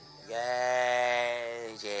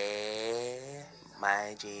Hold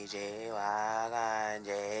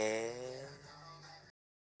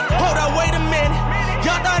up, wait a minute.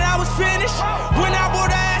 Y'all thought I was finished. When I bought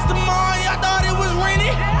the Aston Martin, y'all thought it was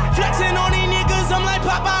rented. Flexing on these niggas, I'm like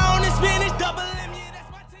Popeye on the spinach. Double M, yeah, that's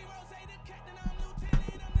my team. Rose, the captain, I'm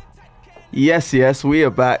lieutenant, I'm the tech. Yes, we are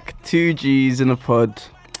back. 2Gs in a pod.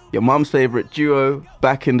 Your mum's favourite duo,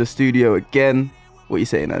 back in the studio again. What are you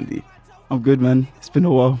saying, Andy? I'm good, man. It's been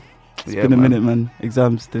a while. It's been a minute, man.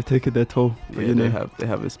 Exams, they've taken their toll. But, Yeah, they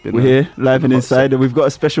have. It's been. We're here, live and inside, and we've got a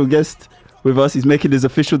special guest with us. He's making his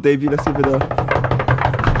official debut. Let's give it a...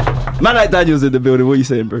 Man like Daniel's in the building. What are you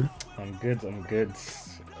saying, bro? I'm good. Exams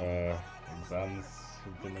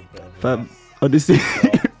have been a bit of a Fam, mess. honestly,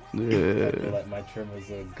 Yeah. I feel like my trim is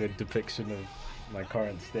a good depiction of my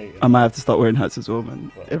current state. I might have to start wearing hats as well,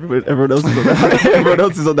 man. What? Everyone else is on the hat. Everyone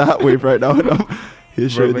else is on the hat wave right now. And I'm here Bro,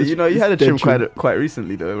 showing but this you know, you had a dead trim quite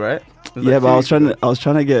recently, though, right? It was Yeah, like but 2 I weeks was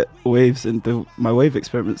trying to get waves, and my wave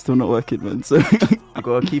experiment's still not working, man. So You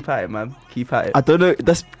gotta keep at it, man. Keep at it. I don't know.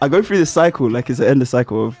 I go through this cycle, like it's the end of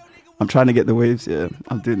cycle of I'm trying to get the waves. Yeah,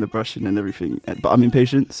 I'm doing the brushing and everything, but I'm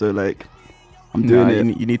impatient. So like, I'm doing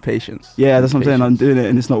it. You need patience. Yeah, that's what I'm saying. I'm Patience. doing it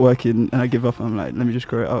and it's not working, and I give up. I'm like, let me just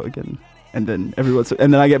grow it out again, and then and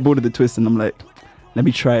then I get bored of the twist, and I'm like, let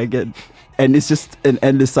me try again, and it's just an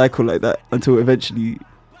endless cycle like that until eventually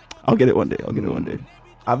I'll get it one day.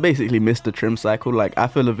 I basically missed the trim cycle. Like, I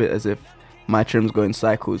feel a bit as if my trims go in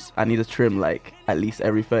cycles. I need a trim like at least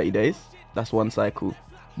every 30 days. That's one cycle.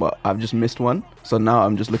 But I've just missed one. So now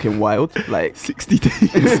I'm just looking wild. Like 60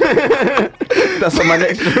 days. That's what my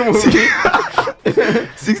next trim will be.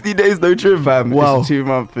 60 days no trim, fam. Wow. It's a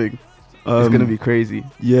 2-month thing. It's gonna be crazy.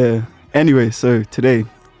 Yeah. Anyway, so today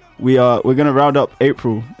we're gonna round up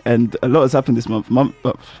April, and a lot has happened this month.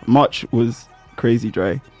 March was crazy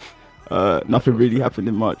dry. Nothing really happened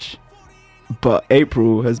in March, but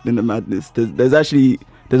April has been a madness.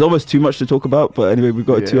 There's almost too much to talk about, but anyway, we've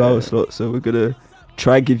got a 2-hour slot, so we're gonna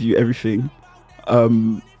try and give you everything.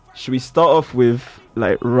 Should we start off with,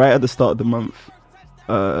 like, right at the start of the month,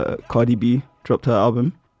 Cardi B dropped her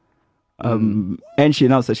album, and she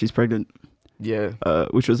announced that she's pregnant. Yeah.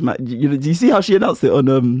 Which was mad. Do you see how she announced it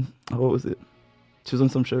on what was it? She was on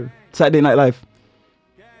some show, Saturday Night Live.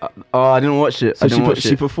 I didn't watch it. So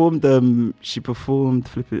She performed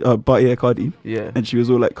but yeah, Cardi. Yeah. And she was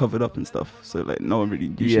all like covered up and stuff, so like no one really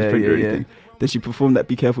knew she was Yeah, pregnant or yeah, anything. Then she performed that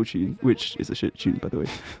Be Careful tune, which is a shit tune, by the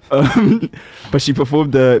way. But she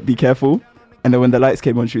performed the Be Careful, and then when the lights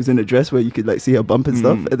came on, she was in a dress where you could like see her bump and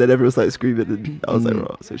stuff, and then everyone was like screaming, and I was like,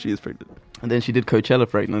 oh, so she is pregnant. And then she did Coachella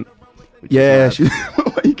pregnant. which is Yeah, mad. she.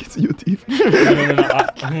 Why are you kissing your teeth?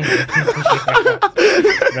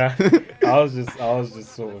 No.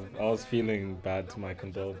 I was feeling bad to my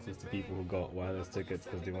condolences to people who got wireless tickets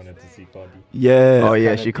because they wanted to see Cardi. Yeah. Oh yeah,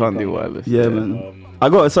 Kinda she can't deep do on that. wireless. Yeah, man. Um, I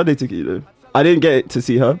got a Sunday ticket, you know. I didn't get to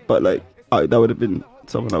see her, but like that would have been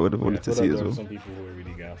someone I would have wanted to but see there as were well. some people who were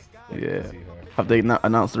really gassed. Yeah. To see her. Have they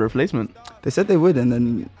announced the replacement? They said they would, and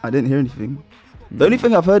then I didn't hear anything. The only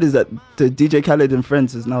thing I've heard is that the DJ Khaled and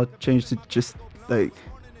Friends has now changed to just like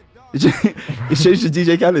it's changed to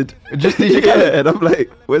DJ Khaled. Just DJ Khaled? Yeah, and I'm like,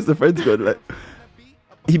 where's the Friends gone? Like,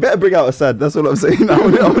 he better bring out a sad. That's all I'm saying.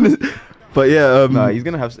 But yeah, No, he's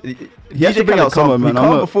gonna have. he has to bring out someone, man. He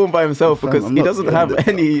can't perform by himself Fam, because I'm he not doesn't getting have it.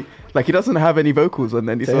 any. Like, he doesn't have any vocals on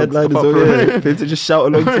any the songs. headline is apart all from- there for him to just shout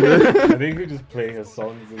along to them. I think we just play his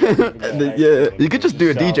songs. And then, yeah, You could just do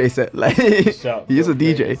a DJ set. Like, Shout, he is a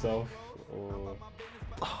play DJ. yourself, or...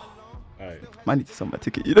 Alright. Might need to sell my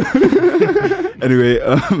ticket, you know. Anyway,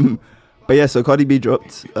 but yeah, so Cardi B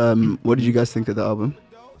dropped. What did you guys think of the album?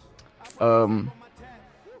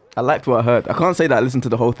 I liked what I heard. I can't say that I listened to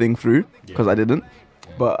the whole thing through because I didn't,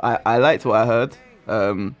 but I liked what I heard.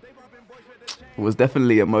 It was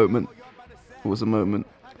definitely a moment. It was a moment.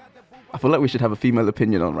 I feel like we should have a female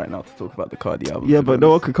opinion on right now to talk about the Cardi album. Yeah, to be but no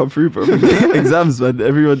one honest. could come through, bro. Exams, man.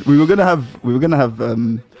 Everyone. We were gonna have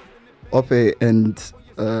Ope and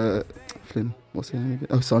Flynn. What's her name again?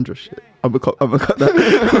 Oh, Sandra. Shit. I'm gonna cut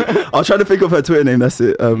that. I was trying to think of her Twitter name. That's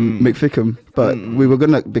it. McFickham. But we were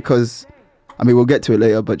gonna, because I mean we'll get to it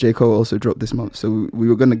later. But J Cole also dropped this month, so we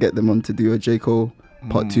were gonna get them on to do a J Cole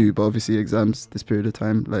part 2. But obviously exams this period of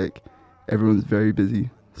time, like everyone's very busy,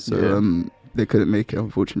 so they couldn't make it,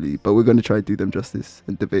 unfortunately. But we're gonna try to do them justice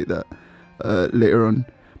and debate that later on.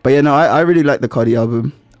 But yeah, no, I really like the Cardi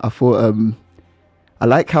album. I thought I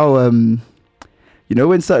like how you know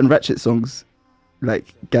when certain ratchet songs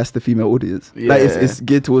like gas the female audience, like it's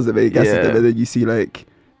geared towards them, it gasses them, and then you see like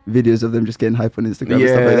videos of them just getting hype on Instagram and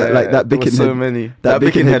stuff like that. Like that there Big was Head, so many. that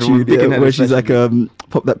Big Head tune, Big Head where she's like especially.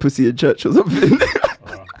 pop that pussy in church or something.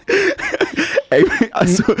 I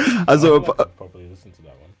saw I a properly listen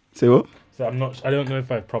Say what? So I don't know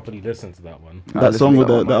if I've properly listened to that one. I That listened song to with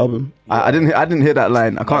that the one, man. album. I didn't hear that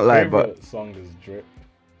line. I can't My lie, but favorite song is Drip.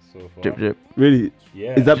 So far. drip drip. Really?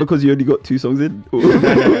 Yeah. Is that because you only got 2 songs in?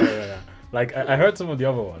 No. Like I heard some of the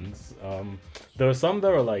other ones. There were some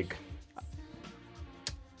that were like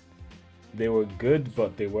they were good,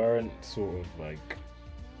 but they weren't sort of like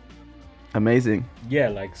Amazing.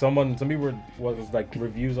 like some people was like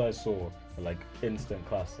reviews I saw were like instant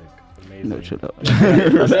classic, amazing. No, chill out.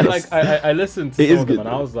 And then like I listened to It some is of them good, and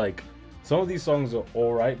I though. was like, some of these songs are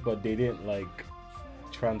alright, but they didn't like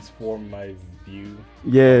transform my view.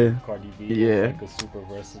 Yeah. Cardi B Yeah. was like a super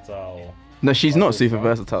versatile. No, she's not Okay, super fine.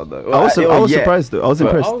 versatile though. I was Yeah. surprised though. I was But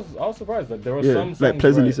impressed. I was surprised that there were Yeah, some like songs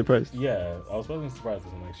pleasantly where- surprised. Yeah, I was pleasantly surprised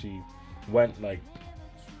with them. Like she went like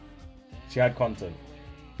she had content,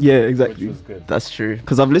 Yeah, which exactly. was good. That's true.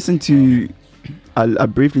 Because I've listened to, I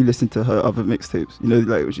briefly listened to her other mixtapes. You know,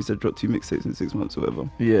 like when she said drop 2 mixtapes in 6 months or whatever.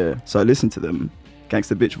 Yeah. So I listened to them.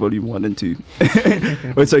 Gangsta Bitch Volume 1 and 2.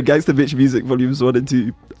 Wait, sorry, Gangsta Bitch Music Volumes 1 and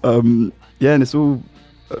 2. Yeah, and it's all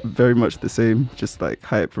very much the same. Just like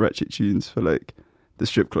hype ratchet tunes for like the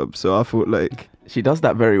strip club. So I thought like, She does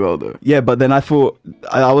that very well though. yeah, but then I thought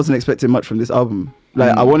I wasn't expecting much from this album.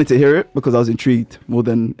 Like I wanted to hear it because I was intrigued more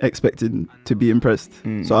than expecting to be impressed.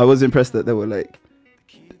 So I was impressed that there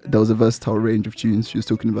was a versatile range of tunes. She was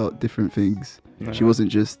talking about different things. It wasn't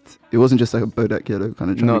just like a Bodak Yellow kind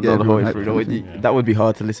of trying No, to get not the whole everyone hyped through. kind of thing. Yeah. That would be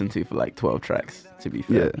hard to listen to for like 12 tracks, to be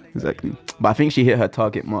fair. Yeah, exactly. But I think she hit her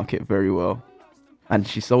target market very well. And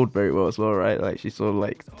she sold very well as well, right? Like she sold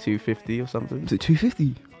like 250 or something. Was it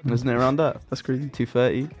 250? Wasn't it around that? That's crazy.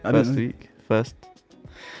 230 I don't first know. week.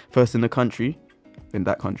 First in the country. In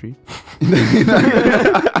that country.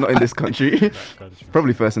 Not in this country.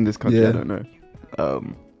 Probably first in this country, Yeah. I don't know.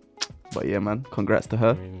 But yeah, man, congrats to her.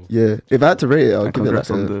 I mean, Yeah, if I had to rate it, I would And give it like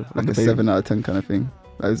congrats on a the baby. 7 out of 10 kind of thing.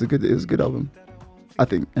 Like, it was a good album, I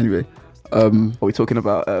think. Anyway, Are we talking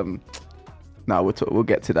about nah, we'll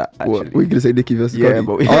get to that actually. what we're gonna say, Nicki versus Yeah,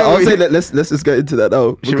 Cardi? but I'll say let's just get into that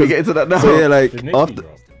now. Should we get into that now? So yeah, like did Nicki after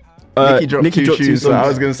drop? Nicki dropped two tunes, so I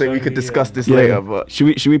was gonna say we could Yeah. discuss this Yeah. later, but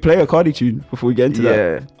should we play a Cardi tune before we get into that?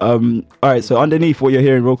 yeah. All right. So underneath, what you're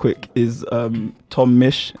hearing real quick is Tom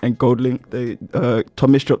Misch and Goldlink.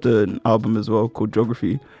 Tom Misch dropped an album as well called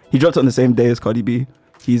Geography. He dropped it on the same day as Cardi B.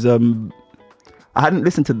 He's I hadn't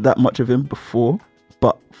listened to that much of him before,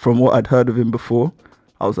 but from what I'd heard of him before,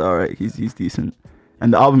 I was like, all right, he's decent,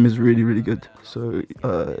 and the album is really really good. So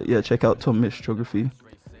yeah, check out Tom Misch Geography.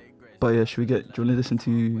 But yeah, do you want to listen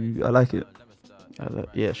to I Like It?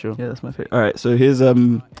 Yeah, sure. Yeah, that's my favorite. All right, so here's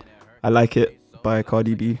I Like It by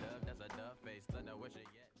Cardi B.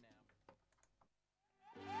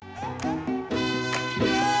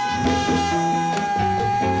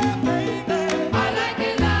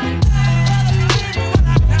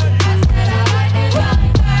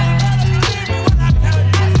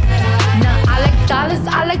 Now I like dollars,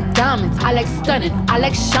 I like diamonds, I like stunning, I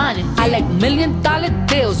like shining, I like $1 million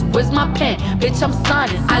deals. Where's my pen? Bitch, I'm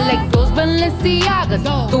signing. I like those Balenciagas,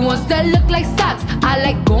 the ones that look like socks. I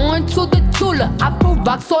like going to the Tula, I put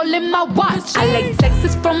rocks all in my watch. I like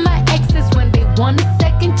texts from my exes when they want a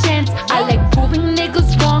second chance. I like proving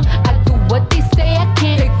niggas wrong. I do what they say I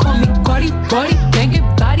can't. They call me Cardi, Cardi, banging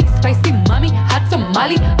body, spicy mommy, hot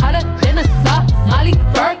tamale, hotter than a Somali.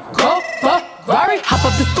 Virgo, Ferrari, hop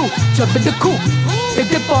up the stoop, jump in the coupe, big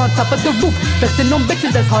dip on top of the roof, flexing on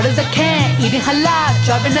bitches as hard as I can, eating halal,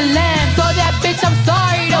 driving a lamb. So that bitch, I'm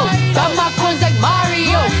sorry though. Got my coins like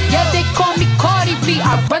Mario. Yeah, they call me Cardi B.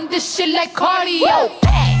 I run this shit like cardio.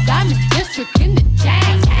 Diamond district in the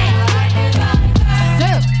chain.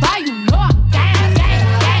 Certified, you know I'm gang, gang,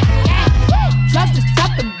 gang, gang. Drop the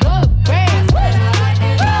top and blow a brand.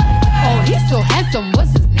 Oh, he's so handsome.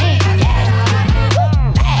 What's his name?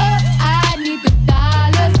 I need the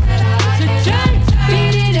dollars to change.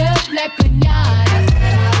 Beat it up like pinatas.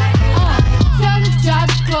 Tell the job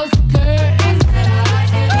to close the curtains.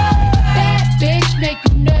 That bitch make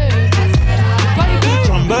you nervous. Cardi B.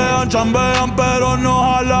 Chambean, pero no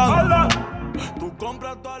jalan. Tú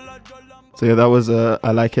compras todas las Jordan. So yeah, that was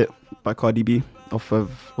I Like It by Cardi B off of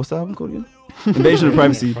what's that album called again? Invasion of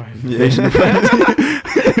Privacy. Invasion of Privacy.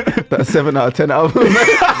 That 7 out of 10 album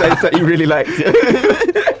that you really liked.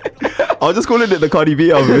 I was just calling it the Cardi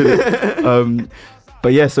B album. Really.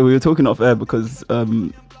 But yeah, so we were talking off air because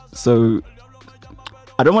so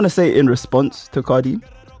I don't want to say in response to Cardi,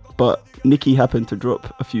 but Nicki happened to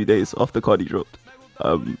drop a few days after Cardi dropped.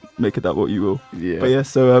 Make it that what you will. Yeah. But yeah,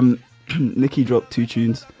 so Nicki dropped 2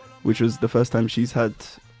 tunes, which was the first time she's had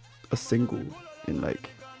a single in like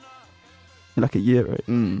a year, right?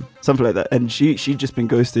 Something like that. And she'd just been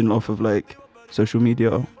ghosting off of like social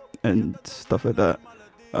media and stuff like that.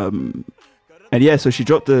 And yeah, so she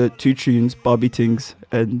dropped the 2 tunes, Barbie Tings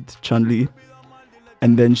and Chun-Li,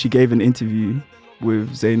 and then she gave an interview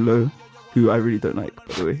with Zane Lowe, who I really don't like,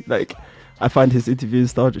 by the way. Like, I find his interviewing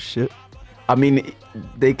style just shit. I mean,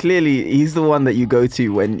 he's the one that you go to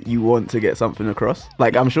when you want to get something across.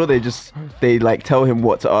 Like, I'm sure they like tell him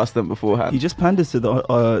what to ask them beforehand. He just panders to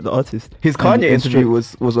the artist. His Kanye interview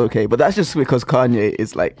was okay, but that's just because Kanye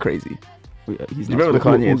is like crazy. He's You remember the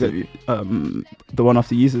Kanye interview? The one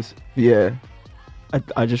after Yeezus. Yeah.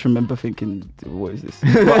 I just remember thinking, what is this?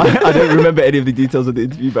 I don't remember any of the details of the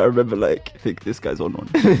interview, but I remember like, I think this guy's on one.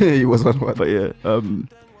 He was on one. But yeah,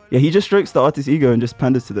 yeah, he just strokes the artist's ego and just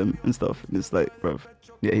panders to them and stuff. And it's like, bruv.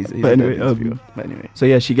 Yeah, he's But anyway, a good interviewer. But anyway. So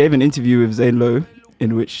yeah, she gave an interview with Zane Lowe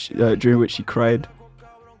in which, during which she cried,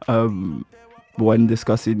 when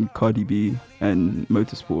discussing Cardi B and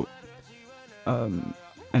motorsport.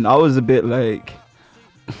 And I was a bit like,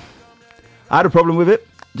 I had a problem with it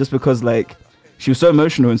just because like she was so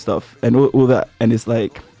emotional and stuff and all that, and it's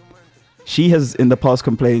like she has in the past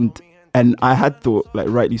complained, and I had thought like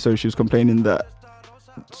rightly so, she was complaining that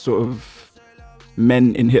sort of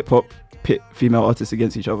men in hip hop pit female artists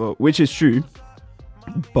against each other, which is true,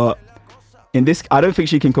 but in this I don't think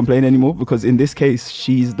she can complain anymore, because in this case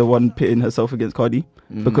she's the one pitting herself against Cardi.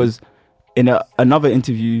 Because in another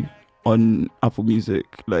interview on Apple Music,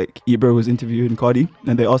 like Ebro was interviewing Cardi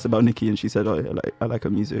and they asked about Nicki and she said, oh yeah, like I like her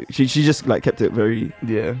music. She just like kept it very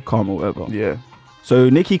calm or whatever. Yeah. So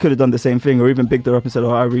Nicki could have done the same thing, or even bigged her up and said,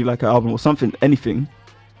 oh, I really like her album or something, anything.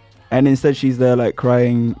 And instead she's there like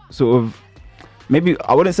crying, sort of, maybe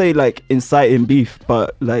I wouldn't say like inciting beef,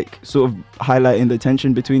 but like sort of highlighting the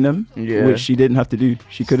tension between them, which she didn't have to do.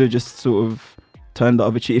 She could have just sort of turned the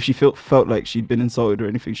other cheek. If she felt like she'd been insulted or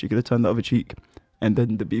anything, she could have turned the other cheek and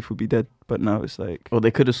then the beef would be dead. But now it's like, well,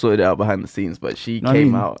 they could have sorted it out behind the scenes, but she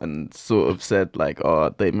came out and sort of said like,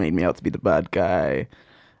 oh, they made me out to be the bad guy.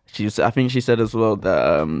 I think she said as well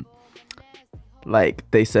that like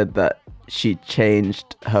they said that she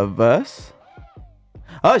changed her verse.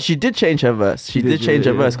 Oh, she did change her verse. She did change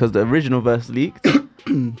her verse because the original verse leaked.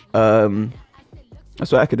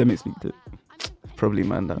 That's what Academics leaked it. Probably,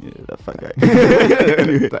 man. That fat guy.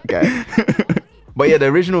 Anyway. That guy. But yeah, the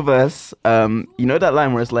original verse, you know that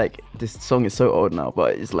line where it's like, this song is so old now,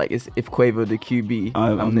 but it's like, it's if Quavo the QB,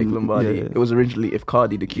 I'm Nick Lombardi. Yeah. It was originally if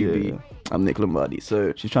Cardi the QB, I'm Nick Lombardi.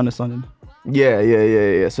 So she's trying to son him.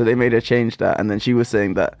 Yeah. So they made her change that, and then she was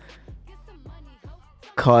saying that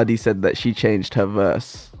Cardi said that she changed her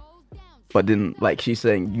verse, but didn't, like, she's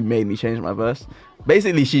saying, you made me change my verse.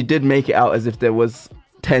 Basically, she did make it out as if there was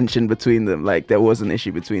tension between them, like there was an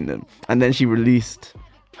issue between them. And then she released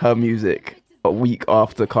her music a week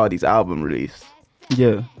after Cardi's album release.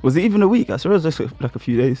 Yeah. Was it even a week? I swear it was just like a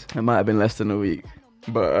few days. It might have been less than a week.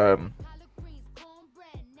 But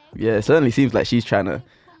yeah, it certainly seems like she's trying to,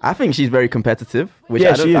 I think she's very competitive, which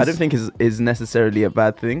I don't think is necessarily a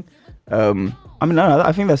bad thing. I mean, no,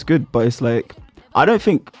 I think that's good, but it's like, I don't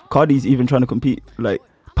think Cardi's even trying to compete. Like,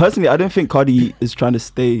 personally, I don't think Cardi is trying to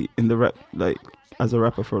stay in the rap, like, as a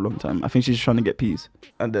rapper for a long time. I think she's trying to get peas.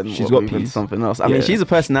 And then she's got peas. Something else. I mean, she's a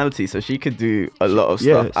personality, so she could do a lot of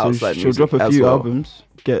stuff outside she'll music. She'll drop a few albums,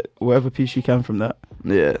 get whatever piece she can from that.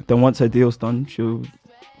 Yeah. Then once her deal's done, she'll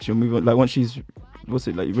move on. Like, once she's, what's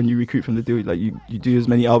it, like, when you recruit from the deal, like, you do as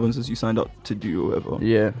many albums as you signed up to do or whatever.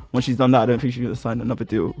 Yeah. Once she's done that, I don't think she's going to sign another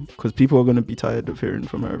deal, because people are going to be tired of hearing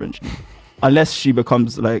from her eventually. Unless she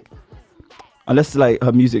becomes, like,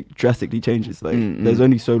 her music drastically changes. Like, there's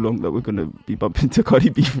only so long that we're going to be bumping to Cardi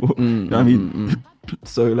B for. You know what I mean?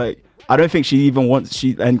 So, like, I don't think she even wants,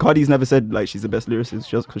 and Cardi's never said, like, she's the best lyricist,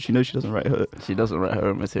 just because she knows she doesn't write her. She doesn't write her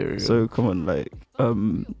own material. So, come on, like,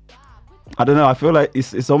 I don't know. I feel like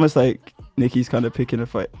it's almost like Nicki's kind of picking a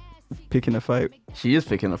fight. She is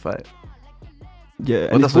picking a fight. Yeah,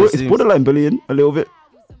 and it's borderline bullying a little bit,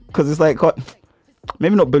 because it's like,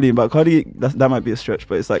 maybe not bullying, but Cardi, that might be a stretch,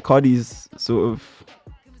 but it's like Cardi's sort of,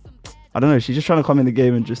 I don't know, she's just trying to come in the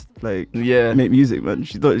game and just like make music, man.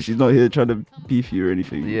 She's not here trying to beef you or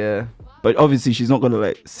anything. Yeah. But obviously she's not gonna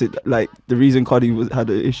like sit, like, the reason Cardi had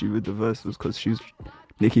an issue with the verse was because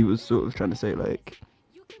Nicki was sort of trying to say like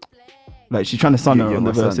she's trying to sun her on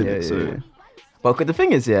the verse. Yeah. But the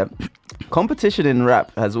thing is, competition in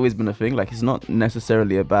rap has always been a thing. Like, it's not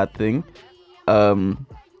necessarily a bad thing.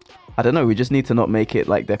 I don't know, we just need to not make it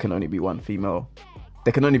like there can only be one female.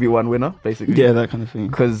 There can only be one winner, basically. Yeah, that kind of thing.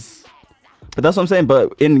 But that's what I'm saying.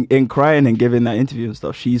 But in crying and giving that interview and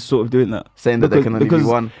stuff, she's sort of doing that. Saying that there can only be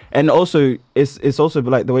one. And also, it's also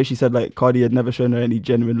like the way she said, like, Cardi had never shown her any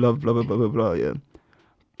genuine love, blah, blah, blah, blah, blah, yeah.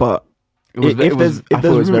 But I thought it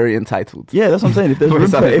was very entitled. Yeah, that's what I'm saying. If there's It room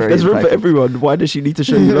for, sounded very entitled. everyone, why does she need to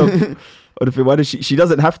show you love? Or if why does she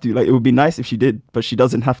doesn't have to. Like, it would be nice if she did, but she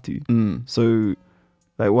doesn't have to. So,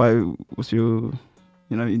 like, why? What's your,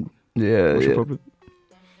 you know, Yeah, what's yeah. your problem?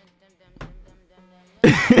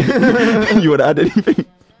 You want to add anything?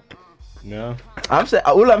 No.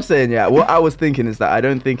 All I'm saying, yeah. What I was thinking is that I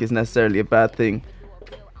don't think it's necessarily a bad thing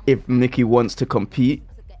if Nicki wants to compete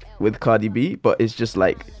with Cardi B, but it's just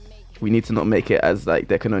like we need to not make it as like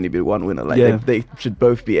there can only be one winner. Like Yeah. they should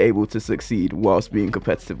both be able to succeed whilst being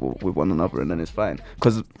competitive with one another, and then it's fine.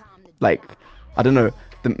 Because, like, I don't know,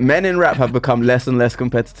 the men in rap have become less and less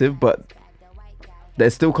competitive, but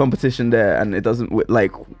there's still competition there, and it doesn't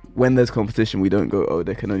like when there's competition, we don't go, oh,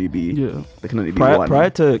 there can only be one. Prior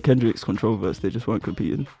to Kendrick's Controverse, they just weren't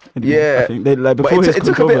competing anymore, Yeah. I think they like But before his it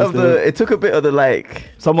took a bit of Controverse, it took a bit of the like.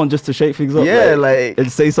 someone just to shake things up. Yeah, like-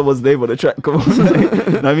 and say someone's name on the track. Come on, like, you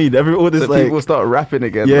know what I mean, all this So like, people start rapping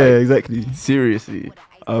again. yeah, like, exactly. seriously.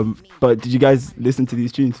 But did you guys listen to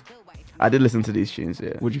these tunes? I did listen to these tunes.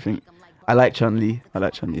 Yeah, What do you think? I like Chun-Li. I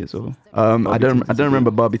like Chun-Li as well. I Barbie don't Tings is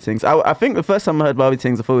remember good. Barbie Tings. I think the first time I heard Barbie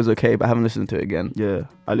Tings, I thought it was okay, but I haven't listened to it again. Yeah,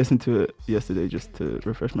 I listened to it yesterday just to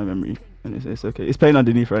refresh my memory, and it's okay. It's playing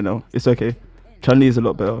underneath right now. It's okay. Chun-Li is a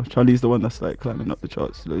lot better. Chun-Li is the one that's like climbing up the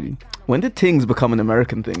charts slowly. When did Tings become an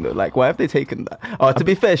American thing though? Like, why have they taken that? Oh, to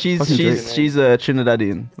be fair, she's fucking she's a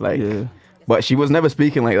Trinidadian. Like, Yeah. but she was never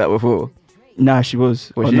speaking like that before. Nah, she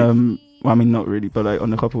was Was on she? Well, I mean, not really, but like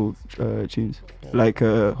on a couple tunes, like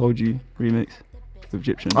Hold You remix with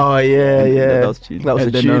Egyptian. Oh yeah, And yeah. that was a tune. That was And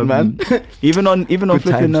a then, tune, man. even on Good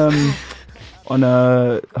flipping times. on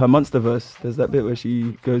her Monster verse, there's that bit where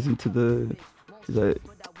she goes into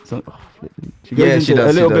she goes Yeah, into she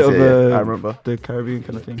does, a little she bit does, of yeah, I remember. the Caribbean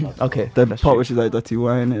kind of thing. Okay, The that's part true. where she's like dirty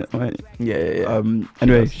wine, right? Yeah, yeah, yeah.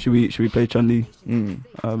 Anyway, should we play Chun-Li?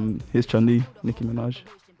 Mm. Here's Chun-Li, Nicki Minaj.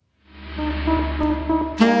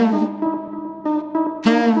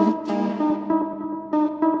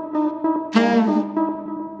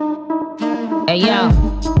 Hey yo,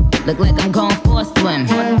 look like I'm going for a swim.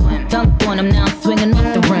 Dunked on him, now I'm swinging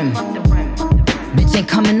off the rim. Bitch ain't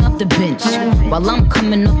coming off the bench, while I'm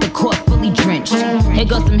coming off the court fully drenched. Here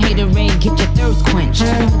goes some haterade, get your thirst quenched.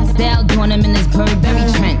 Style doing them in this Burberry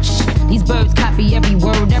trench. These birds copy every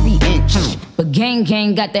word, every inch. But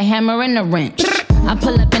gang got the hammer and the wrench. I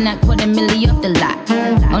pull up in that $250,000 off the lot.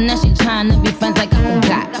 Oh, now she tryna be friends like I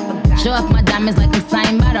forgot. Show off my diamonds like I'm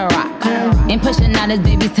signed by the rock. Ain't pushing out his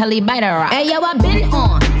baby's telly by the rock. Hey yo, I been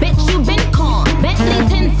on, bitch you been con. Bentley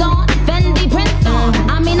tints on, Fendi prints on.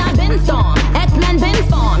 I mean I been storm, X-Men been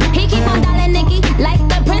formed. He keep on dialing Nicki like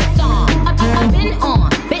the Prince song. I been on,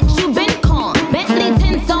 bitch you been con. Bentley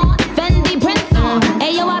tints on, Fendi prints on.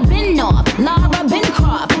 Hey yo, I been off, Laura been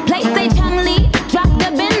Croft. Play say Chun-Li, drop the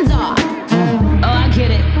bins off. Oh, I get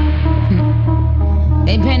it.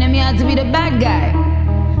 They painted me out to be the bad guy.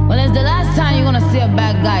 Well, it's the last time you're gonna see a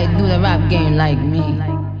bad guy do the rap game like me.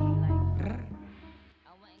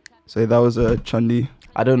 So that was Chun-Li.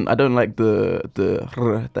 I don't like the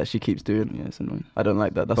r that she keeps doing. Yeah, it's annoying. I don't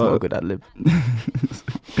like that. That's But- not a good ad lib.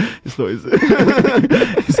 It's not, is it?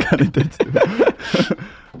 It's kind of dead.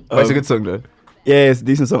 But it's a good song though. Yeah, it's a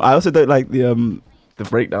decent song. I also don't like the The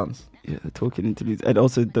breakdowns. the talking interludes, and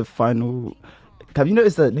also the final. Have you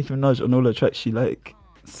noticed that Nicki Minaj on all her tracks she like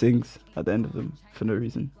sings at the end of them for no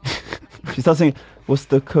reason? She starts saying, "What's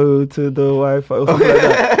the code to the Wi-Fi?" or something like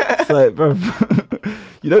that. It's like, bro,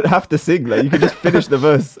 you don't have to sing. Like, you can just finish the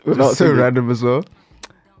verse without That's so singing. random as well.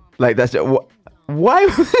 Like that's just why.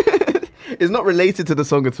 It's not related to the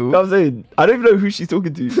song at all. You know what I'm saying, I don't even know who she's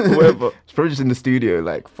talking to or whatever. It's probably just in the studio.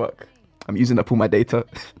 Like fuck, I'm using up all my data.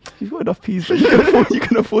 You've got enough peas, but you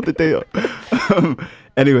can afford the data.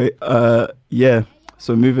 Anyway, yeah.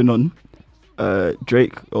 So moving on,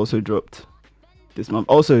 Drake also dropped this month.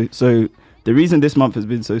 Also, so the reason this month has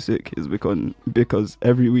been so sick is because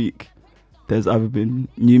every week there's either been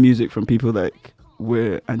new music from people like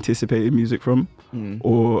we're anticipating music from,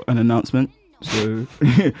 or an announcement. So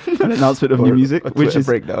an announcement of Or new music, a which Twitter is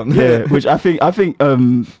breakdown. yeah, which I think that's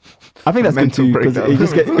good mental too because breakdown. it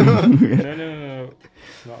just get No.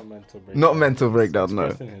 It's not a mental breakdown. Not mental breakdown, no.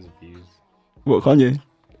 Expressing his views. what Kanye.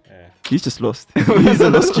 Yeah. He's just lost. He's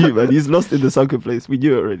a lost Jew, man. He's lost in the sunken place. We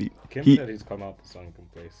knew it already. Kim He- said he's come out the sunken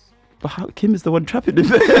place. But how Kim is the one trapping him?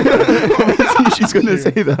 Obviously, she's gonna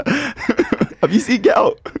say that. Have you seen Get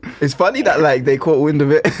Out? It's funny that like they caught wind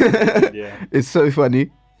of it. Yeah. It's so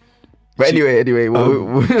funny. But anyway, we're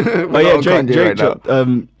Oh not yeah, on Drake Kanye right now.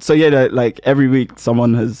 dropped. So yeah, like every week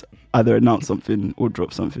someone has either announced something or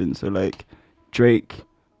dropped something. So like Drake,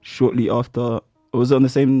 shortly after, or was it on the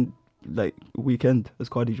same like weekend as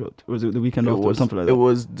Cardi dropped, or was it the weekend after or something like that? It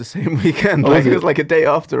was the same weekend. Oh, like was it it? was like a day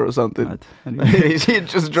after or something. Mad. Anyway. He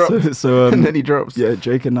just dropped, So, and then he drops. yeah,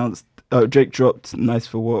 Drake dropped "Nice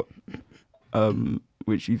for What,"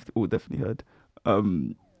 which you've all definitely heard.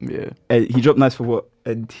 Yeah. He dropped "Nice for What,"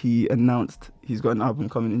 and he announced he's got an album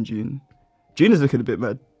coming in June. June is looking a bit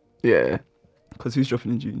mad Yeah. because who's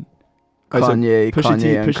dropping in June? Kanye, Pusha and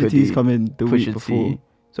T's Cudi. coming the week Pusha before, T,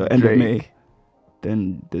 so end of May. Drake.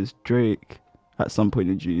 Then there's Drake at some point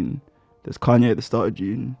in June. There's Kanye at the start of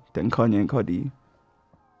June. Then Kanye and Cudi.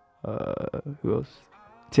 Who else?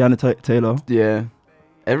 Tiana Taylor. Yeah.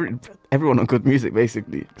 Everyone on good music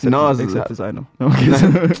basically. Except Nas is except that. designer. No,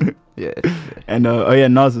 Yeah. and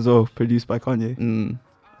Nas as well, produced by Kanye.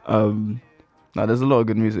 No, there's a lot of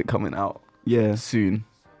good music coming out Yeah. soon.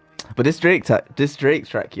 But this Drake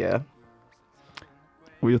track, yeah.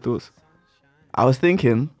 What are your thoughts? I was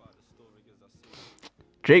thinking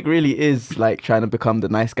Drake really is like trying to become the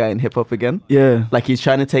nice guy in hip hop again. Yeah. Like he's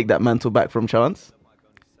trying to take that mantle back from Chance.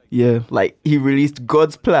 Yeah. Like he released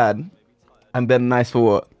God's Plan and then Nice for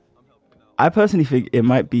What? I personally think it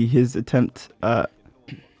might be his attempt at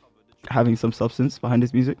having some substance behind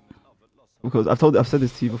his music. Because I've said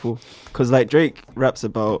this to you before. Because like Drake raps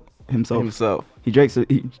about himself.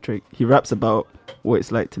 He raps about what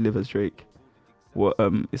it's like to live as Drake. What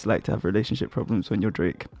it's like to have relationship problems when you're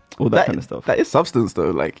Drake. All that kind of stuff. That is substance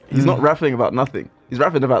though. Like he's not rapping about nothing. He's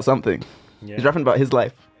rapping about something. Yeah. He's rapping about his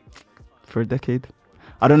life. For a decade.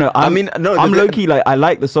 I don't know. I'm low-key like I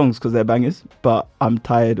like the songs because they're bangers, but I'm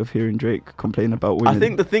tired of hearing Drake complain about women. I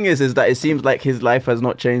think the thing is that it seems like his life has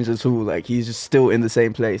not changed at all. Like he's just still in the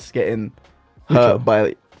same place, getting hurt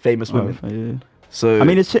by famous women. Yeah. So I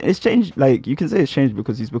mean, it's changed. Like you can say it's changed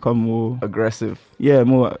because he's become more aggressive. Yeah,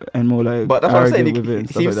 more like. But that's what I'm saying. arrogant with it and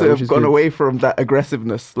He stuff seems like to that, which have is gone good. away from that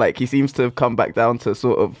aggressiveness. Like he seems to have come back down to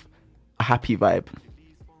sort of a happy vibe.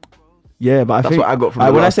 Yeah, but I That's think what I got from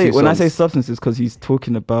the when last two I say songs. substance is because he's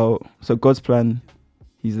talking about God's Plan.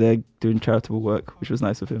 He's there doing charitable work, which was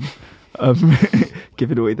nice of him.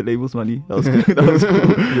 Giving away the labels money. That was good. That was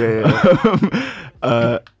cool.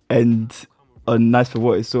 Yeah. And Nice for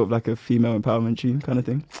What is sort of like a female empowerment tune kind of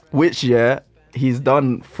thing. Which he's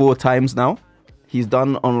done 4 times now. He's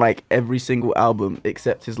done on like every single album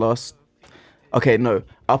except his last. Okay, no,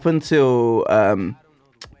 up until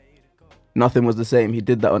Nothing Was the Same. He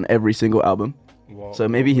did that on every single album. What- So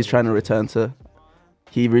maybe he's trying to return to.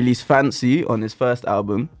 He released Fancy on his first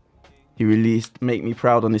album. He released Make Me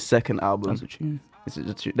Proud on his second album. That's a tune. Is it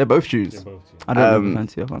a tune? They're both tunes. They're both tunes. I don't remember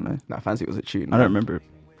Fancy. I can't lie. Nah, Fancy was a tune. I don't remember it.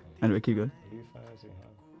 Anyway, keep going. You fancy, huh?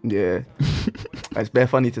 Yeah. It's bare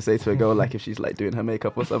funny to say to a girl like if she's like doing her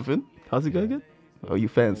makeup or something. How's it go again? Oh, you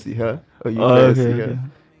fancy her? Oh, you Oh, fancy okay, her? okay.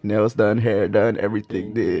 Nails done, hair done,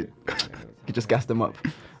 everything did. You just gassed them up.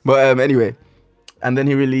 But anyway, and then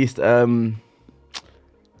he released.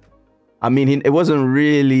 I mean, it wasn't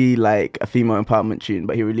really like a female empowerment tune,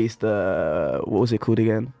 but he released what was it called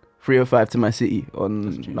again? 305 to My City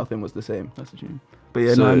on Nothing Was the Same. That's a tune. But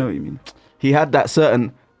yeah, So- no, I know what you mean. He had that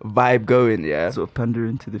certain vibe going, yeah. Sort of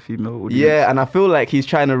pandering to the female audience. Yeah, and I feel like he's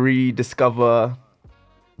trying to rediscover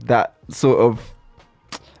that sort of,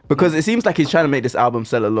 because it seems like he's trying to make this album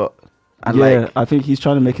sell a lot. And yeah, like, I think he's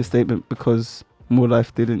trying to make a statement because More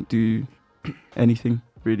Life didn't do anything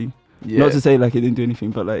really. yeah. Not to say like it didn't do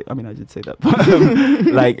anything, but like I mean I did say that, but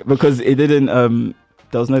like because it didn't.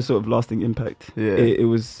 There was no sort of lasting impact. Yeah. It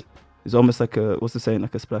was. It's almost like what's the saying,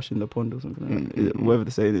 like a splash in the pond or something like that. Whatever the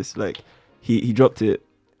saying is, like he dropped it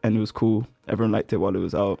and it was cool. Everyone liked it while it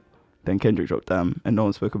was out. Then Kendrick dropped Damn, and no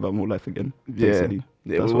one spoke about More Life again. Basically.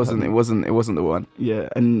 It That's what wasn't the one. Yeah,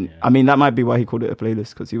 and I mean that might be why he called it a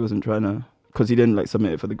playlist because he wasn't trying to, because he didn't like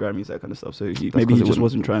submit it for the Grammys, that kind of stuff. So maybe he just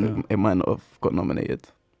wasn't trying to. It might not have got nominated.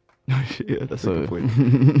 Yeah, that's So- a good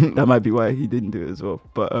point. That might be why he didn't do it as well.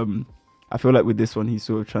 But I feel like with this one, he's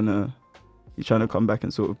sort of trying to come back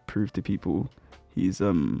and sort of prove to people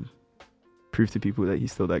that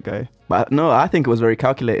he's still that guy. But no, I think it was very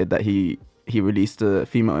calculated that he released a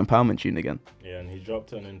female empowerment tune again. Yeah, and he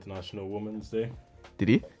dropped it on International Women's Day. Did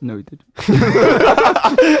he? No, he did.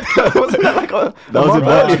 Wasn't that like a That was a Mark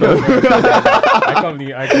bad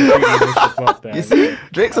Bartley? I completely missed the plot there. You see,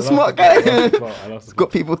 Drake's a I lost smart the plot, I guy. lost the plot, I lost the Got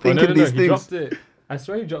plot. people Oh, no, thinking these he things. dropped it I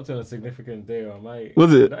swear he dropped it on a significant day. Or might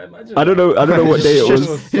Was it? imagine I don't know. I don't know what day it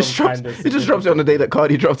was. He just dropped it on the day that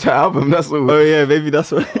Cardi dropped her album. That's all. Oh yeah, maybe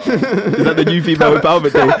that's what. Is that the new female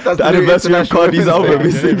empowerment day? That's The the new anniversary of International Cardi's Women's album Day.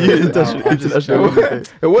 is the new I'm international just international joking. Women's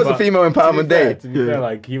Day. It was a But female empowerment day. To be fair,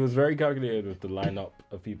 like he was very calculated with the lineup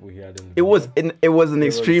of people he had in. The It was an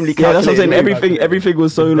extremely Yeah, that's what I'm saying. calculated Everything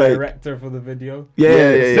was so the like. director for the video.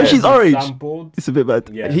 Yeah. No, she's our age. Sampled. It's a bit bad.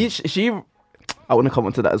 Yeah. She I want to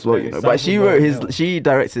comment to that as well, Yeah, you know. it But she sounds wrote well, yeah. she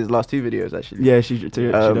directed his last 2 videos actually. Yeah, she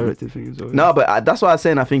directed things as well. No, but that's why I'm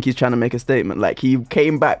saying I think he's trying to make a statement. Like he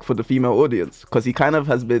came back for the female audience because he kind of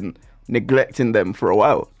has been neglecting them for a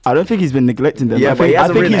while. I don't think he's been neglecting them. Yeah, I but he think,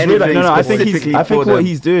 hasn't I think written he's really, anything no, I think specifically I think for what them.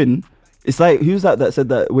 he's doing. It's like who's that said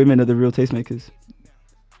that women are the real tastemakers.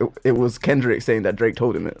 It was Kendrick saying that Drake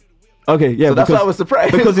told him it. Okay, yeah, So that's why I was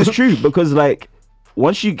surprised. because it's true. Because like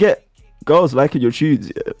once you get girls liking your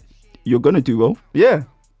tunes, you're gonna do well. Yeah.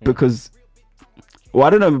 Because well, I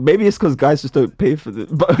don't know, maybe it's because guys just don't pay for the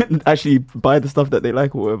but actually buy the stuff that they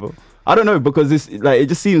like or whatever. I don't know, because it's like it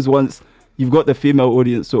just seems once you've got the female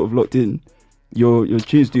audience sort of locked in, your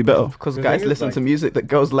tunes do better. Because The guys thing is, listen like- to music that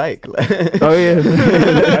girls like. Oh yeah.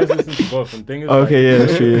 Guys listen to both, and thing is, Okay, yeah,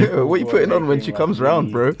 that's true. people What are you who are putting on when making, she like, comes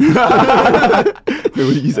round, bro? Wait, what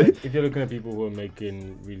did you say? Like, if you're looking at people who are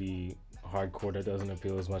making really hardcore that doesn't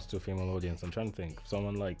appeal as much to a female audience, I'm trying to think.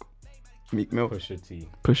 Someone like Meek Mill. Pusha T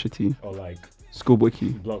Pusha T, or like Schoolboy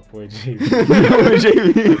Q. Block Boy J.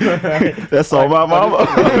 That's all my mama.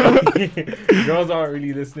 Girls aren't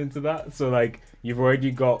really listening to that, so like you've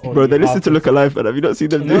already got. Bro, they listen to Look Alive, but have you not seen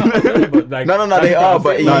them? No, but like, No, they are,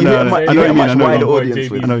 but you No, hit no, a no. much- I you know hit a what you mean, much I know wider what you audience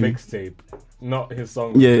with I know JB's what you mean. mixtape, not his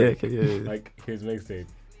song. Yeah, mixtape. okay, yeah. Like his mixtape.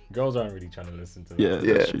 Girls aren't really trying to listen to that. Yeah,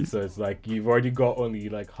 Yeah. that's true. So it's like you've already got only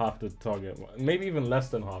like half the target, maybe even less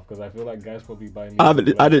than half, because I feel like guys probably buy music. I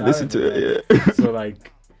didn't like, listen to it. Yeah. So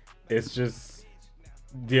like, it's just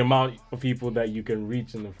the amount of people that you can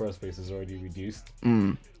reach in the first place is already reduced.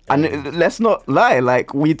 And let's not lie,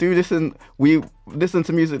 like we listen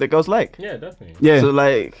to music that girls like. Yeah, definitely. Yeah. So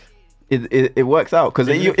like it works out because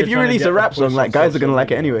Even if if you you're trying to release get a rap that song, push like on guys are gonna social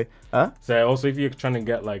like it media. anyway. Huh? So also, if you're trying to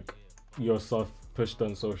get like yourself pushed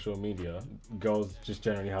on social media, girls just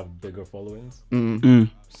generally have bigger followings.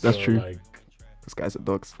 That's So, true. Like, Those guys are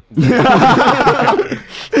dogs.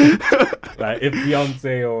 like if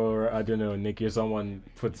Beyonce or I don't know Nicki or someone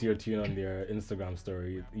puts your tune on their Instagram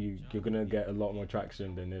story, you're gonna get a lot more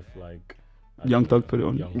traction than if like I Young don't know, Thug put it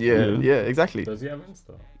on. Young Yeah, Thug. yeah, exactly. Does he have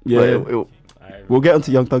Insta? Yeah. But, We'll get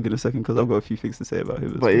onto Young Thug in a second because I've got a few things to say about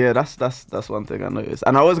him. but yeah, that's one thing I noticed.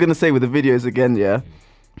 And I was gonna say with the videos again, yeah,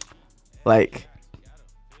 like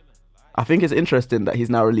I think it's interesting that he's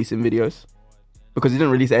now releasing videos because he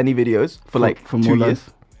didn't release any videos for like for 2 More years.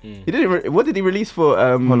 Life. He didn't. What did he release for?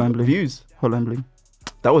 Hotline Bling. Views. Hotline Bling.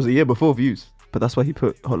 That was a year before Views, But that's why he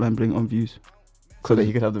put Hotline Bling on Views. so that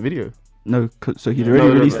he could have the video. No, so he'd No, already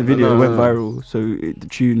no, released the video, no, it went no. viral, so the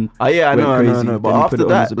tune Oh yeah, I went know, crazy. I know. But then he put after it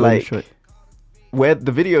on as a that, bonus like track. where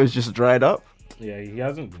the videos just dried up, Yeah, he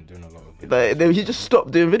hasn't been doing a lot of it. like, then he just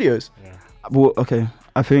stopped doing videos. Yeah. Well, okay,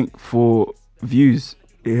 I think for Views,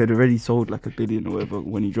 it had already sold like 1 billion or whatever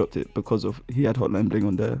when he dropped it because of he had Hotline Bling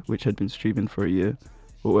on there, which had been streaming for a year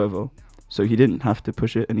or whatever. So he didn't have to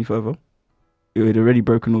push it any further. It had already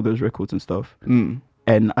broken all those records and stuff.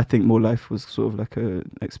 And I think More Life was sort of like a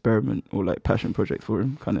experiment or like passion project for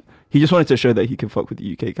him, kind of. He just wanted to show that he can fuck with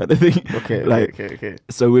the UK kind of thing. Okay, like, okay.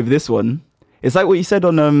 so with this one, it's like what you said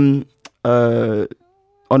on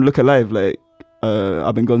Look Alive, like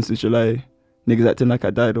I've been gone since July, niggas acting like I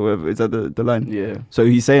died or whatever. Is that the line? Yeah. So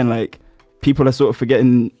he's saying like people are sort of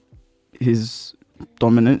forgetting his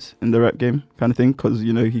dominance in the rap game kind of thing because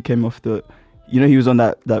you know he came off the, you know he was on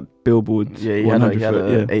that Billboard. Yeah, he had 100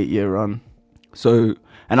 an yeah. 8-year run. So,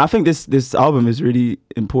 and I think this album is really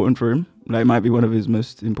important for him. Like, it might be one of his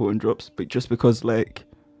most important drops, but just because like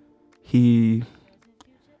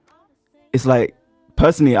it's like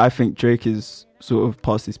personally, I think Drake is sort of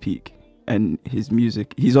past his peak, and his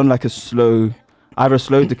music, he's on like either a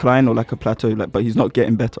slow decline or like a plateau. Like, but he's not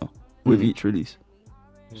getting better with each release.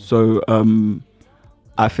 So,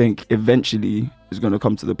 I think eventually it's gonna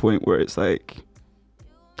come to the point where it's like,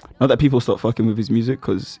 not that people stop fucking with his music,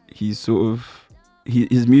 because he's sort of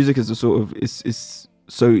his music is a sort of is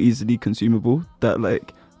so easily consumable that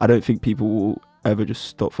like I don't think people will ever just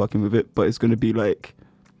stop fucking with it. But it's gonna be like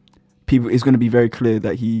it's gonna be very clear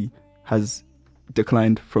that he has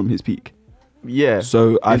declined from his peak. Yeah.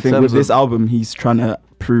 So I In think terms with this of- album he's trying to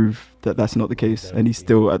prove that that's not the case, and he's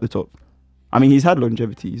still at the top. I mean, he's had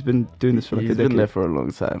longevity. He's been doing this for like He's a decade. been there for a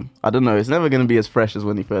long time. I don't know. It's never gonna be as fresh as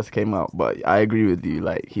when he first came out, but I agree with you.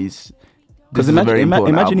 Like Because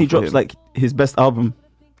imagine he drops like his best album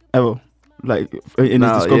ever, like in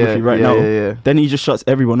his discography right now. Yeah. Then he just shuts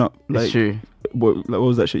everyone up. Like, It's true. what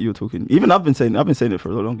was that shit you were talking? Even I've been saying it for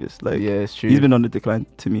the longest. Like, Yeah, it's true. he's been on the decline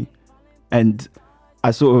to me, and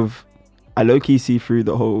I low key see through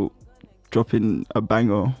the whole dropping a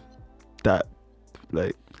banger that,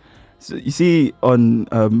 like, so you see on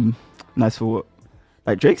Nice for What,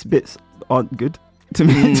 like Drake's bits aren't good to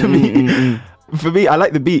me. For me, I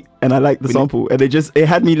like the beat and I like the sample, and it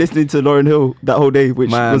had me listening to Lauryn Hill that whole day, which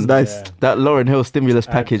was nice. Yeah. That Lauryn Hill stimulus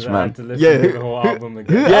package, I man. had to listen Yeah. to the whole album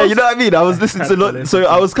again. Yeah, you know what I mean? I was listening to so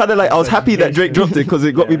I was kind of like, I was happy that Drake dropped it because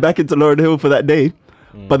it got me back into Lauryn Hill for that day.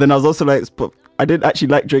 But then I was also like, but I didn't actually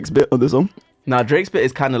like Drake's bit on the song. Now Drake's bit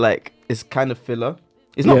is kind of like, it's kind of filler.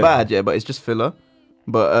 It's not bad, but it's just filler.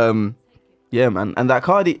 But yeah, man. And that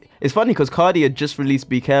Cardi, it's funny because Cardi had just released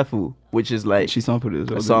Be Careful, which is like She sampled it as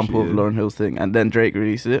well. a sample of Lauryn Hill's thing, and then Drake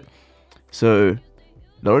released it. So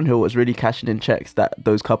Lauryn Hill was really cashing in checks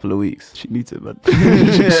those couple of weeks. She needs it, man. She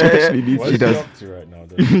actually needs What's it. she up to right now,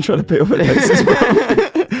 though? Trying to pay off her taxes, bro.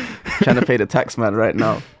 Trying to pay the tax man right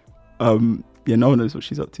now. Yeah, no one knows what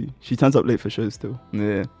she's up to. She turns up late for shows still.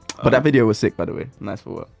 Yeah. But that video was sick, by the way. Nice for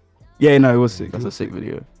What. Yeah, no, it was sick. That's a sick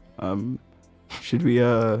video. Should we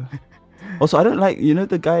also, I don't like,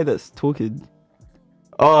 the guy that's talking.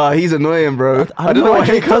 Oh, he's annoying, bro. I don't know why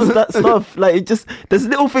Drake does that stuff. Like, there's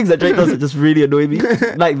little things that Drake does that just really annoy me.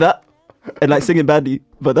 Like that. And like singing badly.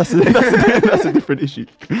 But that's a different issue.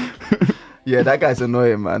 Yeah, that guy's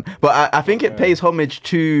annoying, man. But I think it pays homage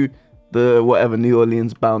to the whatever New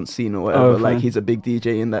Orleans bounce scene or whatever. Oh, like, fine. he's a big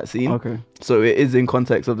DJ in that scene. Okay. So it is in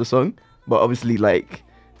context of the song. But obviously, like,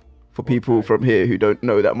 for people from here who don't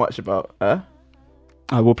know that much about...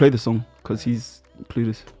 I will play the song because he's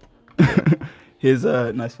clueless. Here's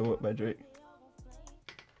Nice for What by Drake.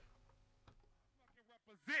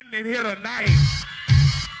 In here tonight.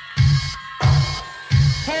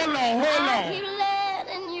 Hold on. Keep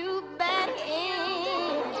letting you back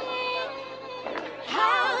in.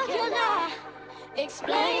 How can I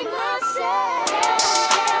explain myself?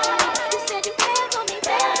 You said you cared for me,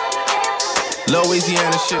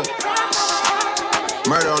 Louisiana shit.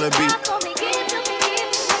 Murder on the beat.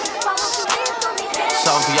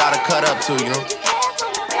 Something for y'all to cut up to, you know?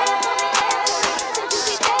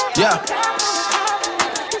 Yeah.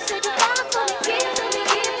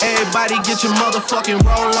 Everybody get your motherfucking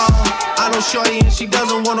roll on. I know shorty and she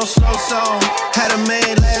doesn't want no slow song. Had a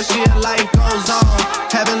man last year, life goes on.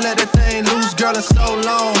 Haven't let the thing loose, girl, in so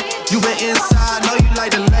long. You been inside, know you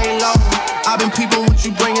like to lay low. I've been peeping what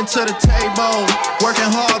you bringing to the table. Working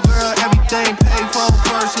hard, girl, everything paid for.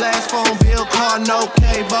 First, last phone bill, car, no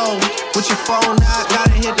cable. With your phone out,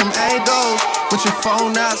 gotta hit them angles. With your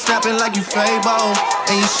phone out, snapping like you Fable.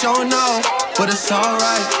 And you showing off, but it's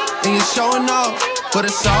alright. And you showing off, but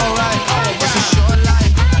it's alright. It's a short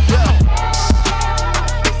life, yeah.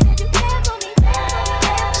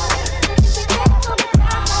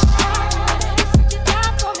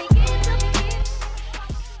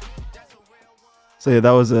 So yeah,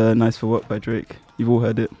 that was Nice for What by Drake. You've all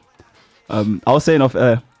heard it. I was saying off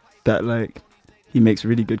air that like he makes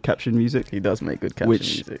really good caption music. He does make good caption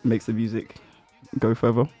which music. makes the music go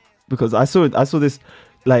further. Because I saw this,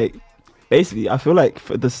 like, basically I feel like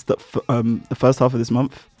for the first half of this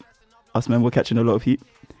month, us men were catching a lot of heat.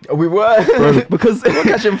 We were. Bro, because we're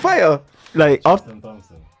catching fire. Like after. Tristan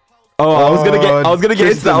Thompson. Oh, I was gonna get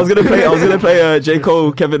into that. I was gonna play J.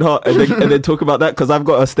 Cole, Kevin Hart, and then talk about that because I've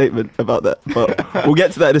got a statement about that. But we'll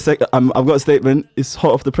get to that in a second. I've got a statement. It's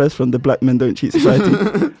hot off the press from the Black Men Don't Cheat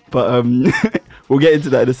Society. But we'll get into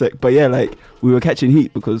that in a sec. But yeah, like we were catching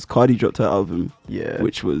heat because Cardi dropped her album,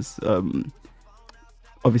 which was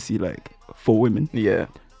obviously like for women. Yeah.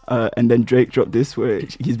 And then Drake dropped this where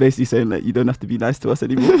he's basically saying like you don't have to be nice to us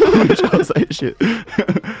anymore. Which I was like shit.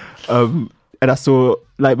 And I saw,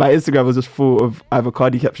 like, my Instagram was just full of either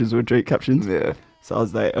Cardi captions or Drake captions. Yeah. So I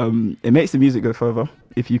was like, it makes the music go further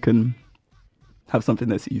if you can have something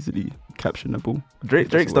that's easily captionable.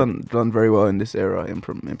 Drake's done very well in this era in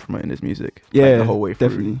promoting his music. Yeah, like, the whole way through,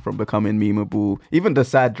 definitely. from becoming memeable. Even the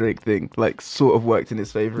sad Drake thing, like, sort of worked in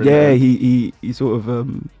his favor. Yeah, he sort of...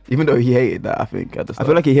 even though he hated that, I think, at the start. I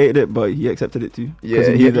feel like he hated it, but he accepted it too. Yeah,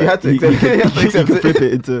 he had to accept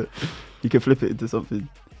it. He could flip it into something.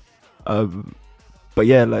 But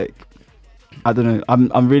yeah, like I don't know.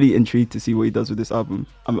 I'm really intrigued to see what he does with this album.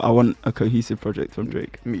 I want a cohesive project from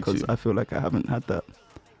Drake because I feel like I haven't had that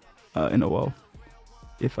in a while,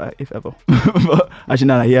 if ever. But actually,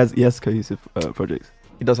 no, he has cohesive projects.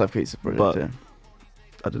 He does have cohesive projects. But yeah.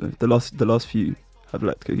 I don't know. The last few have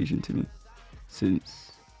lacked cohesion to me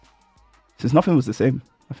since Nothing Was the Same.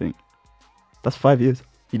 I think That's 5 years.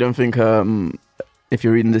 You don't think if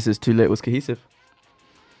you're reading This Is Too Late was cohesive?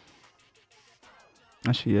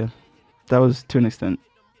 Actually, yeah, that was to an extent.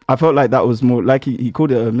 I felt like that was more like he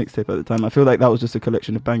called it a mixtape at the time. I feel like that was just a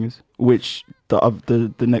collection of bangers, which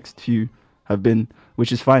the next few have been,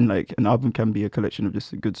 which is fine. Like an album can be a collection of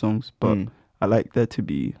just good songs, but I like there to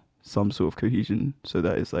be some sort of cohesion so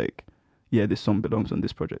that it's like, yeah, this song belongs on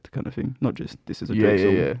this project kind of thing, not just this is a Drake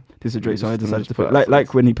song. Yeah. This is a Drake song. I decided to put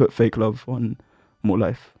like when he put Fake Love on More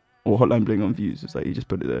Life or Hotline Bling on Views. It's like he just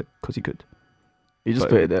put it there because he could. He just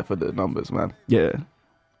put it there for the numbers, man. Yeah.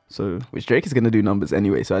 So which Drake is gonna do numbers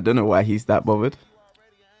anyway, so I don't know why he's that bothered.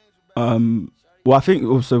 Well, I think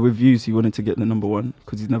also with Views he wanted to get the number one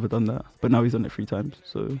because he's never done that, but now he's done it 3 times.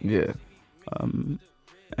 So yeah.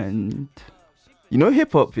 And you know,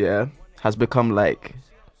 hip hop has become like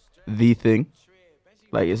the thing.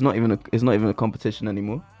 Like it's not even a competition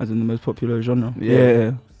anymore. As in the most popular genre.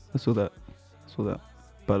 Yeah. I saw that.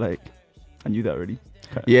 But like, I knew that already.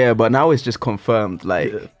 Yeah, but now it's just confirmed.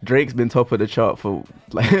 Like Drake's been top of the chart for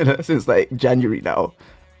like since like January now.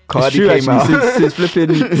 Cardi came out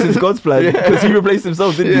since God's Plan because he replaced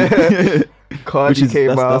himself, didn't he? Cardi came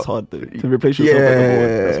out. That's hard though. To replace yourself at number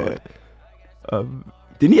one, that's hard.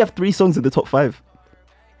 Didn't he have 3 songs in the top 5?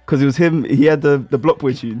 Because it was him. He had the Block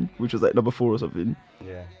Boy tune, which was like number 4 or something.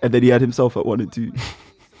 Yeah. And then he had himself at 1 and 2.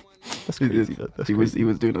 That's crazy. He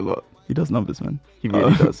was doing a lot. He does numbers, man. He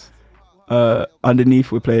really does.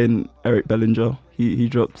 Underneath, we're playing Eric Bellinger. He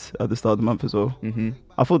dropped at the start of the month as well.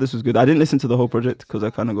 I thought this was good. I didn't listen to the whole project because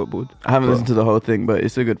I kind of got bored. I haven't listened to the whole thing, but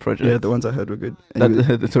it's a good project. Yeah, the ones I heard were good.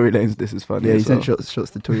 The Tory Lanez, This Is Funny. Yeah, he sent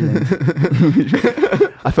shots to Tory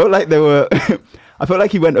Lanez. I felt like I felt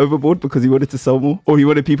like he went overboard because he wanted to sell more, or he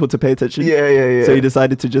wanted people to pay attention. Yeah. So he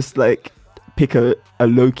decided to just like pick a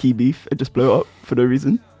low key beef and just blow it up for no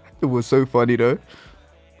reason. It was so funny though.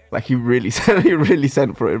 Like he really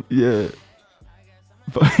sent for him. Yeah.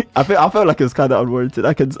 But I felt like it was kind of unwarranted.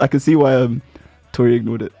 I can see why Tory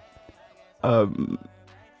ignored it.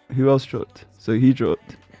 Who else dropped? So he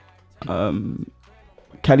dropped. Kali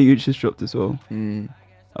Uchis dropped as well.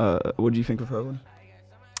 What do you think of her one?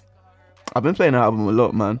 I've been playing her album a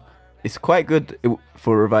lot, man. It's quite good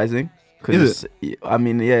for revising. Is it? I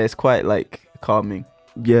mean, yeah, it's quite like calming.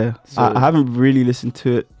 Yeah, so, I haven't really listened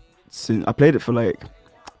to it since I played it for like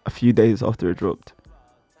a few days after it dropped.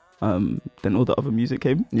 Then all the other music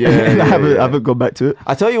came. Yeah, I haven't gone back to it.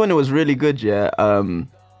 I tell you when it was really good. Yeah, when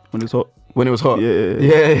it was hot. When it was hot. Yeah.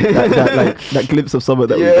 that glimpse of summer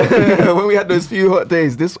that we got. When we had those few hot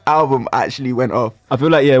days, this album actually went off. I feel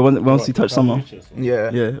like once we touch summer.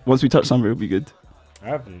 Yeah. Once we touch summer, it'll be good. I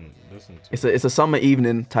haven't listened to It's a summer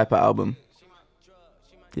evening type of album.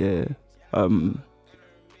 Yeah.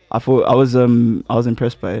 I thought I was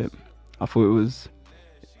impressed by it. I thought it was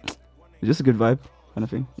just a good vibe kind of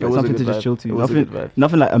thing. Like something to just chill to.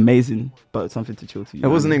 Nothing like amazing, but something to chill to. It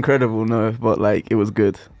wasn't incredible, no, but like it was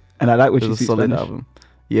good. And I like what it she was speaks a solid Spanish. album.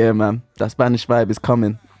 Yeah, man, that Spanish vibe is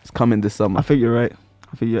coming. It's coming this summer. I think you're right.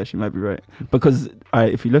 I think you actually might be right because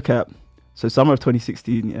if you look at summer of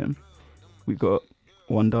 2016, we got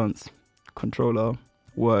One Dance, Controller,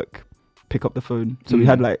 Work, Pick Up the Phone. So we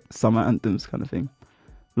had like summer anthems kind of thing.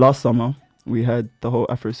 Last summer we had the whole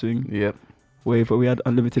Afro Swing wave where we had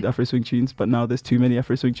unlimited Afro Swing tunes, but now there's too many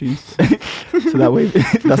Afro Swing tunes. So that wave,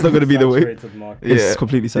 that's not going to be the wave. It's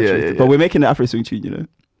completely saturated. But we're making an Afro Swing tune, you know.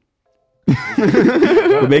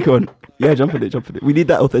 We'll make one. Yeah, jump on it. We need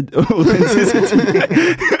that authenticity.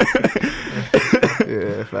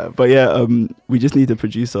 Yeah, fam. But we just need a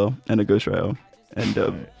producer and a ghostwriter.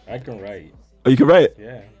 And I can write. Oh, you can write?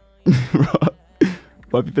 Yeah.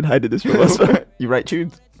 Why have you been hiding this from us? You write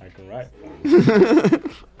tunes? I can write.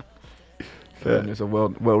 Fair. It's a well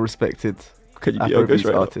respected. Can you be our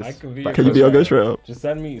ghostwriter? Artist. Can you be our ghostwriter? Just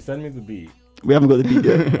send me the beat. We haven't got the beat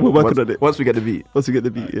yet. We're working on it. Once we get the beat.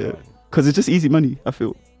 Yeah. Because it's just easy money, I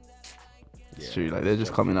feel. It's true. Like they're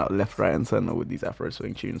just coming out left, right, and center with these Afro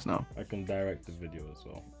Swing tunes now. I can direct the video as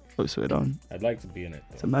well. Oh, swear down. I'd like to be in it.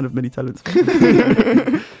 It's a man of many talents.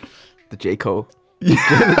 The J. Cole.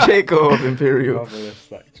 The J. Cole of Imperial.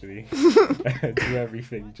 Novelist, actually. Do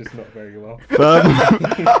everything, just not very well.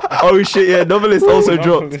 Oh shit, yeah, Novelist also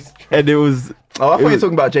dropped. And it was... Oh, I thought you were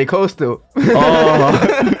talking about J. Cole still.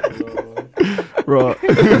 Oh. Right.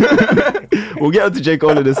 We'll get onto J.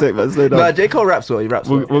 Cole in a sec, man. Slow down. Nah, J. Cole raps well. He raps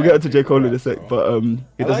well. We'll get onto J. Cole in a sec, but he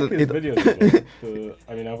I doesn't. like his videos as well.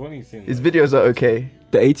 I mean, I've only seen his videos are okay.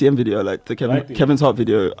 The ATM video, like the Kevin's Heart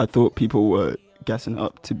video, I thought people were gassing it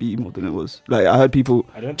up to be more than it was. Like I heard people.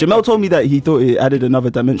 Jamel told me that he thought it added another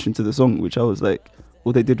dimension to the song, which I was like,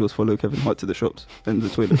 all they did was follow Kevin Hart to the shops and the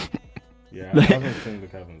toilet. Yeah, Like- I haven't seen the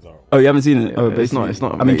Kevin's art. Oh, you haven't seen it? Yeah, Oh, it's basically. not I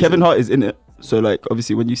mean, amazing. Kevin Hart is in it, so like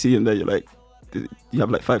obviously when you see him there, you're like, you have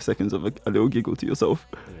like 5 seconds of a little giggle to yourself,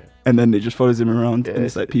 Yeah. and then it just follows him around, Yeah, and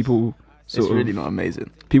it's like people It's sort of really not amazing.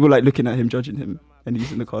 people like looking at him, judging him, and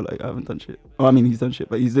he's in the car like, I haven't done shit. Oh, I mean, he's done shit,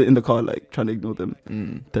 but he's in the car like trying to ignore them.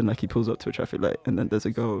 Then like he pulls up to a traffic light, and then there's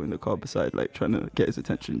a girl in the car beside, like trying to get his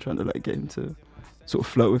attention, trying to like get him to sort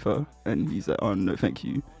of flirt with her, and he's like, oh no, thank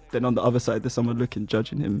you. Then on the other side, there's someone looking,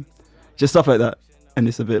 judging him, just stuff like that, and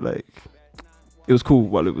it's a bit like, it was cool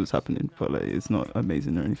while it was happening, but like it's not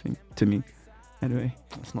amazing or anything to me. Anyway,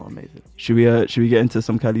 It's not amazing. should we get into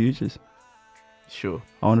some Kali Uchis? Sure.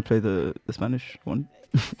 I want to play the Spanish one.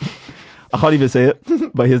 I can't even say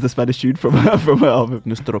it, but here's the Spanish tune from her album.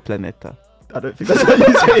 Nuestro planeta. I don't think that's how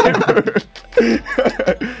you say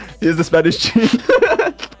it, bro. Here's the Spanish tune.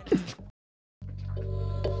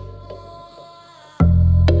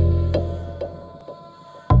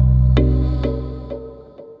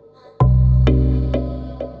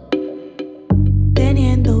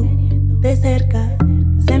 Teniendo de cerca,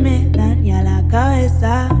 se me daña la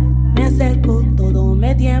cabeza. Me acerco, todo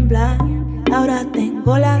me tiembla. Ahora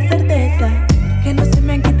tengo la certeza que no se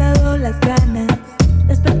me han quitado las ganas.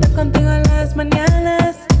 Despertar contigo en las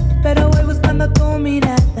mañanas, pero voy buscando tu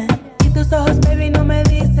mirada. Y tus ojos, baby, no me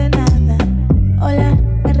dicen nada. Hola,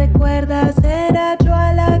 ¿me recuerdas? Era yo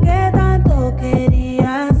a la que tanto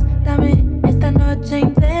querías. Dame esta noche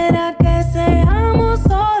entera que seamos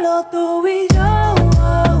solo tú y yo.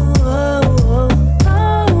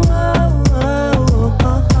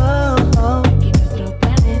 Y nuestro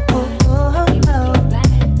planeta,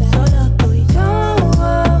 solo tú y yo.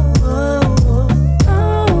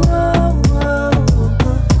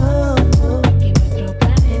 Y nuestro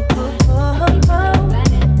planeta.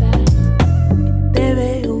 Te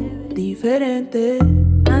veo diferente,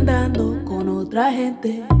 andando con otra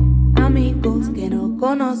gente, amigos que no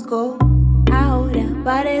conozco. Ahora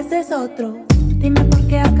pareces otro. Dime por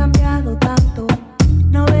qué has cambiado tanto.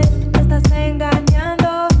 No ves, me estás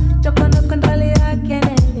engañando. Yo conozco en realidad quién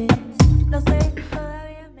eres. Lo sé,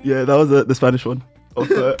 todavía me... Yeah, that was the Spanish one. Of,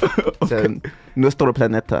 So, Nuestro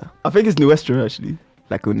planeta. I think it's Nuestro actually.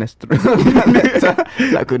 Like un nuestro planeta.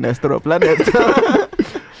 Like un nuestro planeta.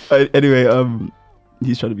 Anyway,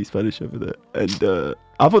 he's trying to be Spanish over there, and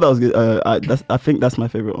I thought that was good. I think that's my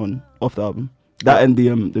favorite one off the album. That and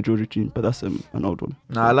the Georgia tune, but that's an old one.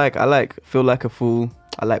 No, I like Feel Like a Fool.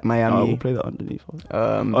 I like I Miami. will play that underneath.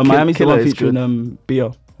 Killer Miami's the one is featuring good. BR.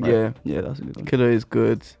 Right? Yeah. Yeah, that's a good one. Killer is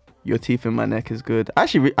good. Your Teeth in My Neck is good. I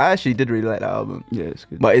actually did really like that album. Yeah, it's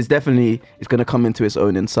good. But it's gonna come into its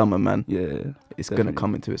own in summer, man. yeah, It's definitely. gonna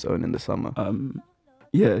come into its own in the summer.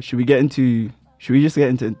 yeah. Should we just get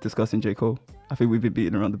into discussing J. Cole? I think we've been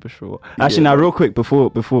beating around the bush for a while. Actually, now real quick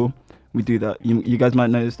before we do that, you guys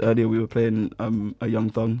might notice earlier we were playing a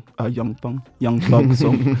Young Thug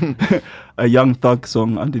song, a Young Thug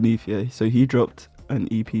song underneath. Yeah, so he dropped an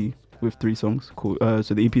EP with 3 songs called.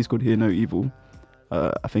 So the EP is called Hear No Evil.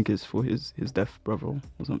 I think it's for his deaf brother or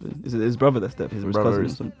something. Is it his brother that's deaf? His or his brother cousin or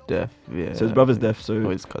is something? deaf. Yeah. So his brother's deaf. So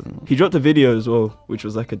Or his cousin. he dropped a video as well, which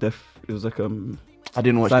was like it was like I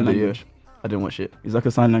didn't watch sign the video. language. I didn't watch it. It's like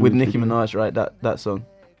a sign language With Nicki video. Minaj, right? That song.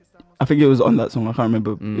 I think it was on that song. I can't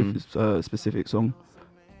remember Mm. if it's a specific song,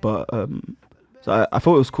 but so I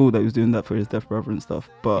thought it was cool that he was doing that for his deaf brother and stuff.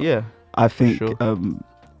 But Yeah. I think sure.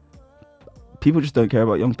 people just don't care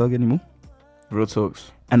about Young Thug anymore. Real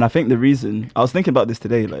talks. And I think the reason, I was thinking about this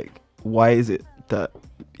today, like, why is it that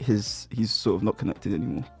he's sort of not connected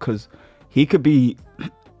anymore? Because he could be,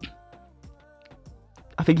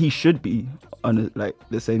 I think he should be on like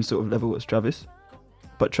the same sort of level as Travis,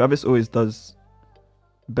 but Travis always does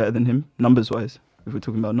better than him numbers wise, if we're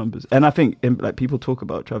talking about numbers. And I think like people talk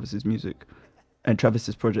about Travis's music and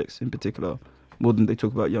Travis's projects in particular more than they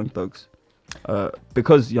talk about Young Thug's.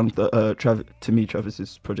 Because to me,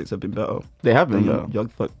 Travis's projects have been better They have than been though. Young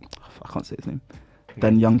Thug. I can't say his name.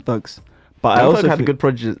 Than Young Thug's. But I Young also Thug had think,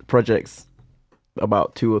 good projects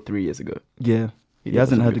about 2 or 3 years ago. yeah, He he did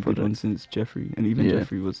hasn't some had good a good one projects. since Jeffrey, and even Yeah.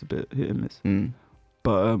 Jeffrey was a bit hit and miss. Mm.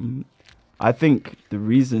 But I think the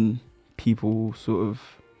reason people sort of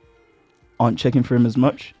aren't checking for him as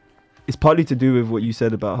much is partly to do with what you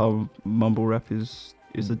said about how mumble rap is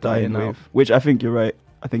a dying Dying out. wave, which I think you're right.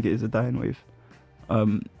 I think it is a dying wave.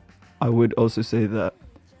 I would also say that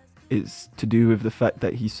it's to do with the fact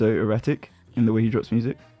that he's so erratic in the way he drops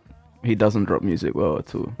music. He doesn't drop music well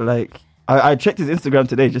at all. Like I checked his Instagram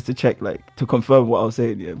today just to check, like, to confirm what I was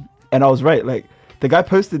saying, yeah. And I was right. Like, the guy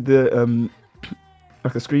posted the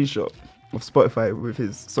like a screenshot of Spotify with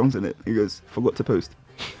his songs in it. He goes, "Forgot to post."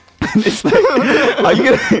 And it's like, are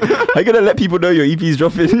you gonna let people know your EP's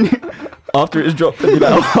dropping? after it's dropped and be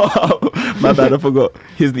like, oh, my bad, I forgot.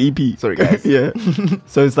 Here's the EP. Sorry, guys. Yeah.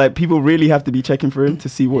 So it's like people really have to be checking for him to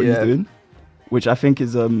see what he's Yeah. doing, which I think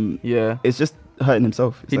is Yeah. it's just hurting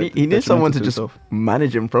himself. It's He, like he needs someone to detrimental just himself.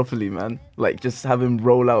 manage him properly, man. Like, just have him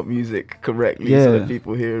roll out music correctly so Yeah. that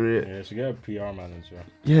people hear it. Yeah, should get a PR manager.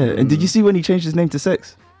 Yeah. And did you see when he changed his name to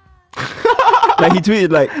Sex? Like he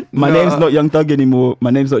tweeted like, my No. name's not Young Thug anymore. My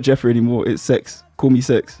name's not Jeffrey anymore. It's Sex. Call me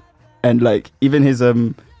Sex. And like even his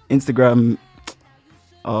Instagram,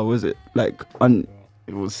 what was it like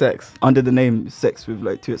It was sex. under the name Sex with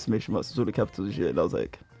like 2 exclamation marks, all the capitals and shit. And I was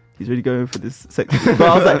like, he's really going for this sex. But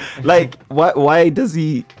I was like why does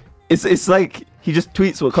he? It's like he just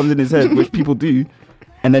tweets what comes in his head, which people do,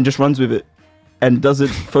 and then just runs with it, and doesn't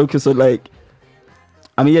focus on like.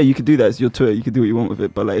 I mean, yeah, you could do that. It's your Twitter. You could do what you want with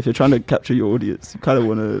it. But like, if you're trying to capture your audience, you kind of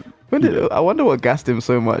want to. I wonder what gassed him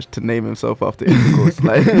so much to name himself after intercourse.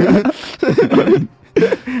 Like,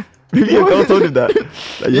 Maybe your girl told him that.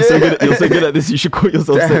 Like, you're so good at this. You should call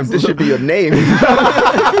yourself. damn, Sex. this should be your name.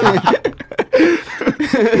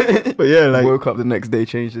 But yeah, like. Woke up the next day,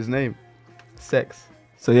 changed his name. Sex.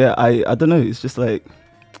 So yeah, I don't know. It's just like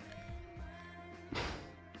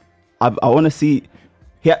I want to see.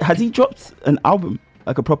 Has he dropped an album,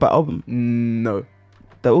 like a proper album? No.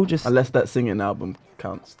 They're all just. Unless that singing album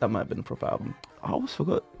counts. That might have been a proper album. I always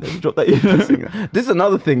forgot that he dropped that. This is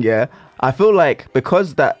another thing, yeah. I feel like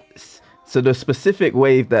because so the specific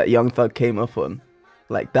wave that Young Thug came up on,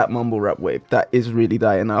 like that mumble rap wave, that is really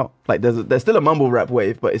dying out. Like there's still a mumble rap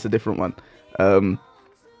wave, but it's a different one.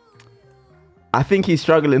 I think he's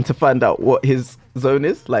struggling to find out what his zone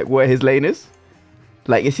is, like where his lane is.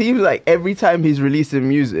 Like it seems like every time he's releasing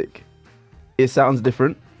music, it sounds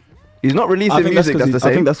different. He's not releasing music that's the same.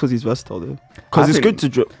 I think that's because he's versatile though. Because I it's think good to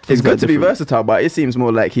drop. It's things that good are to be different. versatile, but it seems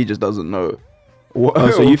more like he just doesn't know. What, Oh,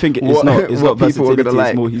 so you think it's what- not? It's what not people are versatility. gonna like.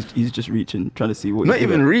 It's more he's just reaching, trying to see what. Not he's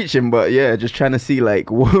good even at. reaching, but yeah, just trying to see like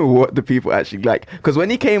what the people actually like. Because when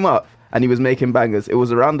he came up and he was making bangers, it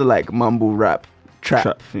was around the like mumble rap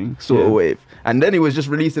trap thing, sort of yeah. wave, and then he was just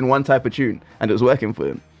releasing one type of tune, and it was working for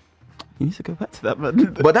him. He needs to go back to that,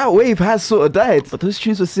 man. But that wave has sort of died. But those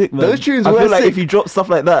tunes were sick, man. Those tunes I were feel like sick. if he dropped stuff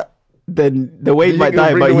like that, then the wave You might can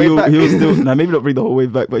die, bring but the wave he'll back. still. Nah, maybe not bring the whole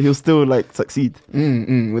wave back, but he'll still like succeed.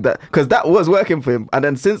 With that, because that was working for him, and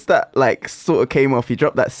then since that like sort of came off, he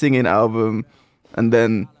dropped that singing album, and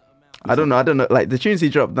then I don't know, like the tunes he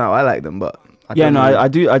dropped now, I like them, but Yeah, don't no, know.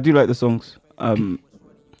 I do like the songs.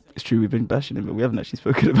 It's true, we've been bashing him, but we haven't actually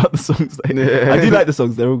spoken about the songs. Like, Yeah. I do like the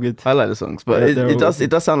songs; they're all good. I like the songs, but Yeah, they're it all-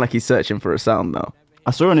 does sound like he's searching for a sound now.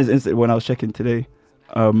 I saw on his Insta when I was checking today.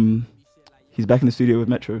 He's back in the studio with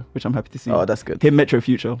Metro, which I'm happy to see. Oh, that's good. Him, Metro,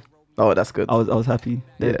 Future. Oh, that's good. I was happy.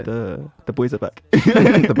 Yeah. The boys are back.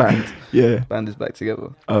 The band. Yeah. Band is back together.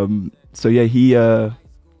 So yeah, he.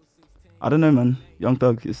 I don't know, man. Young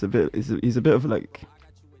Thug is he's a bit of like.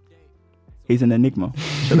 He's an enigma.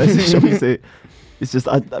 Shall we say? It's just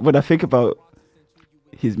when I think about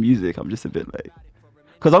his music, I'm just a bit like.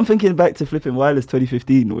 Because I'm thinking back to Flipping Wireless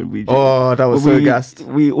 2015 when we. Oh, that was when so gassed.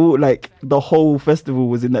 We all like the whole festival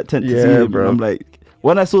was in that tent to see Yeah, him. bro. And I'm like,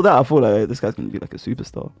 when I saw that, I thought like this guy's gonna be like a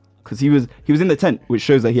superstar. Because he was in the tent, which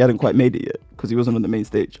shows that he hadn't quite made it yet. Because he wasn't on the main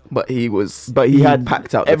stage. But he was. But he had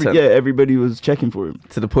packed out the tent. Yeah, everybody was checking for him.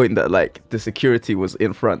 To the point that like the security was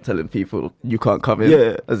in front telling people you can't come in.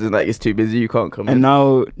 Yeah. As in like it's too busy, you can't come And in.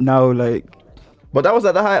 now like. But that was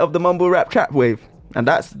at the height of the mumble rap trap wave, and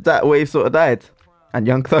that wave sort of died, and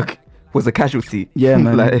Young Thug was a casualty. Yeah,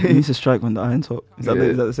 man. Like- He needs to strike when the iron's hot. Is that Yeah.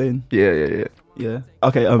 is that the saying? Yeah. Yeah.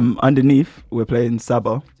 Okay. Underneath we're playing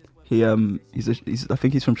Saba. He's I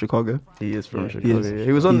think he's from Chicago. He is from Yeah, Chicago. he is. Yeah.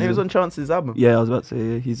 He was on He's on Chance's album. Yeah, I was about to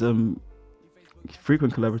say he's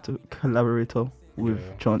frequent collaborator with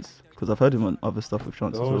Yeah. Chance because I've heard him on other stuff with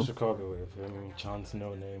Chance The as whole well. Chicago wave, I mean, Chance,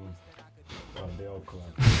 No Name, they all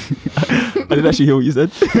collab. I didn't actually hear what you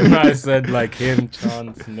said. I said like him,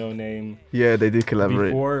 Chance, No Name. Yeah, they did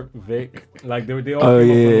collaborate. Before Vic, like they all. Oh, came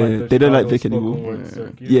up yeah, on, yeah, like, yeah. the They don't like Chicago Vic spoken anymore. word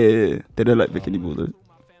circuit. Yeah, they don't like Vic anymore though.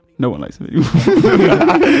 No one likes him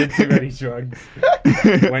anymore. Did too many drugs.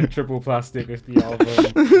 Went triple plastic with the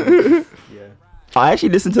album. Yeah. I actually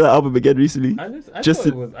listened to that album again recently. I Just thought to-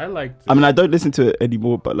 it was. I liked. I mean, I don't listen to it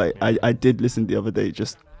anymore, but like I did listen the other day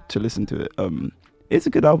just to listen to it. It's a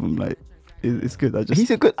good album. Like it's good.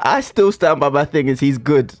 He's a good. I still stand by my thing. Is he's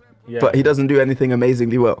good, Yeah. but he doesn't do anything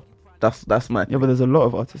amazingly well. That's my. Yeah, but there's a lot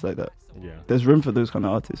of artists like that. Yeah. There's room for those kind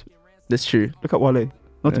of artists. That's true. Look at Wale.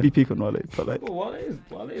 Not to Yeah. be peak on Wale, but like Well,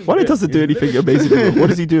 Wale is Wale good. doesn't do He's anything lyrically amazingly well. good. What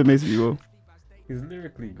does he do amazingly well? He's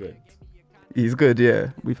lyrically good. He's good. Yeah.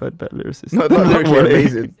 We've heard better lyricists. Not lyrically Wale.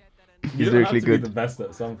 amazing. You don't lyrically have to be good. the best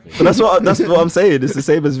at something. But that's what I'm saying. It's the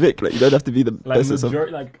same as Vic. Like you don't have to be the Like, best at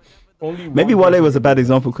something. like only Maybe one Wale person was a can bad do that.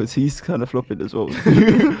 example because he's kind of flopping as well.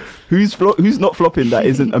 Who's not flopping that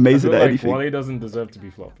isn't I amazing feel at like anything? Wale doesn't deserve to be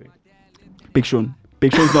flopping. Big Sean.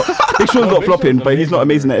 Big Sean's not. Big Sean's No, not Big flopping, Sean's but he's not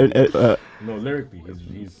amazing amazing at. No,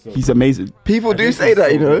 lyrically, so He's amazing. People I do think say he's that,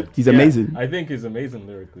 so you know. good. He's Yeah, amazing. I think he's amazing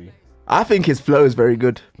lyrically. I think his flow is very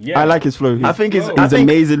good. Yeah, I like his flow. I think he's I think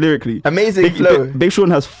amazing lyrically. amazing Big, flow. Big Sean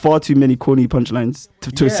has far too many corny punchlines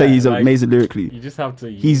to say he's like, amazing lyrically. You just have to.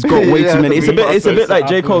 He's got way Yeah, too many. It's a bit like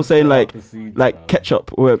J Cole saying like catch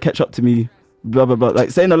ketchup or catch up to me, blah blah blah. Like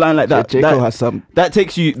saying a line like that. J. Cole has some That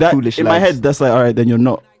takes you that foolish in my lines. head. That's like all right. Then you're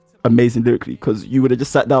not amazing lyrically because you would have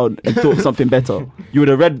just sat down and thought of something better. You would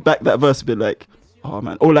have read back that verse a bit like, oh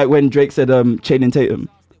man, or like when Drake said Channing Tatum.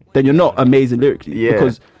 Then you're not amazing lyrically Yeah.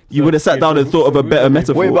 because you would have sat down and thought of a better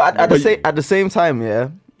metaphor. Wait, but at the same time, yeah.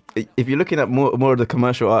 If you're looking at more of the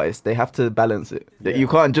commercial artists, they have to balance it. Yeah. You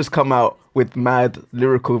can't just come out with mad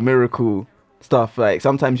lyrical miracle stuff. Like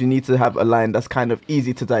sometimes you need to have a line that's kind of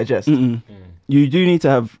easy to digest. You do need to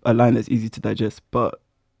have a line that's easy to digest, but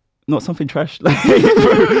not something trash. Like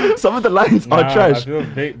some of the lines are trash. I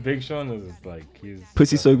feel Big Sean is like he's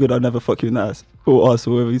Pussy so good, I'll never fuck you in the ass. Or ass,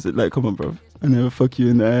 or whatever. He's like, come on, bro. I never fuck you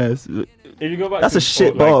in the ass. If you go back That's to a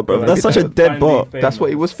shit like, bar, bro. That's such a dead bar. That's what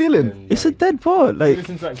he was feeling. And, It's a like, dead bar. Like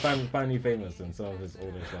listen to like Finally Famous and some of his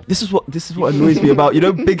older stuff. this is what annoys me about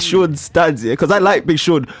Big Sean stands here because I like Big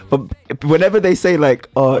Sean, but whenever they say like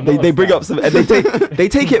they bring up some and they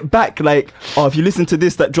take it back like if you listen to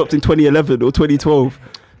this that dropped in 2011 or 2012,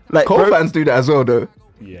 like Cole bro, fans do that as well, though.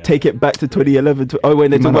 Yeah. take it back to 2011.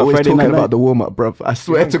 When they talk Man, about always Friday talking Night about Lights. the warm up, bruv. I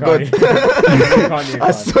swear to God. Kanye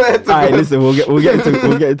I swear to Alright, God. listen,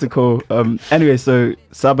 we'll get into Cole. Anyway, so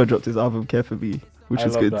Saba dropped his album Care For Me, which I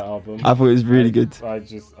was love good. that album. I thought it was really good.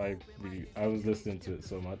 I was listening to it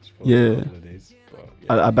so much for Yeah. a couple of days. But,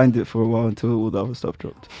 yeah. I banged it for a while until all the other stuff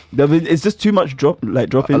dropped. It's just too much dropping A lot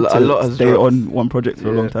to has stay dropped. on one project for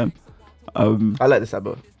a long Yeah. time. I like this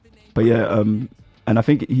album. But yeah, and I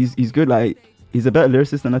think he's good. Like he's a better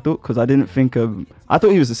lyricist than I thought because I didn't think I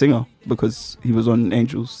thought he was a singer because he was on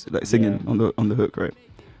Angels like singing Yeah. on the hook, right?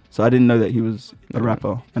 So I didn't know that he was a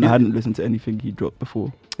rapper, and I hadn't listened to anything he dropped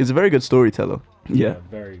before. He's a very good storyteller. Yeah,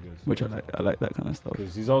 Very good. which I like. I like that kind of stuff.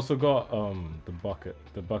 Because he's also got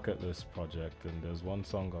the bucket list project, and there's one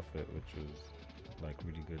song off it which was like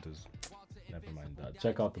really good. Never mind that.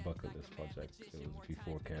 Check out the bucket list project. It was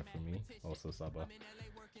before Care For Me. Also Saba.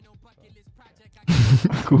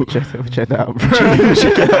 Cool. Check that out, bro.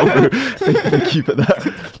 Check it out, bro. Thank you for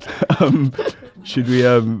that. Should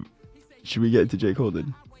we get into J. Cole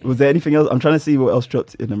then? Was there anything else? I'm trying to see what else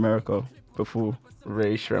dropped in America before.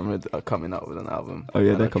 Ray Shremmerd are coming out with an album. Oh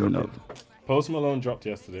yeah, And they're I coming dropped up. Post Malone dropped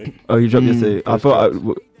yesterday. Oh, you dropped yesterday. I Post thought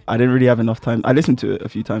dropped. I didn't really have enough time. I listened to it a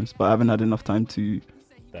few times, but I haven't had enough time to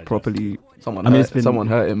Digest. properly. Someone, I mean, hurt, it's been- someone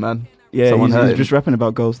hurt him, man. Yeah, Someone he's hurt him. just rapping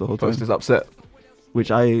about girls the whole time, Post is upset. which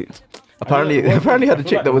I. Apparently, it wasn't- apparently had a I feel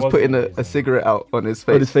chick like that it was wasn't putting a amazing. cigarette out on his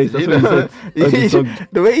face. On his face, that's You what he know? said. On the song.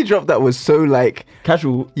 The way he dropped that was so like,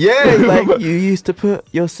 Casual. yeah, it's like you used to put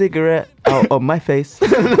your cigarette out on my face.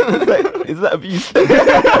 Is that abuse?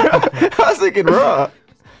 I was thinking, raw.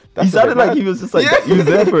 He sounded like he was just like he was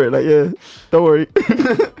there for it. Like, yeah, don't worry.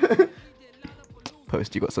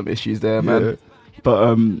 Post, you got some issues there, man. Yeah. But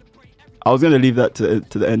I was gonna leave that to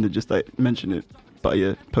the end and just like mention it. But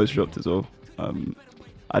yeah, Post dropped as well.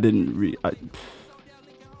 I didn't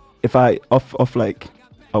if I off like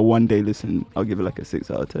a 1 day listen, I'll give it like a 6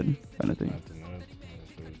 out of 10 kind of I thing. don't know.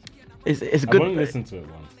 It's I good. only listened to it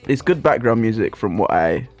once. It's good background music from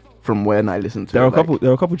when I listened to There it.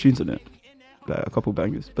 are a couple tunes in it, like a couple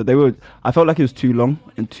bangers, but I felt like it was too long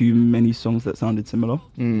and too many songs that sounded similar.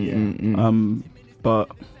 But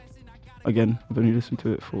again, I've only listened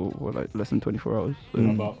to it for like less than 24 hours. So.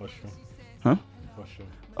 How about Usher? Huh? Usher.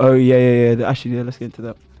 Oh yeah. Actually, yeah, let's get into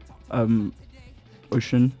that.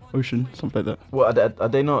 Ocean, something like that. What are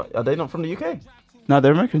they not? Are they not from the UK? No,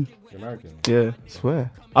 they're American. The American. Yeah, Swear.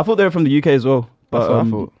 I thought they were from the UK as well. But That's what I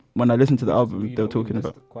thought. when I listened to the album, We they were know we talking missed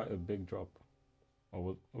about. quite a big drop.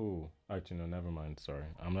 Oh, actually no, never mind. Sorry,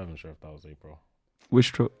 I'm not even sure if that was April.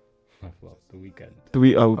 Which drop? I flopped. The Weekend. Do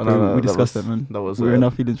we? no, we that discussed was- that, man. that was, we were in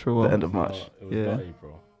our feelings for a while. The end of March. It was Yeah. about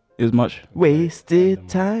April. It was March. Wasted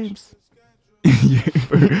times. Yeah,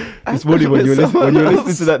 bro. This morning when you were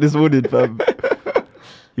listening to that this morning, fam,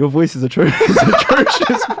 your voice is atrocious. It's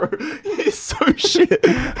atrocious, bro. It's so shit.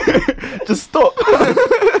 Just stop.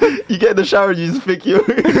 You get in the shower and you just think you're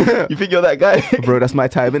that guy. Bro, that's my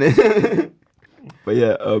time, innit? But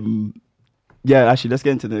yeah, actually, let's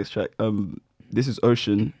get into the next track. This is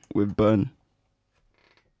Ocean with Burn.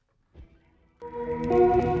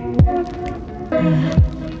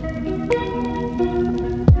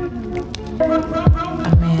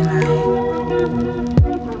 I mean,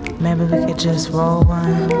 like, maybe we could just roll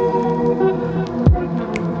one.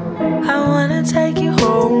 I wanna take you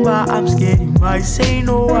home, but I'm scared you might say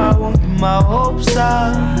no. I won't get my hopes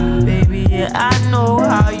up, baby. Yeah, I know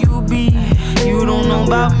how you be. You don't know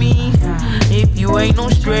about me. If you ain't no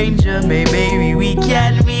stranger, maybe we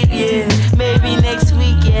can meet. Yeah, maybe next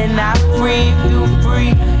weekend I'm free, you free,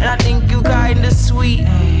 and I think you kinda sweet.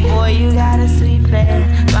 Boy, you got a sweet plan,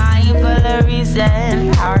 mind full of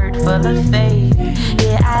reason, heart full of faith.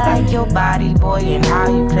 Yeah, I like your body, boy, and how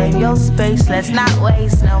you claim your space. Let's not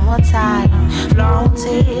waste no more time. Long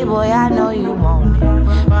tea, boy, I know you want it.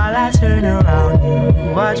 While I turn around,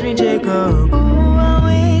 you watch me take up. Ooh, I'm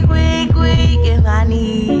weak in my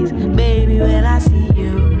knees, baby, when I see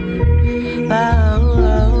you.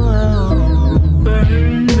 Oh,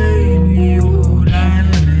 burn, baby, hold on.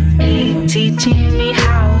 Teaching me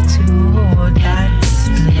how to hold that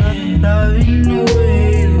split. Loving the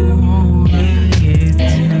way you hold it.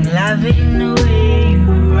 Loving the way you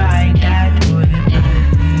ride that whip.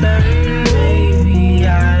 Burn, baby,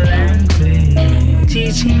 I'll and quit.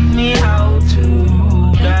 Teaching me how to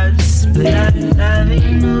hold that split.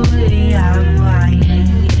 Loving the way I'm whining.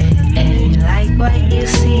 If you like what you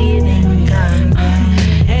see, then come.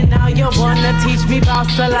 And now you wanna teach me about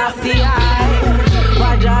Selassie I.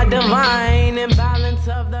 Raja divine and balance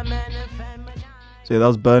of the man and feminine. So yeah, that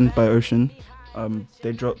was Burned by Ocean.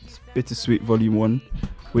 They dropped Bittersweet Volume 1,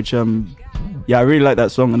 which yeah, I really like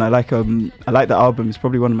that song, and I like the album. It's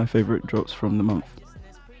probably one of my favorite drops from the month.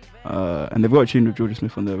 And they've got a tune with Jorja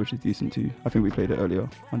Smith on there, which is decent too. I think we played it earlier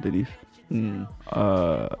underneath.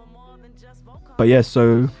 But yeah,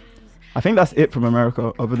 so I think that's it from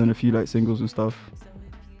America, other than a few like singles and stuff.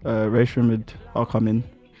 Ray Shrimid are coming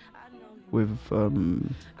with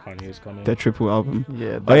Kanye's coming. their triple album.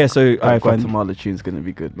 Yeah. Oh yeah, so I find. Guatemala tune's gonna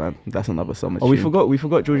be good, man. That's another summer Oh, tune. we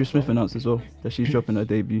forgot Jorja Smith announced as well that she's dropping her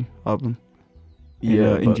debut album.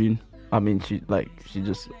 In but, June. I mean, she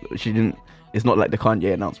didn't. It's not like the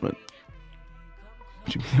Kanye announcement.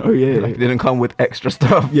 Oh yeah, Like, it didn't come with extra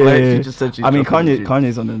stuff. Yeah, like, yeah. She just said she's I mean, dropping the tune.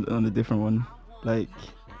 Kanye's on a different one. Like,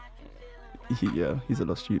 he's a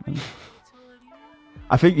lost youth, man.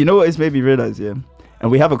 I think you know what it's made me realize, yeah.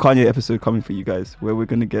 And we have a Kanye episode coming for you guys where we're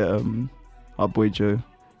gonna get our boy Joe.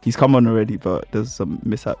 He's come on already, but there's some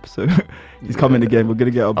mishap, so he's coming again. We're gonna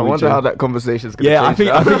get our boy I wonder Joe. how that conversation's gonna Yeah, I change think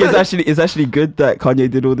now. it's actually good that Kanye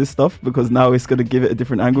did all this stuff, because now it's gonna give it a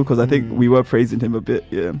different angle. Because I think we were praising him a bit,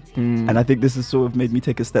 yeah. And I think this has sort of made me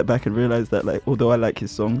take a step back and realize that, like, although I like his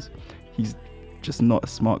songs, he's just not a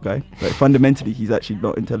smart guy. Like, fundamentally, he's actually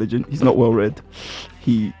not intelligent. He's not well read.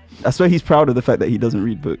 I swear he's proud of the fact that he doesn't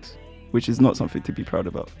read books, which is not something to be proud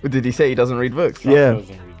about. Did he say he doesn't read books? Yeah.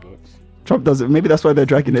 Doesn't read books. Trump doesn't. Maybe that's why they're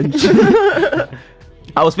dragging it.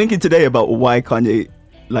 I was thinking today about why Kanye,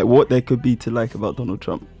 like, what there could be to like about Donald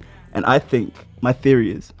Trump. And I think, my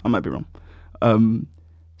theory is, I might be wrong.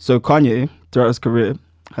 So Kanye, throughout his career,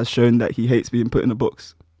 has shown that he hates being put in a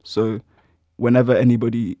box. So whenever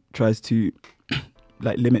anybody tries to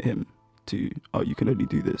like limit him to, oh, you can only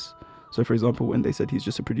do this. So for example, when they said he's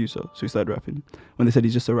just a producer, so he started rapping. When they said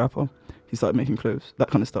he's just a rapper, he started making clothes, that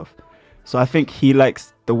kind of stuff. So I think he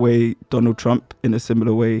likes the way Donald Trump, in a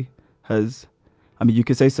similar way, has, I mean, you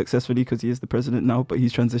could say successfully because he is the president now, but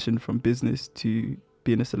he's transitioned from business to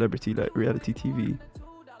being a celebrity, like reality TV,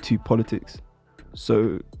 to politics.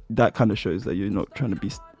 So that kind of shows that you're not trying to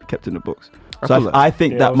be kept in a box. So I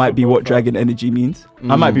think that might be what Dragon Energy means.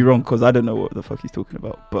 I might be wrong because I don't know what the fuck he's talking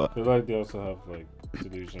about. But I feel like they also have like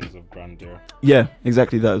delusions of grandeur. yeah,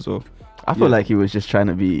 exactly that as well. I feel like he was just trying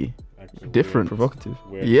to be Actually, different. Provocative.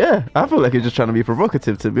 Weird. Yeah, I feel like he's just trying to be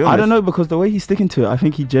provocative, to be honest. I don't know, because the way he's sticking to it, I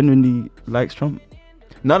think he genuinely likes Trump.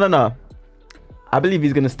 No. I believe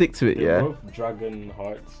he's gonna stick to it. They're Yeah, both Dragon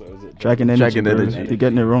Hearts, or is it Dragon Energy. Dragon bro. Energy. You're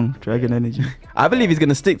getting it wrong. Dragon Energy. I believe he's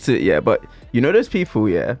gonna stick to it. Yeah, but you know those people.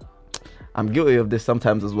 Yeah, I'm guilty of this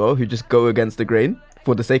sometimes as well, who just go against the grain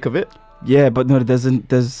for the sake of it. Yeah, but no, there's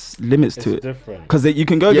limits It's to it. different. Because you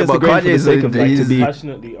can go Yeah, against the but grain for the Kanye's sake of a- like, to he's be.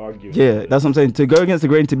 Passionately arguing. Yeah, that's what I'm saying. To go against the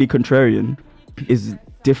grain to be contrarian is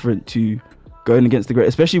different to going against the grain,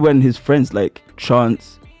 especially when his friends like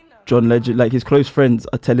Chance, John Legend, like his close friends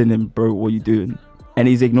are telling him, bro, what are you doing? And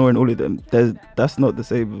he's ignoring all of them. That's not the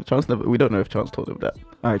same. Chance never. We don't know if Chance told him that.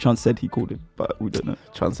 All right, Chance said he called him, but we don't know.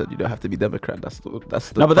 Chance said you don't have to be Democrat. That's the No, but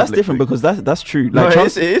that's public different thing. because that's true. No, Like it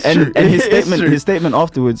Chance, is and, true. and his It is statement, true. his statement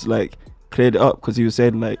afterwards, like cleared it up because he was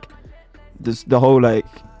saying like, the whole like,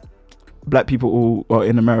 black people all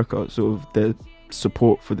in America, sort of their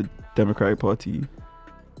support for the Democratic Party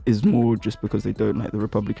is more just because they don't like the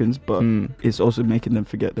Republicans, but it's also making them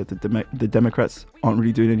forget that the Democrats aren't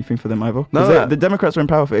really doing anything for them either. No, the Democrats were in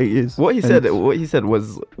power for 8 years. What he said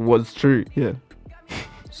was true. Yeah.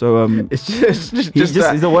 So It's just he's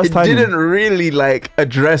that the worst it timing. didn't really like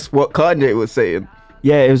address what Kanye was saying.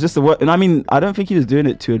 Yeah, it was just the worst. And I mean, I don't think he was doing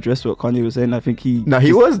it to address what Kanye was saying. I think he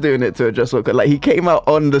was doing it to address what, like, he came out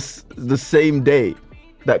on the same day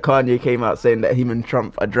that Kanye came out saying that him and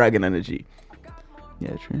Trump are dragon energy.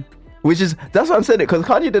 Yeah, true. That's what I'm saying it, because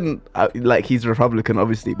Kanye didn't like, he's Republican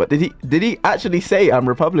obviously, but did he actually say I'm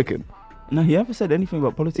Republican? No, he never said anything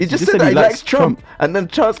about politics. He just said that he likes Trump, and then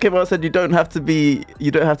Chance came out and said you don't have to be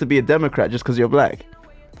a Democrat just because you're black.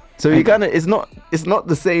 So he kind of it's not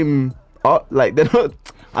the same. Like, they're not.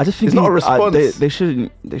 I just think it's not a response. They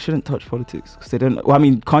shouldn't touch politics because they don't. Well, I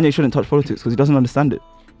mean, Kanye shouldn't touch politics because he doesn't understand it.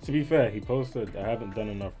 To be fair, he posted, I haven't done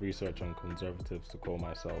enough research on conservatives to call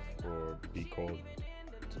myself or be called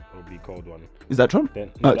one. Is that Trump? Then,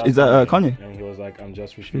 Is that Kanye? And he was like, I'm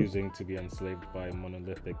just refusing to be enslaved by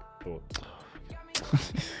monolithic thoughts.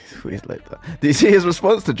 He's like that. Did you see his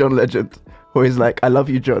response to John Legend? Where he's like, I love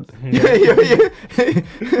you, John.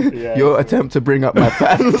 Your attempt to bring up my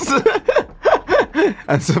fans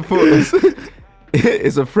and supporters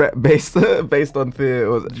is a threat based on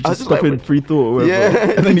fear. Just stopping free thought or whatever.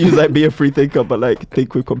 Yeah. And then he was like, be a free thinker, but like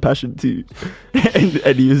think with compassion too. and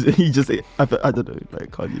he just I don't know,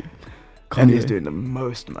 like Kanye's anyway. Doing the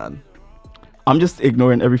most, man. I'm just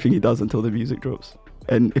ignoring everything he does until the music drops.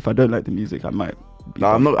 And if I don't like the music, I might be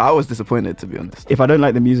I'm not. I was disappointed, to be honest. If I don't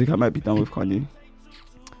like the music, I might be done with Kanye.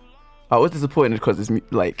 I was disappointed because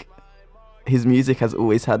his music has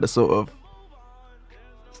always had a sort of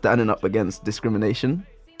standing up against discrimination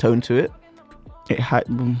tone to it.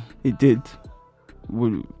 It did.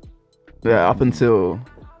 Yeah, up until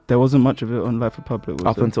there wasn't much of it on Life of Pablo.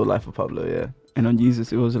 Until Life of Pablo, yeah. And on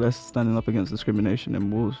Jesus, it was less standing up against discrimination and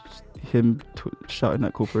more him shouting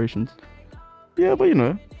at corporations. Yeah, but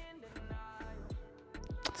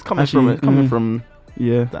it's coming from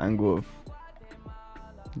the angle of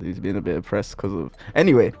he's being a bit oppressed because of.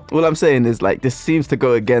 Anyway, all I'm saying is, like, this seems to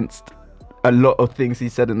go against a lot of things he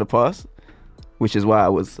said in the past, which is why I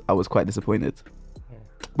was quite disappointed.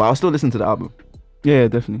 But I'll still listen to the album. Yeah,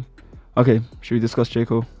 definitely. Okay, should we discuss J.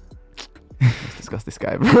 Cole? Let's discuss this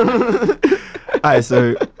guy, bro. Alright,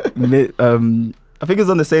 so I think it was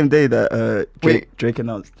on the same day that Drake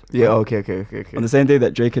announced. Yeah, okay. On the same day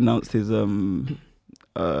that Drake announced his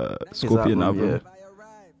Scorpion album.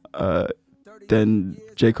 Yeah. Then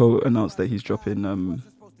J. Cole announced that he's dropping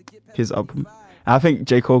his album. And I think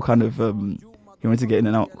J. Cole kind of he wanted to get in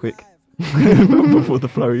and out quick before the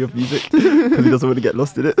flurry of music because he doesn't want to get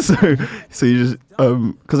lost in it. So he just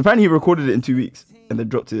because apparently he recorded it in 2 weeks and then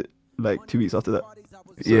dropped it like 2 weeks after that.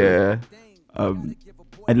 So, yeah.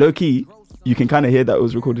 And low key, you can kind of hear that it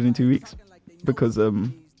was recorded in 2 weeks because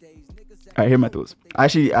I hear my thoughts. I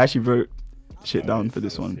actually wrote shit down for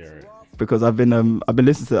this one because I've been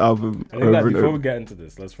listening to the album over and before over. we get into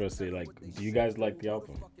this, let's first say, like, do you guys like the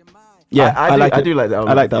album? Yeah, I do like the album.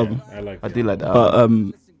 I like the album. I do like the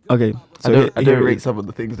album. But okay, so I don't rate some of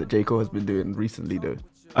the things that J. Cole has been doing recently, though.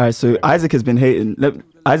 All right, so Isaac has been hating.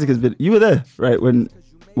 You were there, right, when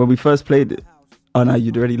we first played it. Oh no,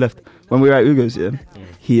 you'd already left. When we were at Ugo's,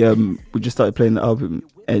 we just started playing the album,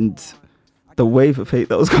 and the wave of hate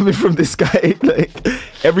that was coming from this guy, like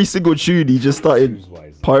every single tune, he just started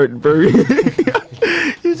pirating, bro.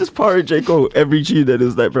 He was just pirating J. Cole every tune, and it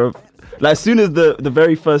was like, bro, like as soon as the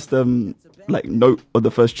very first like note of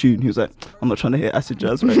the first tune, he was like, I'm not trying to hear acid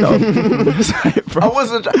jazz right now. Like, bro,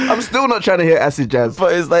 I'm still not trying to hear acid jazz,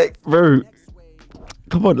 but it's like, bro,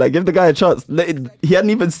 come on, like, give the guy a chance. He hadn't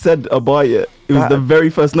even said a bar yet. It was the very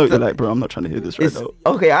first note. You're like, bro, I'm not trying to hear this right now.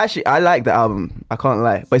 Okay, actually, I like the album. I can't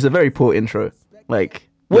lie, but it's a very poor intro. Like,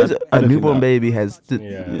 what is it? A newborn baby has.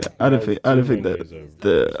 I don't think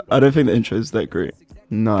the intro is that great.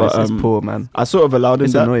 No, but, it's poor, man. I sort of allowed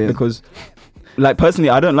him that annoying. because, like, personally,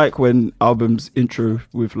 I don't like when albums intro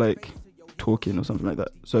with like talking or something like that.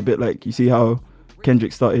 So a bit like, you see how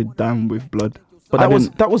Kendrick started Down with Blood. But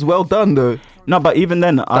that was well done though. No, but even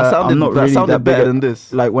then, I'm not really that better big than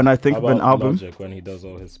this. Like when I think of an album, Logic, when he does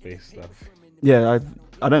all his space stuff. Yeah,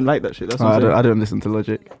 I don't like that shit. That's what I don't listen to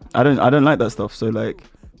Logic. I don't like that stuff. So like,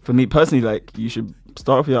 for me personally, like, you should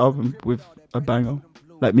start off your album with a banger,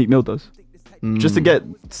 like Meek Mill does, just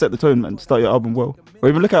to set the tone, man. Start your album well. Or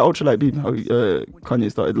even look at Ultralight Beam, how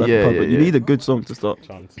Kanye started Life of Pablo. You need a good song to start.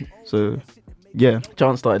 Chance. So yeah,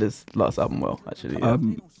 Chance started his last album well, actually. Yeah.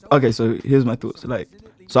 Okay, so here's my thoughts. Like,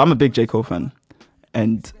 so I'm a big J. Cole fan,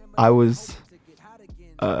 and I was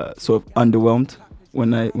sort of underwhelmed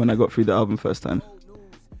when I got through the album first time,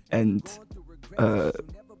 and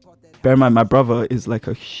bear in mind, my brother is like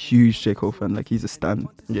a huge J. Cole fan. Like he's a stan.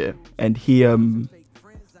 Yeah. And he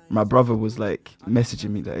my brother was like messaging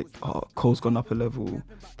me like, oh, Cole's gone up a level,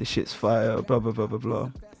 this shit's fire, blah blah blah blah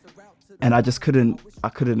blah. And I just couldn't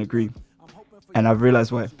agree. And I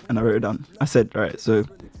realized why, and I wrote it down. I said, all right, so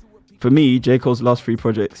for me, J. Cole's last 3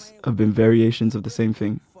 projects have been variations of the same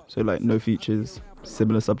thing. So like no features,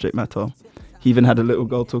 similar subject matter. He even had a little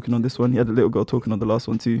girl talking on this one. He had a little girl talking on the last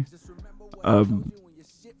one too.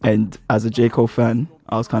 And as a J. Cole fan,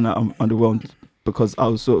 I was kind of underwhelmed because I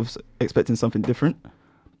was sort of expecting something different.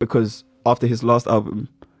 Because after his last album,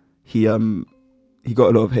 he got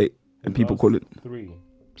a lot of hate and people call it 3.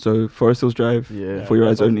 So Forest Hills Drive, Yeah. For Your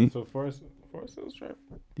Eyes Only. So Forest Hills Drive.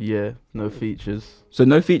 Yeah, no features. So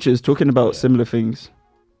no features, talking about similar things.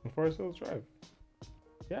 Forest Hills Drive.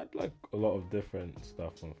 He had like a lot of different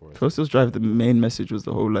stuff on Forest. Forest Hills Drive, the main message was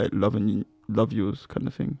the whole like love yours kind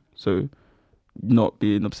of thing. So not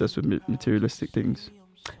being obsessed with materialistic things.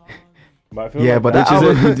 But I feel Yeah, like but that- that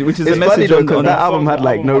album, which is it's a funny message though, on 'cause that album had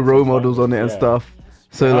like no had role some models on it and yeah. stuff.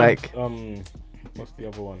 So They like, had, what's the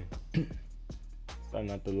other one?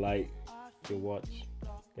 Standing at the light, your watch,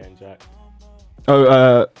 getting jacked.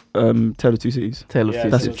 Oh, Tale of Two Cities. Tale of Yeah, Two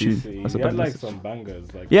That's Tale a of tune. Two Cities. That's a He had bad like message. some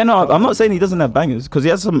bangers. Like Yeah, no, I'm not saying he doesn't have bangers because he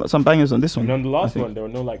has some bangers on this one. And on the I last think. one, there were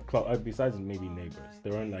no like besides maybe Neighbors.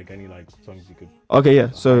 There weren't like any like songs you could. Okay, yeah.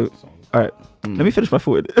 So, songs. all right, let me finish my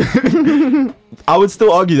thought. I would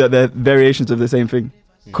still argue that they're variations of the same thing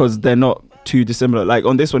because they're not too dissimilar. Like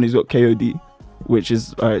on this one, he's got KOD, which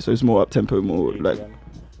is all right. So it's more up tempo, more like ATM.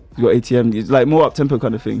 he's got ATM. It's like more up tempo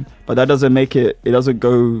kind of thing. But that doesn't make it. It doesn't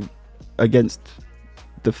go against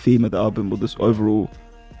the theme of the album or this overall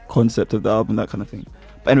concept of the album, that kind of thing.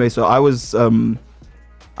 But anyway, so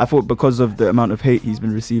I thought because of the amount of hate he's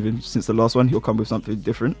been receiving since the last one, he'll come with something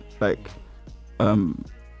different. Like,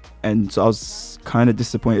 and so I was kind of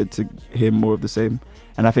disappointed to hear more of the same.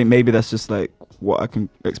 And I think maybe that's just like what I can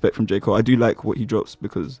expect from J. Cole. I do like what he drops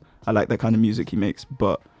because I like that kind of music he makes,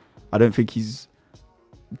 but I don't think he's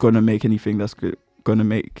gonna make anything that's gonna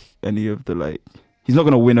make any of the like. He's not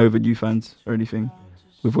gonna win over new fans or anything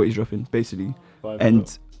with what he's dropping, basically. But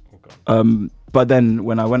And but then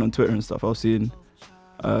when I went on Twitter and stuff, I was seeing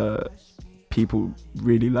people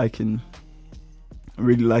really liking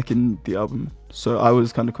the album. So I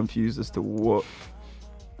was kind of confused as to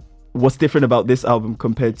what's different about this album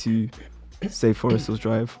compared to, say, Forest Hills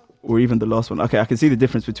Drive or even the last one. Okay, I can see the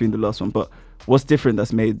difference between the last one, but what's different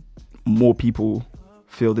that's made more people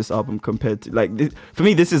feel this album compared to like for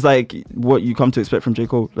me? This is like what you come to expect from J.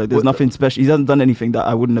 Cole. Like there's nothing special. He hasn't done anything that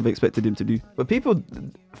I wouldn't have expected him to do. but people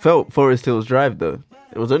felt Forest Hills Drive though.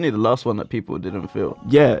 It was only the last one that people didn't feel.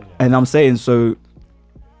 Yeah, and I'm saying, so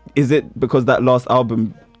is it because that last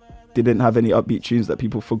album didn't have any upbeat tunes that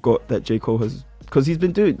people forgot that J. Cole has? Because he's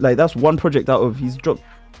been doing, like, that's one project out of, he's dropped,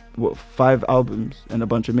 5 albums and a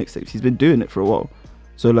bunch of mixtapes. He's been doing it for a while.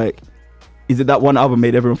 So, like, is it that one album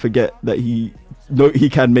made everyone forget that he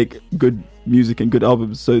can make good music and good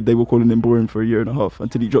albums? So they were calling him boring for a year and a half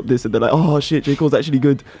until he dropped this, and they're like, oh shit, J. Cole's actually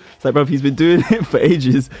good. It's like, bruv, he's been doing it for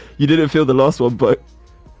ages. You didn't feel the last one, but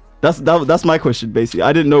that's my question, basically.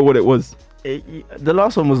 I didn't know what it was. The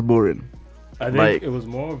last one was boring. I think like- it was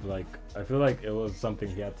more of like, I feel like it was something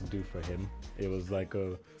he had to do for him. It was like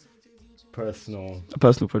a personal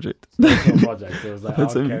project. project. It was like, I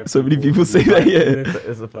don't care if So many people say like that, yeah.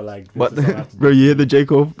 this, but like, this But- is what I have to do. Bro, you hear the J.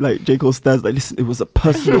 Cole stands like, listen, it was a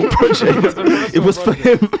personal project. It was for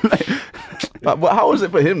him. Like, But how was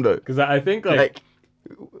it for him though? Because I think Like,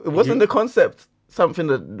 wasn't the concept something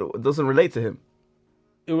that doesn't relate to him?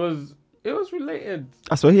 it was related.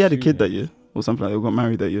 I swear he had a kid that year or something like that. They got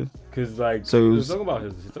married that year. Because like, So it he was- was talking about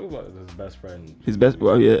his best friend. His best,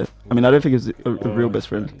 well, yeah. I mean, I don't think it's a real best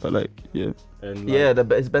friend, but like, yeah. And Yeah,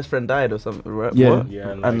 his best friend died or something. Right? Yeah. What?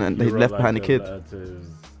 yeah, and like, then he he wrote, left like, behind a kid. letter to his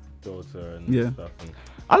daughter and Yeah. stuff. And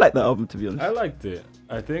I like that album, to be honest. I liked it.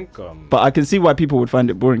 I think But I can see why people would find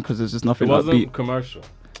it boring because there's just it nothing wasn't upbeat. commercial.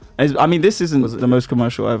 I mean, this isn't Was it- the most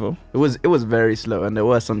commercial ever. It was very slow, and there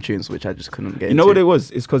were some tunes which I just couldn't get. You know what into. it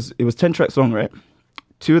was? It's because it was 10 tracks long, right?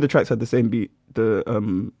 2 of the tracks had the same beat. The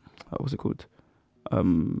what was it called?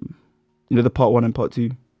 You know, the part 1 and part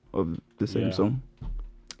 2 of the same Yeah. song.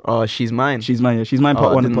 Oh, She's Mine. She's Mine, yeah. She's Mine,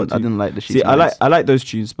 part 1 and part 2. I didn't like the She's See, I Mine. like those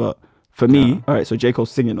tunes, but for me, Yeah. all right. So J.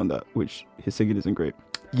 Cole's singing on that, which his singing isn't great.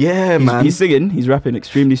 Yeah, man. He's singing, he's rapping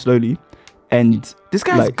extremely slowly, and This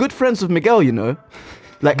guy's like- good friends with Miguel, you know.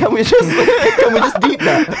 Like, can we just deep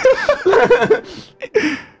that?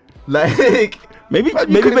 Like, Maybe Man,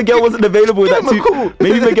 you maybe couldn't Miguel wasn't available in give that him a call.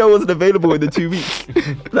 Maybe Miguel wasn't available in the 2 weeks.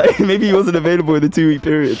 Like maybe he wasn't available in the 2 week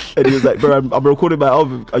period, and he was like, "Bro, I'm recording my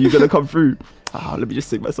album. Are you gonna come through?" Let me just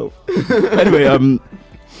sing myself. Anyway,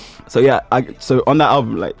 so yeah, so on that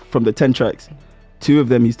album, like from the 10 tracks, 2 of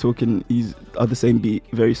them he's the same beat,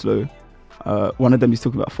 very slow. One of them he's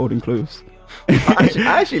talking about folding clothes. I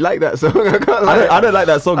actually like that song. I can't lie. I don't like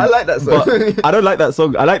that song. I like that song. But I don't like that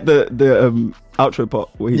song. I like the outro part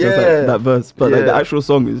where he does like, that verse. But like the actual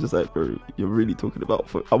song is just like, bro, you're really talking about.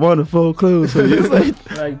 I want to fold clothes. So it's like,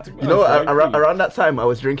 You know, around that time I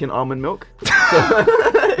was drinking almond milk.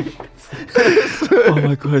 oh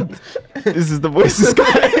my god, this is the voices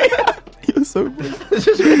guy. You're so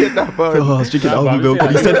Just read that part. I was drinking Nah, but almond milk, obviously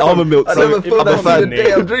and he I said never- almond milk. I So never thought I'm a that fan. the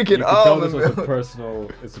day I'm drinking you can tell almond this was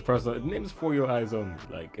milk. it's a personal. The name's For Your Eyes Only.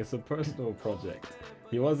 Like it's a personal project.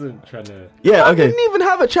 He wasn't trying to. Yeah, I okay. didn't even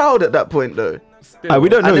have a child at that point though. Still, We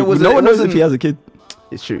don't And know. it was- No it one knows if wasn't- he has a kid.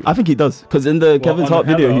 It's true. I think he does, because in the Kevin's on Heart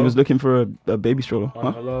video, he Hello- was looking for a baby stroller. On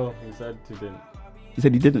Huh? Hello, he said he didn't. He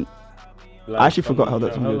said he didn't. Like, I actually forgot on, how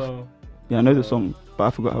that song goes. Hello, Yeah, I know the song, but I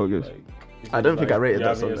forgot how it goes. like, he I don't said, think I rated you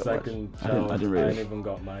that having song your that much. second I didn't child, rate I it. ain't even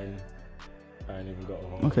got mine. I ain't even got a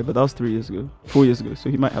home. Okay, but that was 3 years ago, 4 years ago. So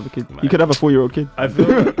he might have a kid. He could have a 4-year-old kid. I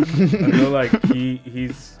feel like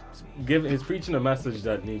he's preaching a message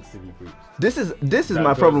that needs to be preached. This is That my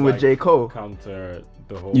does, problem with like, J. Cole. Counter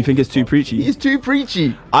the whole. You think it's too preachy? He's too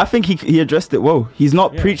preachy. I think he addressed it well. He's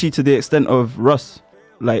not Yeah. preachy to the extent of Russ,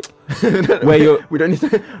 like where you're. We don't need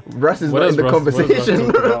to. Russ is What not does in the Russ- what does Russ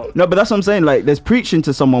conversation. talk about? No, but that's what I'm saying. Like, there's preaching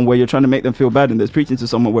to someone where you're trying to make them feel bad, and there's preaching to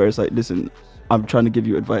someone where it's like, listen, I'm trying to give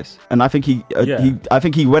you advice. And I think I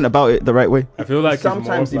think he went about it the right way. I feel like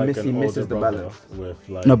Sometimes he's more of he like an misses older the brother balance. With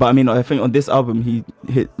like, No, but I mean, I think on this album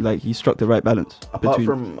he struck the right balance Apart between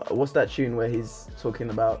from what's that tune where he's talking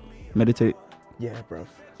about? meditate. Yeah, bro.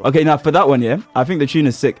 Okay, now for that one, yeah, I think the tune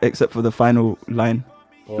is sick except for the final line.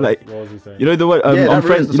 what like, was he saying? You know the one Yeah, that on ruins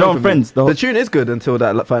Friends. the You know song on for me. Friends. The tune is good until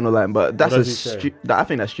that final line, but that's does he say? I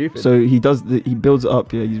think that's stupid. So he does he builds it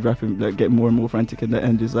up. Yeah, he's rapping, like getting more and more frantic, and the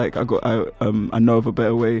end is like, I know of a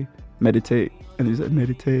better way. Meditate, and he's like,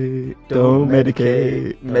 meditate, don't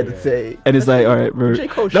medicate. meditate. And it's like, all right, bro. J.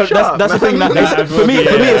 Cole, No, shut up, that's the thing. man. For me,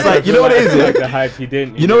 it's like, you know what it is. Like Yeah? the hype he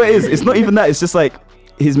didn't. You know what it is? It's not even that. It's just like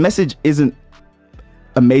his message isn't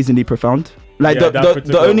amazingly profound. Like Yeah, that the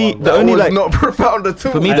particular only one, the right. only was like not profound at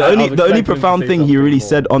all. for me I the was only expecting him to profound say thing he something really more.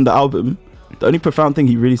 said on the album, the only profound thing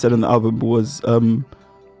he really said on the album was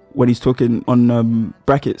when he's talking on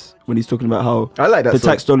brackets, when he's talking about how I like that the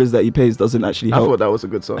song. tax dollars that he pays doesn't actually I thought help that was a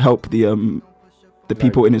good song. the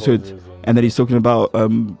people in his hood. causes And then he's talking about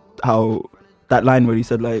how that line where he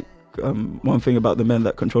said like one thing about the men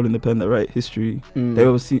that controlling the pen that write history, they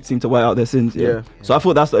always seem to white out their sins. Yeah. Yeah. So I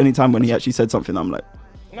thought that's the only time when he actually said something. I'm like,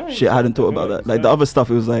 No, shit, I hadn't thought about that. Like the other stuff,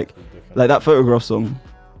 it was like that photograph song.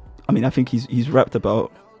 I mean, I think he's rapped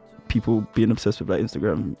about people being obsessed with like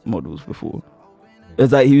Instagram models before.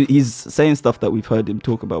 It's like he's saying stuff that we've heard him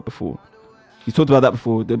talk about before. He's talked about that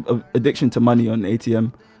before. The addiction to money on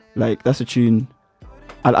ATM, like that's a tune.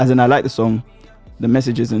 As in, I like the song. The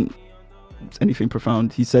message isn't anything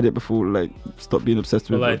profound. He said it before, like stop being obsessed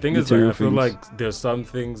But with like, thing is, like, material I feel things. like there's some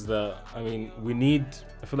things that I mean,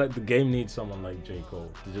 I feel like the game needs someone like J. Cole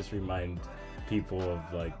to just remind people of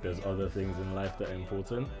like there's other things in life that are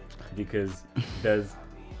important, because there's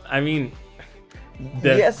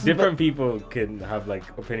Yes, different people can have like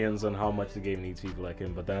opinions on how much the game needs people like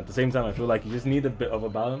him, but then at the same time I feel like you just need a bit of a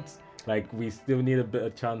balance. Like we still need a bit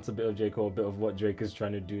of Chance, a bit of J. Cole, a bit of what Drake is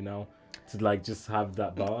trying to do now to like just have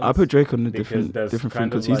that balance. I put Drake on a because different there's thing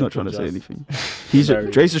kind because of he's like not trying to say just-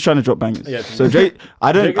 anything. Drake's just trying to drop bangers. Yeah, so Drake,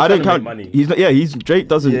 I Drake is don't trying to count. make money. He's not. Yeah, Drake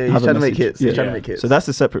doesn't Yeah, he's have a trying to make message. hits. He's Yeah. trying to make hits. So that's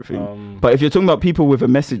a separate thing. But But if you're talking about people with a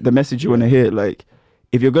message, the message you want to hear, like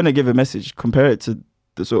if you're gonna give a message, compare it to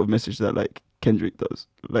the sort of message that like Kendrick does.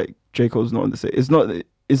 Like J. Cole's not on the same.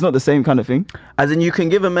 It's not the same kind of thing. As in, you can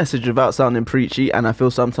give a message without sounding preachy, and I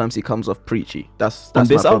feel sometimes he comes off preachy. That's On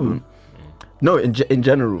this my album? problem. No, in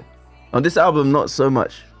general, on this album, not so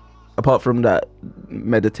much. Apart from that,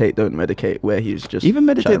 meditate, don't medicate, where he's just Even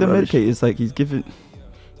meditate, chatting the rubbish. medicate is like he's giving.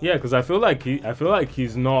 yeah, because I feel like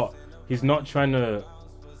he's not trying to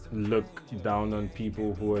look down on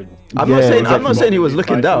people who are. I'm Yeah, not saying exactly. he was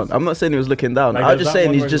looking Fighting. down. I'm not saying he was looking down. Like, I'm there's just that saying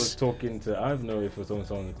one he's where he was just. talking to. I don't know if it was on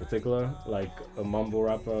someone in particular, like a mumble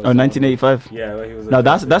rapper. Oh, 1985. Yeah, where he was. No,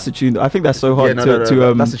 that's a tune. I think that's so hard Yeah, no, to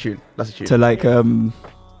that's a tune. That's a tune. to like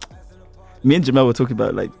me and Jamel were talking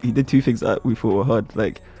about like he did two things that we thought were hard.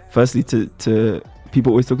 Like firstly to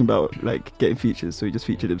people always talking about like getting features, so he just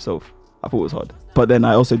featured himself. I thought it was hard. But then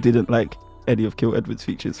I also didn't like any of Kill Edwards'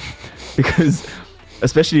 features because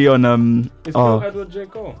especially on It's Phil Edward J.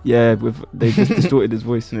 Cole. yeah, they just distorted his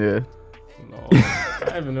voice. Yeah. No,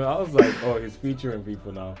 I even know. I was like, oh, he's featuring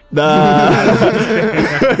people now. Nah.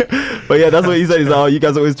 But yeah, that's what he said. He's like, oh, you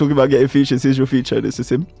guys always talking about getting features. Here's your feature. And it's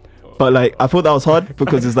just him. But like, I thought that was hard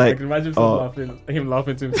because it's I like, can imagine oh. him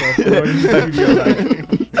laughing to himself. You know, in the studio,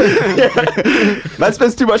 like, man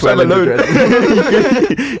spends too much time alone.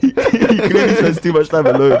 He clearly spends too much time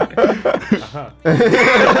alone.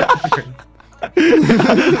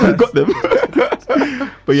 Got them.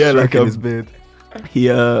 But yeah, like his beard. he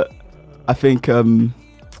I think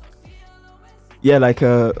yeah, like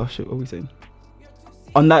oh shit, what were we saying?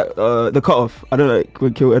 On that the cutoff, I don't know, like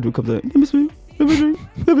when Kill Edward comes out, let me swim, let me drink,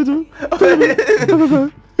 let me do,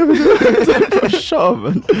 shut up,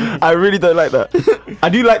 man. I really don't like that. I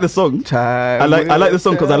do like the song. I like the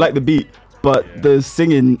song because I like the beat, but the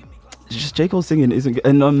singing, just J. Cole singing isn't good.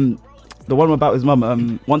 And the one about his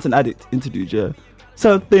mum, Once an Addict interlude, yeah.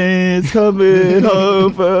 Something's coming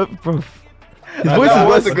over, bro. His voice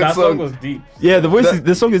was a good that song. was deep. Yeah,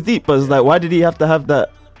 the song is deep, but it's like, why did he have to have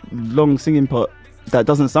that long singing part that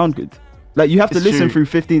doesn't sound good? Like, you have to It's listen true. through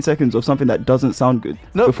 15 seconds of something that doesn't sound good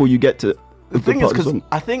No, before you get to The thing is, part of the because song.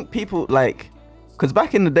 I think people like, because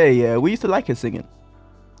back in the day, yeah, we used to like his singing,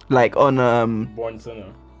 like on Born Sinner.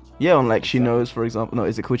 yeah, on like She Knows, for example. No,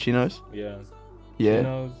 is it called She Knows? Yeah. Yeah, She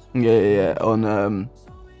knows. yeah. On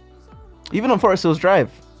even on Forest Hills Drive,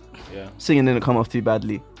 Yeah. singing didn't come off too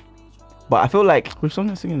badly. But I feel like Which song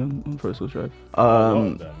is singing on Forest Hills Drive? A lot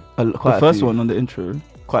of them. quite The a first few, one on the intro.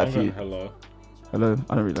 quite a Song on few. Hello. Hello,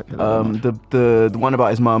 I don't really like Hello. The one about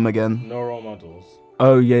his mum again. No Role Models.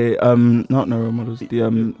 Oh yeah, not No Role Models. The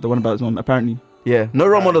one about his mom. Apparently, Yeah, No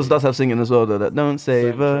Role Models does have singing as well though. That don't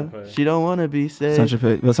save her, Saint-Tropez. she don't wanna be saved. Sancho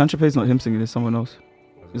Pay. Well, Sancho Pay's not him singing. It's someone else.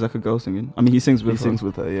 It's like a girl singing. I mean, he sings with He her. sings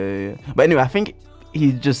with her, yeah. But anyway, I think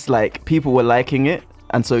he just like people were liking it,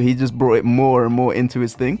 and so he just brought it more and more into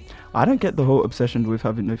his thing. I don't get the whole obsession with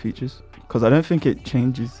having no features because I don't think it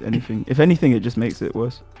changes anything. If anything, it just makes it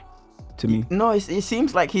worse to me. No, it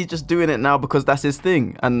seems like he's just doing it now because that's his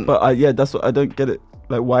thing. And But yeah, that's what I don't get it.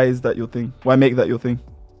 Like, why is that your thing? Why make that your thing?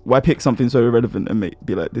 Why pick something so irrelevant and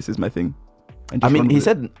be like, this is my thing? And I just mean, run he with it?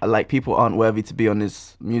 said like people aren't worthy to be on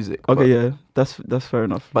his music. Okay, but, yeah, that's fair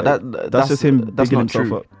enough. but Like, that's just him that's bigging not himself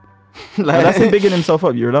true. up. like, But that's him bigging himself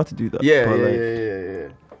up. You're allowed to do that. Yeah, but yeah.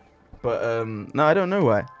 But no, I don't know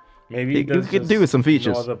why. Maybe You there's could just do with some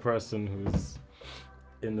features. no other person who's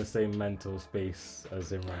in the same mental space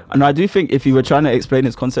as him right now. And I do think if he were trying to explain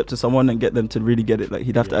his concept to someone and get them to really get it, like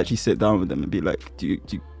he'd have to Yeah. actually sit down with them and be like, do you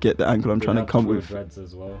get the angle I'm They'd trying to have come grow with? dreads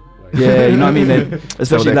as well. Like, Yeah, you know what I mean. Then,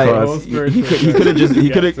 especially their like cars. he could have just he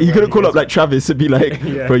could have called up like Travis and be like,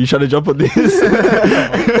 Yeah. bro, you trying to jump on this?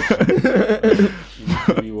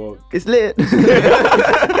 You woke. It's lit.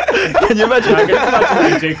 Can you imagine? I can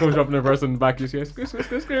imagine like J. Cole dropping a verse in the back, just yeah,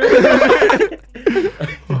 skr.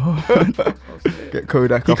 Get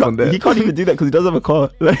Kodak He up on there. can't even do that because he doesn't have a car.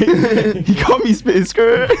 Like he can't be spitting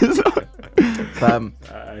skirts. Fam.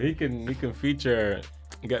 He can feature,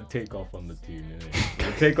 get Takeoff on the tune.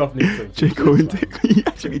 Yeah. Takeoff needs some J. Cole and he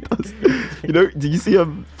actually does. You know, did you see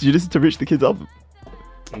did you listen to Rich the Kid's album?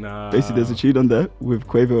 Nah. Basically, there's a tune on there with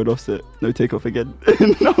Quavo and Offset. No Takeoff again.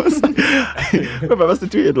 And I was like, I must have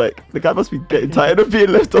tweeted like, the guy must be getting tired of being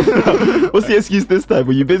left off now. What's the excuse this time?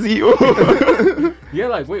 Were you busy? Yeah,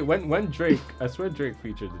 like wait, when Drake, I swear Drake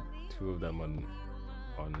featured the two of them on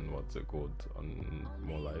what's it called, on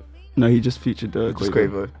More Life. No, he just featured Just Quavo.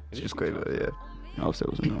 Quavo. Just Quavo, yeah. Offset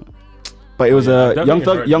wasn't on. But it was Yeah, I Young definitely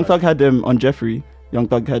Thug. heard Young that. Thug had them on Jeffrey. Young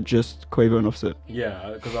Thug had just Quavo and Offset.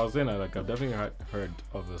 Yeah, because I was saying like I've definitely heard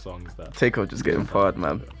of the songs that. Takeoff just getting hard,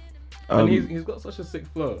 man. And he's got such a sick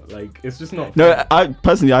flow. Like it's just not. No, fun. I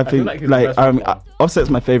personally I feel think like he's the best rapper. Offset's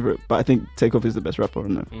my favorite, but I think Takeoff is the best rapper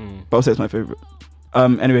on there. But Offset's my favorite.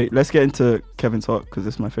 Anyway, let's get into Kevin's Heart because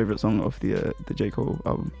it's my favorite song of the J. Cole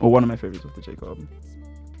album, or one of my favorites of the J. Cole album.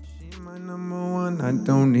 My number one, I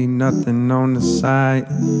don't need nothing on the side.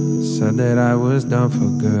 Said that I was done for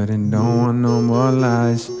good and don't want no more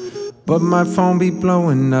lies. But my phone be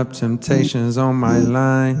blowing up, temptations on my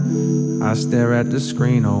line. I stare at the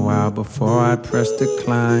screen a while before I press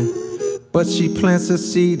decline. But she plants a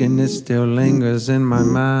seed and it still lingers in my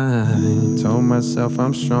mind. Told myself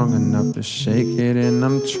I'm strong enough to shake it and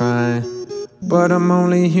I'm trying. But I'm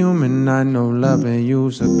only human, I know loving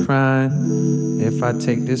you's a crime. If I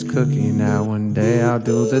take this cookie now, one day I'll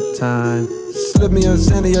do the time. Slip me a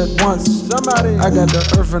Zanny at once. Somebody. I got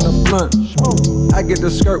the earth and the blunt. I get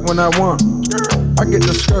the skirt when I want. I get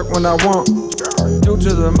the skirt when I want. Due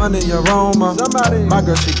to the money aroma. Somebody. My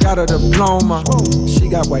girl, she got a diploma. She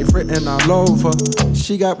got white written all over.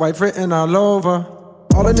 She got white written all over.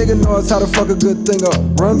 All a nigga know is how to fuck a good thing up.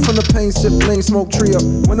 Run from the pain, sip lean, smoke tree up.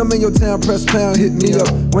 When I'm in your town, press pound, hit me up.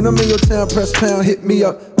 When I'm in your town, press pound, hit me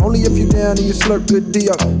up. Only if you down and you slurp good D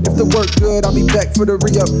up. If the work good, I'll be back for the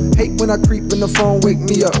re-up. Hate when I creep in the phone, wake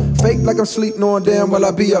me up. Fake like I'm sleep, knowing damn well I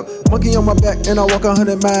be up. Monkey on my back and I walk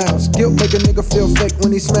 100 miles. Guilt make a nigga feel fake when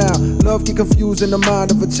he smile. Love get confused in the mind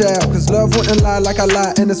of a child. Cause love wouldn't lie like I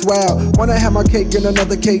lie and it's wild. Wanna have my cake and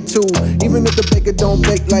another cake too. Even if the baker don't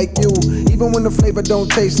bake like you. Even when the flavor don't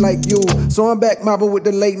taste like you. So I'm back mobbing with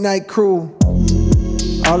the late night crew.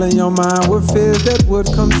 All in your mind with fears that would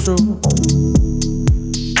come true.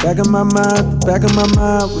 Back of my mind, the back of my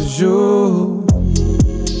mind was you.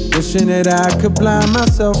 Wishing that I could blind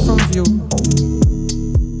myself from view.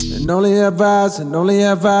 And only have eyes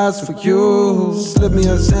for you. Slip me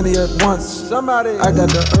a Zanny at once. Somebody, I got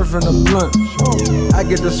the earth and the blunt. I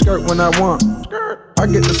get the skirt when I want. I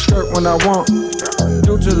get the skirt when I want.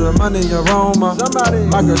 Due to the money aroma.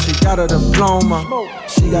 My girl, she got a diploma.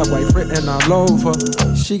 She got white written all over.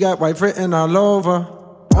 She got white written all over.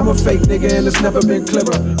 I'm a fake nigga and it's never been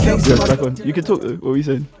clever. Can't see Yes, back on. You can talk. What were you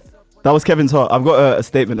saying? That was Kevin's Hart. I've got a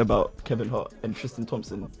statement about Kevin Hart and Tristan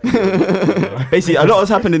Thompson. Basically, a lot has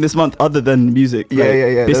happened in this month other than music.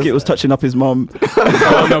 Yeah. Biscuit was touching up his mom.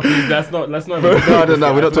 Oh no, please, let's not.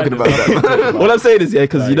 No, we're not talking about that. All I'm saying is,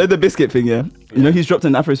 because you know the Biscuit thing, you know he's dropped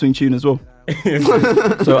an Afro swing tune as well.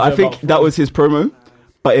 So I think that was his promo.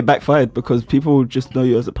 But it backfired because people just know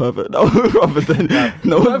you as a pervert rather than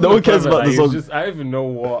no one cares about the song. I don't even know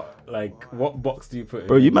what box do you put in?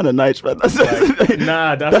 Bro, you man are nice, man. That's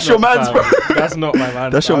that's your man's, bro. That's not my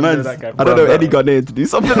man. That's your man's. I don't know any Ghanaian to do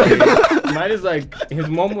something like that. Mine is like his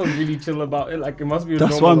mom was really chill about it. Like it must be.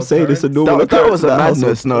 That's what I'm saying. It's a normal. That was a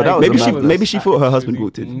madness. No, that was maybe she thought her husband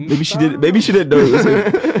walked in. Maybe she didn't. Maybe she didn't know it was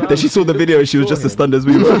him. Then she saw the video and she was just as stunned as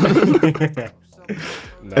we were.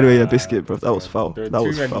 Anyway, yeah, Biscuit, bro, that was foul. There That were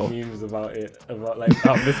was too foul. many memes about it, about like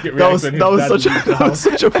how Biscuit That was reacts when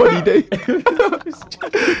such a funny day.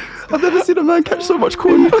 I've never seen a man catch so much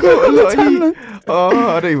corn.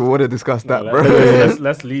 I don't even want to discuss that, bro.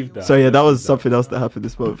 Let's leave that. So yeah, that was something else that happened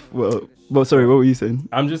this month. Well, sorry, what were you saying?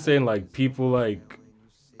 I'm just saying, like, people like,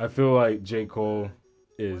 I feel like J. Cole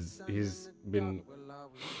he's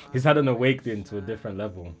had an awakening to a different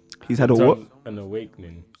level. He's had an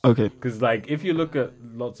awakening. Okay. Because like, if you look at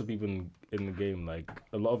lots of people in the game, like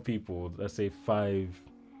a lot of people, let's say 5-10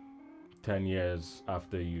 years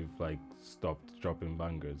after you've like stopped dropping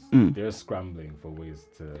bangers, they're scrambling for ways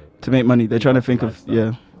to make money. They're trying to think of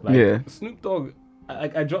Snoop Dogg.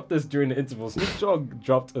 I dropped this during the interval. Snoop Dogg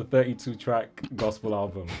dropped a 32-track gospel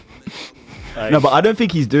album. No, but I don't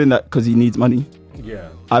think he's doing that because he needs money. Yeah,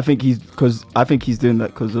 I think he's doing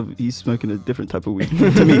that because he's smoking a different type of weed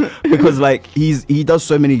to me. Because like he does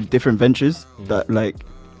so many different ventures that like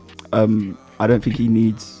I don't think he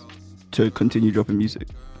needs to continue dropping music.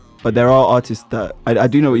 But there are artists that I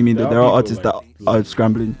do know what you mean. There are artists that are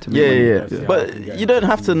scrambling to make money. Yeah. But you don't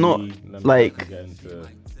have to not like.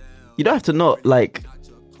 You don't have to not like.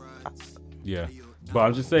 Yeah, but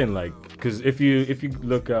I'm just saying, like, because if you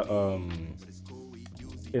look at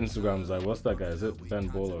Instagram's like, what's that guy? Is it Ben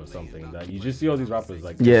Baller or something? That you just see all these rappers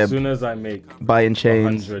like, as soon as I make buying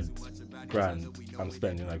chains, $100,000, I'm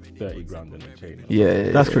spending like 30 grand in a chain.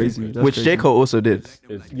 Yeah, that's crazy. Which J. Cole also did.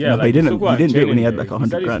 No, but he didn't do it when he had like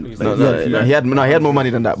 100 grand. He had more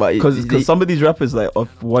money than that, but because some of these rappers like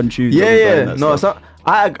off one tune.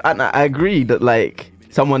 I agree that like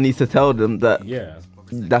someone needs to tell them that. Yeah.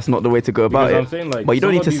 That's not the way to go about it. I'm saying, like, but you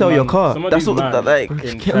don't need to sell your car. That's what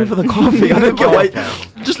get over the car thing. I don't get why.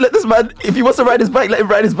 Just let this man. If he wants to ride his bike, let him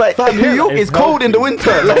ride his bike. New York is cold in the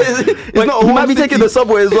winter. Like, it's not. He might be taking the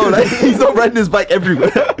subway as well. Like, he's not riding his bike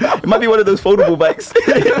everywhere. It might be one of those foldable bikes.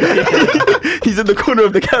 He's in the corner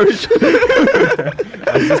of the carriage.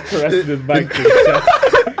 I just caressed his bike to his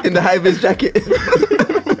chest. In the high-vis jacket.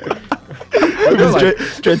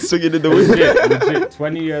 Dread swinging in the wind. Legit,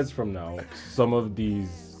 20 years from now, some of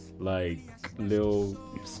these like Lil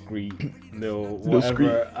Screet, Lil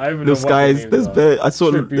whatever, Lil Skies. There's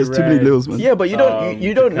too many Lils, man. Yeah, but you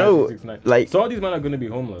don't know. Like, so all these men are gonna be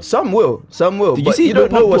homeless. Some will. Did But you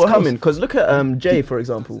don't know what's coming. Because look at Jay, for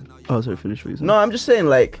example. Oh, sorry, finish what you said. No, I'm just saying,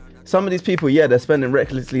 like, some of these people, they're spending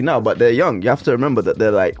recklessly now, but they're young. You have to remember that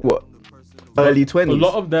they're like what. Early 20s. A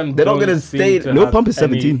lot of them. They're not gonna stay. Lil Pump is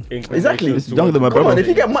 17. Exactly. It's younger than my brother.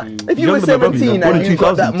 Come on, if you were 17 and you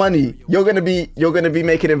got that money, you're gonna be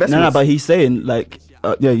making investments. No, but he's saying like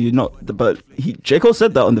Yeah, you're not. But J. Cole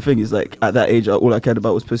said that on the thing. He's like, at that age, all I cared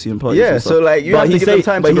about was pussy and parties. Yeah, and so stuff. like you But have to he's give them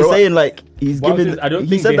time to But he's grow up. saying like he's Well, giving. I don't He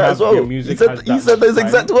think said they that have as well. their He music said has he that said those much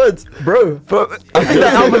exact time. words, bro. I think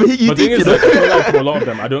that album hit you But the thing deep. is, You I feel know? like for a lot of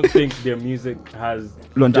them, I don't think their music has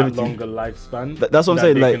Longevity. that longer lifespan. That's what I'm that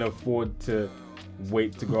saying, They like- can afford to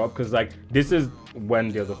wait to grow up because like this is when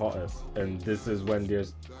they're the hottest, and this is when they're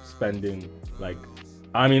spending like.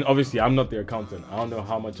 I mean, obviously, I'm not their accountant. I don't know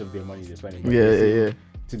how much of their money they're spending. But they seem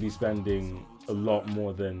to be spending a lot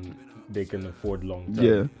more than they can afford long term.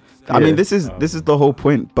 Yeah, I mean, this is the whole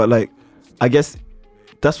point. But like, I guess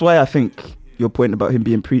that's why I think your point about him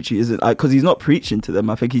being preachy isn't because he's not preaching to them.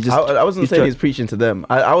 I think he just. I wasn't saying he's preaching to them.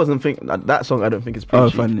 I wasn't thinking that song. I don't think is preachy. Oh,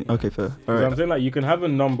 fine. Okay, fair. All So right. I'm saying like you can have a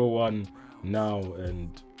number one now, and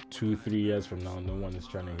 2-3 years from now, no one is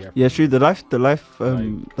trying to hear. Yeah, true. The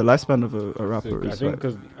lifespan of a rapper So I is think like.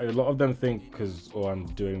 because a lot of them think I'm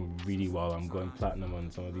doing really well, I'm going platinum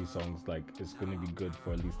on some of these songs, like it's going to be good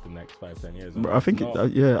for at least the next 5-10 years. Bro, I think No,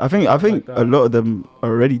 I think like that. a lot of them are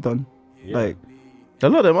already done. Yeah. Like A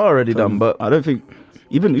lot of them are already done, but I don't think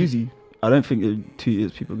even Uzi. I don't think in 2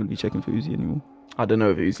 years people are gonna be checking for Uzi anymore. I don't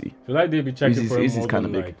know if Uzi. I feel like they'd be checking for him Uzi's more kinda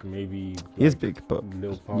than big. like maybe. He is like, big, but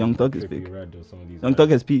Lil Pump, Young Thug is Trippie big. Redd or some of these Young guys. Thug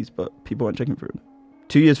has peace, but people aren't checking for him.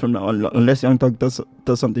 2 years from now, unless Young Thug does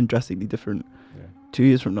something drastically different, 2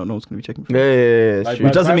 years from now, no one's gonna be checking for him. Yeah, Like, true.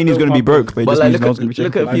 Which doesn't mean he's gonna be broke, but it But just like, means no one's look gonna be at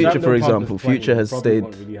checking for him. Future, By the time for Lil Pump example. is 20, Future has they probably stayed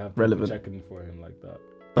won't really have people relevant. checking for him like that.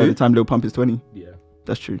 By the time Lil Pump is 20, Yeah.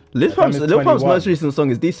 that's true. Lil By the time Pump's it's Lil Pump's 21. most recent song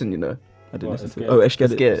is decent, you know. I didn't What, listen to Escape? it. Oh, Esh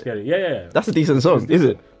Get It. Escape. Let's get it. Yeah. That's a decent song. Is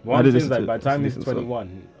it? I One did thing is listen to like by it. the time It's a he's decent song.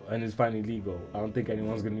 21 and it's finally legal, I don't think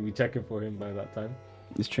anyone's going to be checking for him by that time.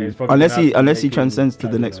 It's true. He's probably Unless gonna he have to unless he make him, transcends to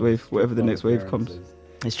I the don't next know, wave, whatever the other next wave comes. appearances.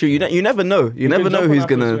 It's true. You never know. You He never can know jump on who's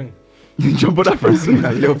Afro gonna Swing. Jump on that person.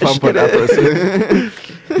 Lil Pump on Afro Swing.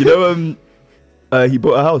 You know, he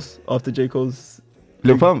bought a house after J. Cole's.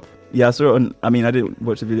 Lil Pump. Yeah, I saw it on. I mean, I didn't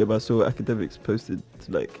watch the video, but I saw Academics posted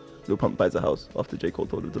like Lil Pump buys a house after J. Cole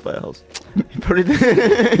told him to buy a house.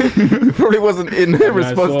 Probably wasn't in I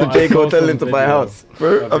response saw- to J. I saw Cole telling him some to buy a video house. Bro,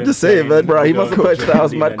 of I'm him just saying, man. Bro, he we must have don't purchased the drink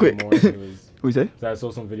house lean mad quick. anymore, and it was- What you say? So I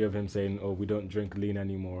saw some video of him saying, "Oh, we don't drink lean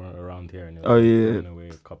anymore around here." And it Oh, was yeah. throwing away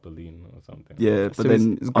a cup of lean or something. Yeah, but So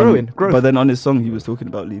then it's growing, growth. But then on his song, he was talking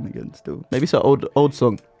about lean again. Still, Maybe it's an old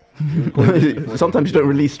song. Sometimes you don't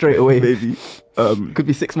release straight away. maybe. Could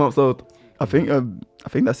be 6 months old. I think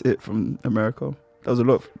that's it from America. That was a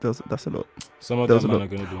lot. That's a lot. Some of There was them a are lot.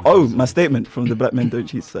 going to do. Oh, my statement from the Black Men Don't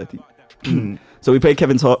Cheat Society. So we played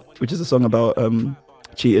Kevin's Heart, which is a song about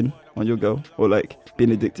cheating on your girl, or like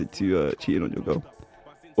being addicted to cheating on your girl,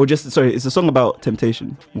 or just it's a song about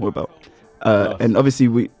temptation, more about and obviously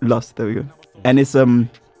we lust. There we go. And it's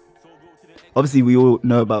obviously we all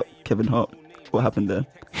know about Kevin Hart, what happened there,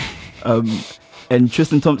 and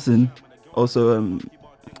Tristan Thompson also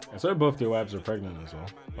I saw both their wives are pregnant as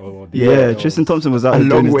well. yeah, Tristan Thompson was out A here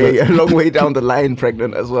doing long his way down the line,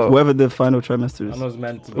 pregnant as well. whatever the final trimester I is. was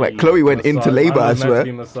meant to Like, be Chloe went into labour, I was meant swear. to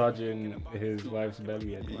be massaging his wife's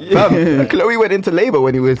belly. Fam, Chloe went into labor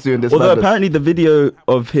when he was doing this. Although madness. apparently the video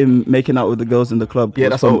of him making out with the girls in the club Yeah,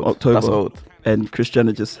 was that's from old. October, That's old. and Kris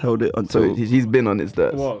Jenner just held it So until. he's been on his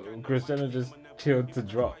dirt. Well, Kris Jenner just chilled to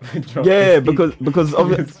drop. Yeah, because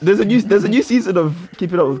of, there's a new season of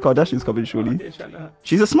Keeping Up with Kardashians coming. Surely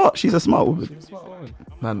she's a smart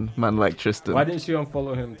woman. Man like Tristan. Why didn't she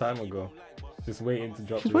unfollow him time ago? Just waiting to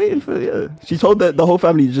drop. She's waiting for She told the whole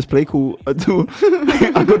family to just play cool until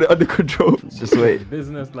I got it under control. Just wait.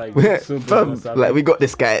 Business like so Fam, business savvy. like we got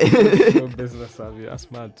this guy. So business savvy. That's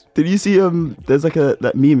mad. Did you see there's like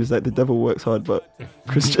that meme is like the devil works hard but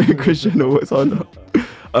Kris Jenner works harder.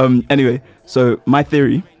 Anyway, so my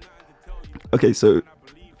theory. Okay, so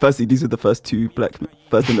firstly, these are the first and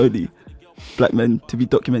only black men to be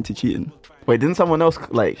documented cheating. Wait, didn't someone else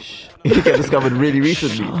get discovered really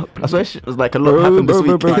recently? I swear it was like a lot happened this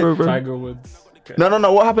week. Bro. Tiger Woods. Okay.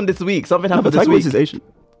 No. What happened this week? Something No, happened but this Tiger week. Woods is Asian.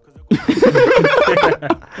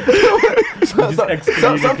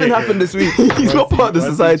 Something happened this week. He's not part of the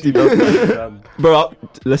society, though. Bro,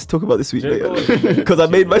 let's talk about this week J. Cole later. is Because I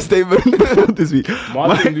made my statement this week.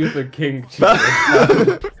 Martin Luther King.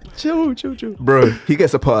 cheated. Chill. Bro, he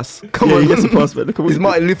gets a pass. Come Yeah, on, he gets a pass, man. Look at what He's he did.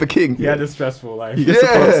 Martin Luther King. He had a stressful life. He gets a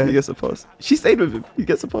Yeah. pass. He gets a pass. She stayed with him. He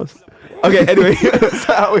gets a pass. Okay, anyway. That's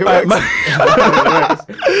how it Alright, works.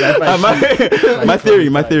 my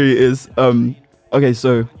theory is okay,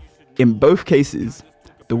 so in both cases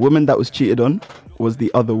the woman that was cheated on was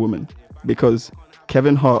the other woman, because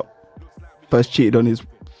Kevin Hart first cheated on his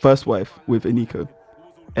first wife with Eniko,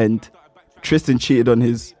 and Tristan cheated on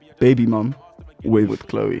his baby mum with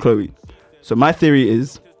Chloe. So my theory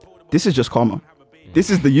is this is just karma. This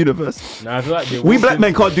is the universe. Nah, I feel like they We walked black men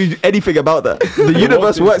into- can't do anything about that. The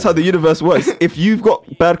universe into- works how the universe works. If you've got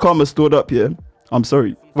bad karma stored up here, I'm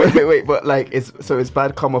sorry. Wait, but like, it's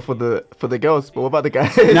bad karma for the girls. But what about the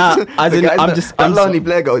guys? Nah, as The in, guys I'm that- just- that I'm Lonely so-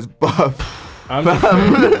 Blair girl is buff. I'm just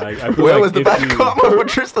saying, like, I feel Where like was the if bad you- karma for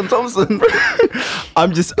Tristan Thompson? I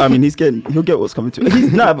mean, he'll get what's coming to him.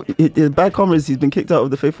 His bad karma is he's been kicked out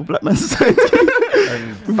of the Faithful Black Man Society.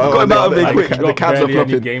 And got him out of it like, quick. he The got Cavs are barely any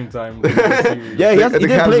flopping. game time. Yeah, The he didn't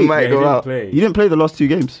Cavs play. might Yeah, he go didn't out. play. He didn't play the last 2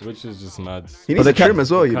 games. Which is just mad. He But needs a the trim Cavs-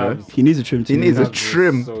 as well, you know. Cavs- He needs a trim too. He needs a Cavs was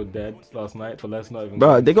trim. So dead last night, but let's not even.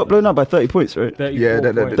 Bro, they got blown out by 30 points, right? 34 Yeah,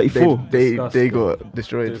 points. 34. they Disgusting. got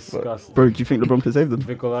destroyed. but- Disgusting. Bro, do you think LeBron can save them? Do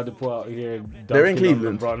Vic Oladipo out here. They're in dunking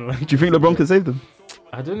on Cleveland. LeBron, like- you think LeBron can save them?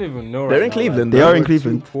 I don't even know. They're right in now, Cleveland. like, They are in they're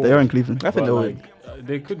Cleveland. 2-4, They are in Cleveland. I think but, they'll like,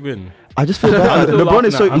 they could win. I just feel I'm bad. still LeBron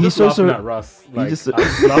is laughing so at- I'm he's just so laughing so. at Russ. he Like, just- I'm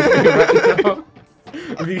just laughing right now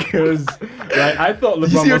because like I thought You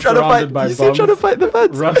see LeBron him was trying to surrounded fight. by You see him trying to bums. fight the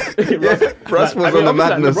fans. Russ was on the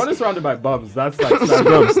madness. LeBron is surrounded by bums. That's like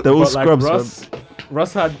Scrubs. They're all but, like, scrubs,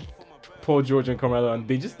 Russ had Paul George and Carmelo, and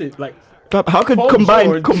they just did like. Fam, how could Paul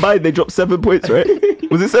combined George- they dropped 7 points, right?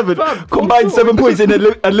 Was it 7? Fam, Paul Combined 7 George- points in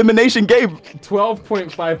an elimination game.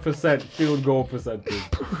 12.5% field goal percentage.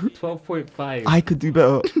 12.5. I could do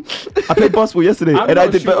better. I played basketball yesterday I'm and not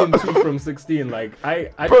I did shooting better. 2 from 16. Like I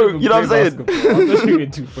Bro, don't even you know what play I'm saying? basketball. I'm not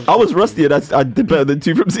shooting 2 from 16. I was rusty and I did better than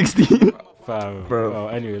 2 from 16. Fam. Bro. Oh,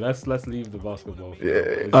 anyway, let's leave the basketball. Yeah.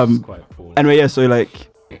 It's Um, quite poor. Anyway, yeah, so like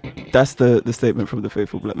that's the statement from the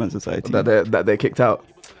Faithful Black Man Society. that they're kicked out.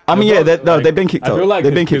 I mean, yeah, Like, they've been kicked I feel out. like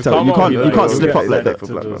They've been his kicked out. You karma can't will you be can't like, slip he'll up get like sent that.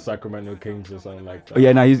 to Black the man. Sacramento Kings or something like that. Oh,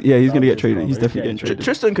 yeah, he's gonna get His traded. karma. He's definitely getting getting traded.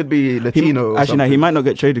 Tristan could be Latino. or Actually, no, he something. might not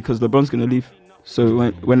get traded because LeBron's gonna leave. So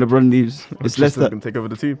when LeBron leaves, it's less Tristan's that. gonna take over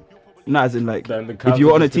the team. Nah, as in like Then the if Cavs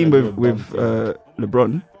you're are on a just team gonna with do a bump,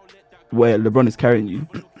 LeBron, where LeBron is carrying you,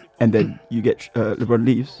 and then you get LeBron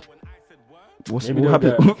leaves. What Maybe they'll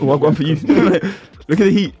happened? get- What happened for you? Look at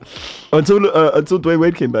the Heat. Until Dwayne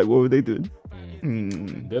Wade came back, what were they doing?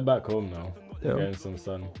 They're back home now. Yeah. Getting some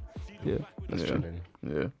sun. Yeah, That's true. Chilling.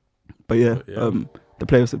 Yeah. But yeah, But yeah. the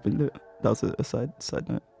playoffs have been lit. That was a side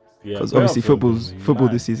note. Yeah, Because obviously playoffs have football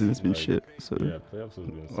been this season mad, has been like, shit. So Yeah, playoffs has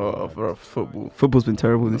been so Oh, bad. for football. football's been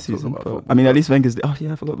terrible this Not talking season. about But, football. I mean, at least Wenger's. Oh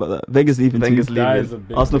yeah, I forgot about that. Wenger's leaving Wenger's too. leaving. That is a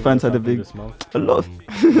big Arsenal thing fans that's had a happened big- this month. a lot of-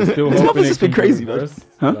 We're still This month hoping has just it been can be crazy, man. reversed,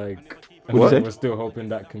 Huh? Like, What'd you say? we're still hoping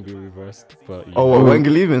that can be reversed. But yeah. Oh,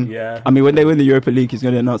 Wenger leaving? yeah. I mean, when they win the Europa League, he's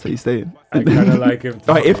going to announce that he's staying. I kind of like him.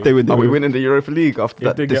 Oh, if they win the Are we Europa. winning the Europa League after If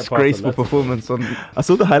that they get past the disgraceful Leicester performance on I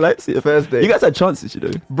saw the highlights. Yeah. Thursday? You guys had chances, you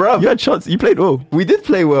know. Bruv, You had chances. You played well. we did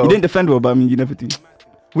play well. You didn't defend well, but I mean, you never do.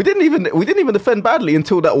 We didn't even defend badly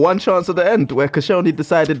until that one chance at the end where Koscielny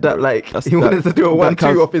decided that That's- he wanted to do a that 1-2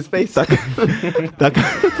 counts. off his face. That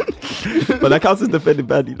but that counts as defending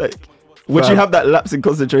badly. Like, once you Fam. have that lapse in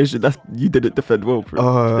concentration, that's you didn't defend well,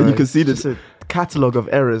 bro. and you conceded. It's just a catalogue of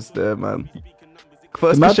errors there, man.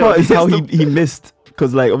 First, The mad part is how Koscielny- he missed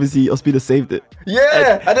because like obviously Ospina saved it.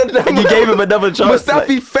 Yeah, and then You gave him another chance.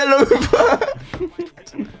 Mustafi fell over.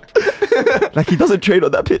 Like he doesn't train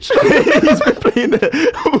on that pitch. He's been playing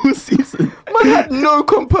there all season. Man had no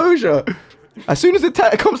composure. As soon as it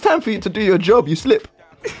comes time for you to do your job, you slip.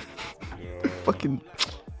 Fucking,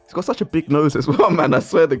 he's got such a big nose as well, man. I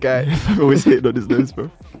swear the guy Always hitting on his nose,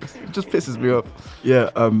 bro. it just pisses me off. Yeah.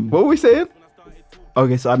 What were we saying?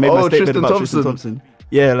 Okay, so I made my Oh, statement Tristan about Tristan Thompson. Thompson.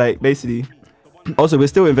 Yeah, like basically. Also, we're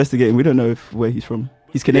still investigating. We don't know where he's from.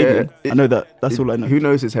 He's Canadian. Yeah, I know that. That's all I know. Who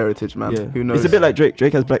knows his heritage, man? Yeah. Who knows? It's a bit like Drake.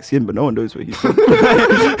 Drake has black skin, but no one knows where he's from.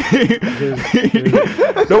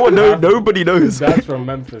 His- no one knows. Nobody knows. That's from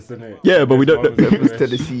Memphis, isn't it? Yeah, but we don't know. Memphis,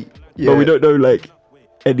 Tennessee. Yeah. But we don't know like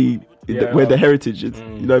any Yeah, where the well, heritage is. You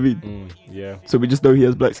know what I mean? Yeah. So we just know he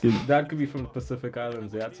has black skin. That could be from the Pacific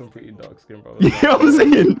Islands. They had some pretty dark skin, bro. You know what I'm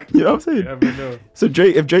saying? You know what I'm saying? You never know. So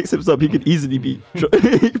if Drake slips up, he could easily be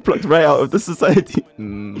plucked right out of the society.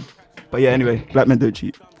 But yeah, anyway, black men don't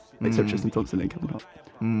cheat, except Tristan Thompson and Kevin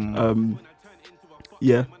Hart.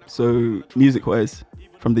 Yeah. So music-wise,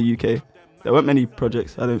 from the UK, there weren't many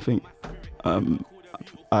projects. I don't think.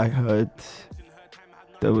 I heard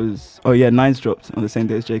there was. Oh yeah, Nines dropped on the same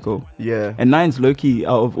day as J. Cole. Yeah. And Nines, low-key,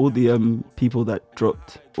 out of all the people that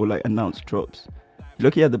dropped or like announced drops,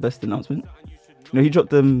 low-key had the best announcement. You know, he dropped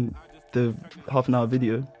the half-an-hour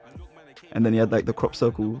video, and then he had like the crop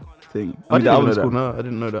circle thing. I mean, the didn't know album's that. cool. No, I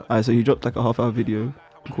didn't know that. Alright, so he dropped like a half-hour video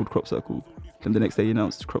called Crop Circle. Then the next day he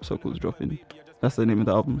announced Crop Circle was dropping. That's the name of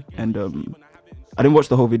the album. And I didn't watch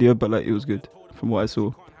the whole video, but like it was good from what I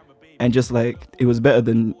saw. And just like it was better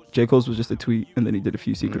than J. Cole's was just a tweet, and then he did a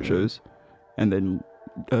few secret shows, and then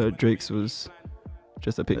Drake's was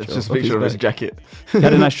Just a picture. It's just a picture of his back. jacket. He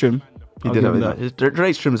had a nice trim. He I'll did give have him it. that.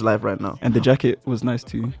 Drake's trim's live right now. And the jacket was nice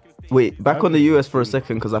too. Wait, back on the US for a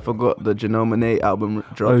second because I forgot the Janelle Monáe album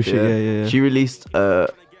dropped. Oh shit, yeah. She released a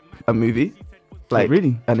movie, like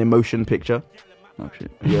really? an emotion picture. Oh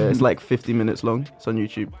shit. Yeah, it's like 50 minutes long. It's on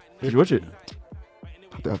YouTube. Did you watch it?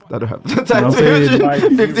 I don't have the time I'm to saying, watch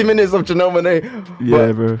it. 50 minutes of Janelle Monáe.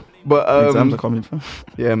 Yeah, bro. But Exams are coming, fam.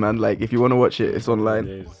 yeah, man. Like if you want to watch it, it's online.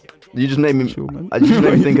 Days. You just made me. Sure, man. I just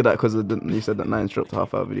made me think of that because you said that Nines dropped a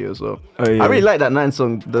half-hour video as well. Oh, yeah. I really like that Nines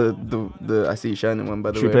song, the I See You Shining one.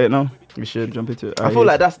 By the Should we way, play it now? we should Jump into it. I feel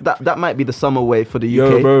like that might be the summer wave for the UK.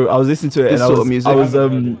 Yo, bro, I was listening to it This and sort of music. I was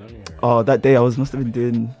Let me hear it. oh, that day I must have been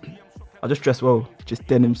doing. I just dressed well, just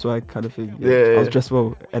denim swag kind of thing. Yeah. I was dressed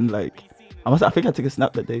well and like I think I took a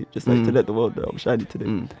snap that day just like to let the world know I'm shiny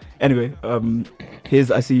today. Anyway,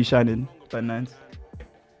 here's I See You Shining by Nines.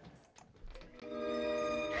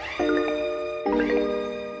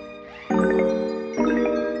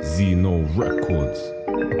 Zeno Records.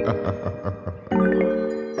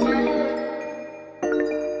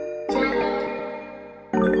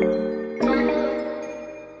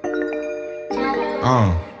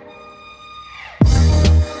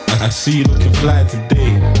 I see you looking fly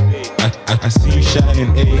today. I see you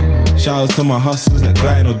shining, A. Shout out to my hustlers that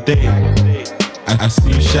grind all day. I see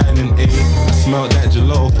you shining, A. I smell that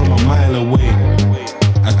gelato from a mile away.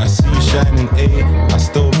 I see you shining, A. I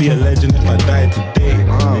still be a legend if I die today.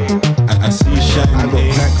 I see you shining, I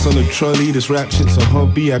got packs on the trolley, this rap shit's a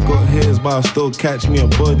hobby. I got hairs, but I'll still catch me a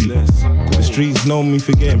body. The streets know me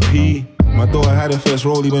for getting P. My daughter had her first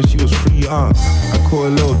rollie when she was free, I caught a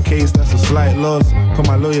little case, that's a slight loss. Cause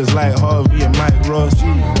my lawyers like Harvey and Mike Ross.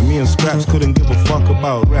 And me and Scraps couldn't give a fuck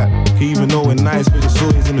about rap. Even though we're nice, but it's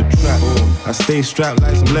always in the trap. I stay strapped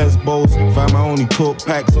like some lesbos. Find my only talk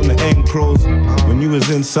packs on the end crows. When you was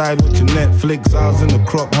inside with your Netflix, I was in the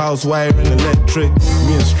crop house wiring electric.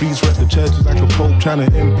 Me and Streets rep the churches like a pope, trying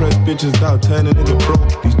to impress bitches without turning into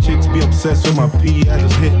broke. These chicks be obsessed with my P. I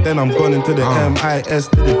just hit, then I'm gone into the MIS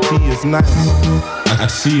to the T. It's nice. I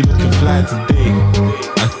see you looking fly today.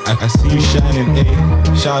 I see you shining,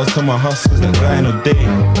 A. Shout out to my hustlers that grind all day.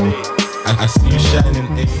 I see you shining,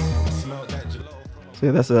 A. Smell that gelato. So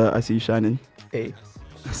yeah, that's I See You Shining. A.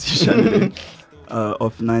 I See You Shining.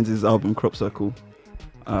 Off Nines' album Crop Circle.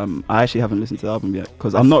 I actually haven't listened to the album yet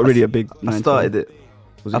because I'm not really a big Nines I started fan. it.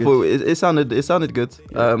 Was I good? thought it sounded good.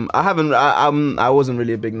 I wasn't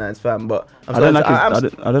really a big Nines fan, but I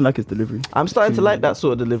don't like his delivery. I'm starting to like that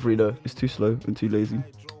sort of delivery though. It's too slow and too lazy.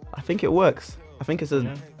 I think it works. I think it's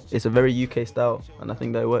a very UK style, and I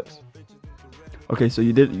think that it works. Okay, so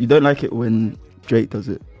you don't like it when Drake does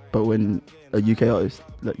it, but when a UK artist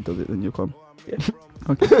does it, then you'll come. Yeah.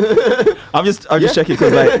 Okay. I'm just checking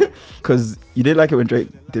because you didn't like it when Drake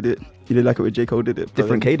did it. You didn't like it when J. Cole did it.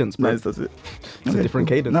 Different cadence, bro. Nines does it. It's a different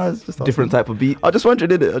cadence. No, it's just different type of beat. I just wondered,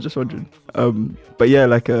 did it? I just wondered. But yeah,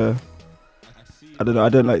 I don't know. I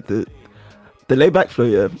don't like the laid back flow,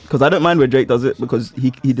 yeah. Because I don't mind when Drake does it because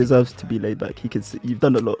he deserves to be laid back. He can. You've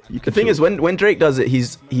done a lot. The thing is, when Drake does it,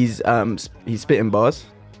 he's spitting bars.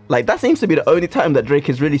 Like that seems to be the only time that Drake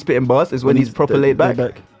is really spitting bars is when he's proper laid back.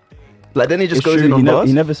 Like then he just goes in on bars.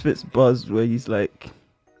 He never spits bars where he's like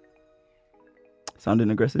sounding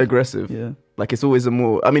aggressive. Yeah. Like it's always a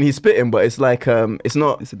more. I mean, he's spitting, but it's like it's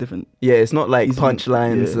not. It's a different. Yeah, it's not like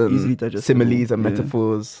punchlines and similes and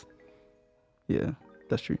metaphors. Yeah,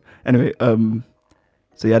 that's true. Anyway, so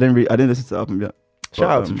yeah, I didn't listen to the album yet.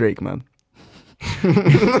 Shout out to Drake, man.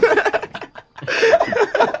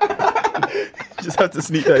 Just have to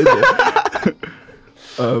sneak that in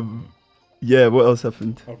there. Yeah, what else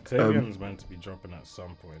happened? Octavian's meant to be dropping at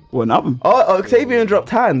some point. What, an album? Oh, Octavian dropped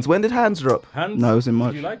Hands. When did Hands drop? Hands? No, it was in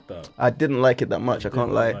March. Did you like that? I didn't like it that much. I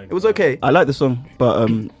can't lie. It was okay. I like the song, but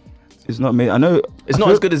it's not me. I know it's not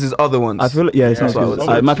as good as his other ones. I feel like, yeah, it's not as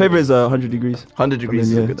good. My favorite is 100 Degrees. 100 Degrees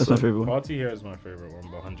is a good that's song. my favorite one. Party Here is my favorite one,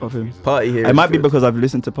 but 100 Degrees is Party Here. It might be because I've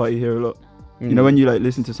listened to Party Here a lot. You know when you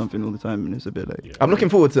listen to something all the time and it's a bit like. I'm looking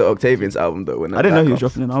forward to Octavian's album though. I didn't know he was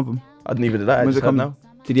dropping an album. I didn't even do that. When's it come now?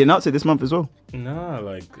 Did he announce it this month as well? Nah,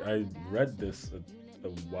 like I read this a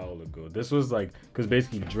while ago. This was like because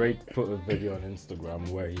basically Drake put a video on Instagram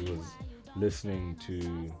where he was listening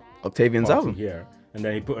to Octavian's album here, and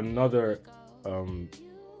then he put another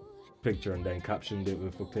picture and then captioned it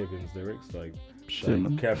with Octavian's lyrics like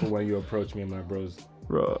careful when you approach me and my bros.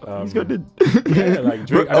 Bro, he's got it. Yeah, like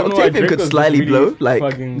Drake, I don't know why Octavian Drake could was slightly really blow,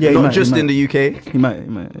 like not just in the UK. He might.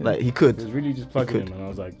 Yeah. Like he could. It was really just plugging him, and I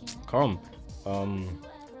was like, calm.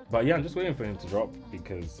 But yeah, I'm just waiting for him to drop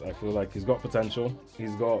because I feel like he's got potential.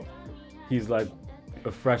 He's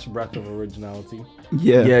a fresh breath of originality.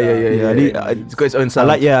 Yeah. It's got its own I sound.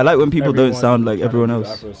 like when people don't Everyone sound like trying to everyone do else.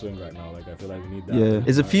 Afro swing right now. Like I feel like we need that. Yeah.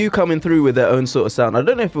 There's a few coming through with their own sort of sound. I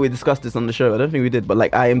don't know if we discussed this on the show. I don't think we did, but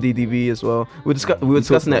like IMDb as well. We were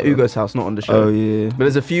discussing at Ugo's house, not on the show. Oh yeah. But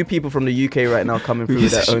there's a few people from the UK right now coming through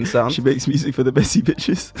with their own sound. She makes music for the messy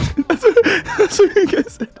bitches. That's what Ugo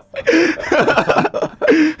said.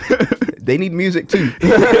 They need music too.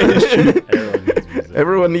 Everyone needs music.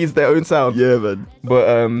 Everyone needs their own sound. Yeah, man.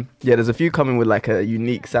 But yeah, there's a few coming with like a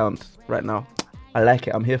unique sound right now. I like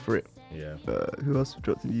it. I'm here for it. Yeah. Who else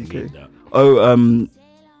dropped in the Need UK? that.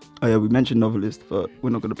 Oh yeah, we mentioned Novelist, but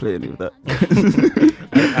we're not gonna play any of that.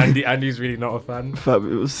 Andy's really not a fan.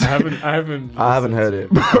 Fabulous. I haven't heard it.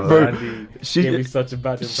 Bro, Andy she- gave me such a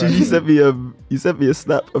bad impression. He sent me a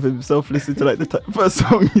snap of himself listening to like the first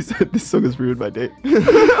song. He said this song has ruined my day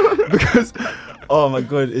because oh my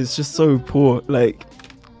god, it's just so poor. Like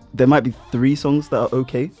there might be 3 songs that are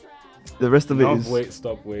okay. The rest of it is Wait,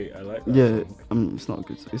 stop, wait. I like that. yeah. song. It's not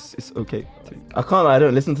good. It's okay. I can't lie, I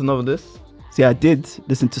don't listen to Novelist. See, I did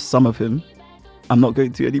listen to some of him. I'm not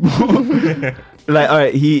going to anymore. Like, all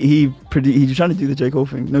right, he was trying to do the J. Cole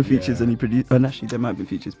thing, no features, Yeah. and he produced. And actually, there might be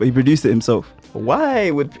features, but he produced it himself.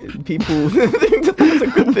 Why would people think that that's a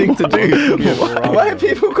good thing to do? Yeah, Why are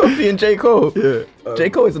people copying J. Cole? Yeah, J.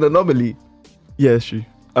 Cole is an anomaly. yeah, it's true.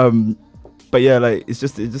 But yeah, like it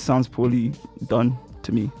just sounds poorly done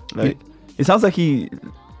to me. Like it sounds like he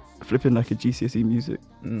flipping like a GCSE music.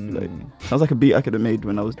 Like sounds like a beat I could have made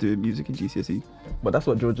when I was doing music in GCSE. But that's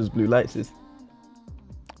what Georgia's Blue Lights is.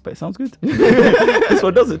 But it sounds good. This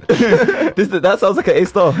one doesn't. That sounds like an A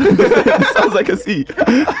star. It sounds like a C.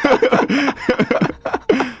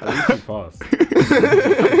 At least he passed.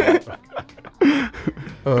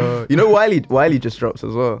 You know Wiley just drops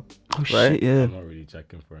as well. Oh right? shit, yeah. I'm not really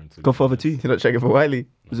checking for him. To Godfather 2. You're not checking for Wiley?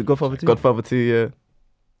 Was it Godfather 2? Godfather 2, yeah.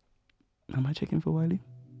 Am I checking for Wiley?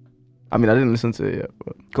 I mean, I didn't listen to it yet,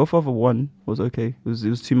 but Godfather 1 was okay. It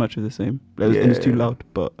was too much of the same. It was too loud,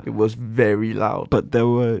 but it was very loud. but there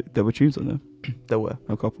were tunes on there. There were.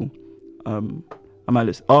 A couple. I might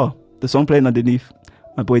listen. Oh, the song playing underneath.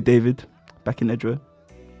 My boy David, back in Edgware.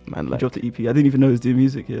 Man, He like, dropped the EP. I didn't even know he was doing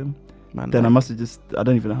music here. man. Then I like, must have I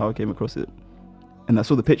don't even know how I came across it. And I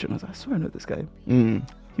saw the picture and I was like, I swear I know this guy. He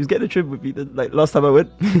was getting a trip with me like last time I went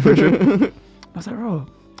for a trip. I was like, oh,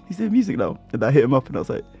 he's doing music now. And I hit him up and I was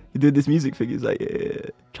like, you doing this music thing? He's like, yeah,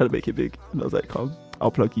 trying to make it big. And I was like, calm,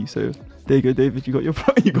 I'll plug you. So there you go, David. You got your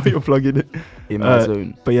plug in it. in my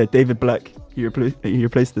zone. But yeah, David Black. He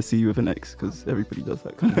replaced the C with an X because everybody does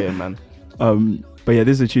that kind of. Yeah, man. But yeah,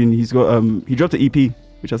 this is a tune. He's got he dropped an EP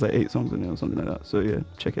which has like 8 songs on it or something like that. So yeah,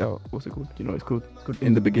 check it out. What's it called? You know, it's called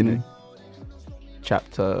In the Beginning.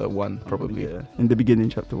 Chapter 1, probably. Yeah, in the beginning,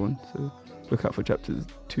 chapter 1. So look out for chapters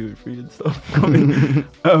 2 and 3 and stuff coming.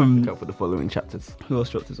 Look out for the following chapters. Who else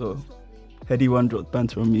dropped as well? Heady One dropped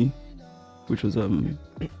Banter on Me, which was a tune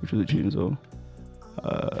as well.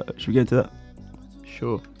 Should we get into that?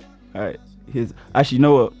 Sure. All right. Here's actually, you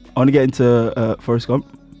know what? I want to get into Forrest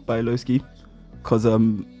Gump by Lowski, cause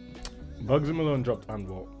Bugsy Malone dropped And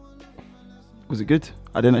What? was it good?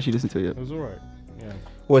 I didn't actually listen to it yet. It was alright. Yeah.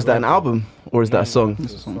 Was that an album or is that a song?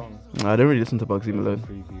 It's a song. I don't really listen to Bugsy Malone.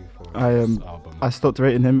 Preview for I, his album. I stopped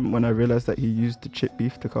rating him when I realized that he used the Chip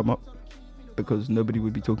beef to come up, because nobody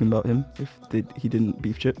would be talking about him if he didn't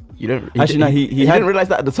beef Chip. You don't Actually, no, he didn't realize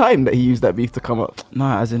that at the time that he used that beef to come up. No,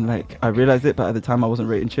 as in like I realized it, but at the time I wasn't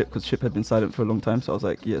rating Chip because Chip had been silent for a long time. So I was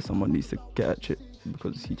like, yeah, someone needs to get at Chip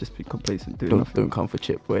because he just been complacent doing nothing. Don't come for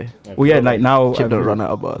Chip, boy. Well, yeah, like now Chip I've- don't run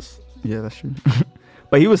out of bars. Yeah, that's true.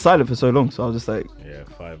 But he was silent for so long, so I was just like, Yeah,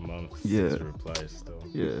 5 months. Yeah. Since replies still.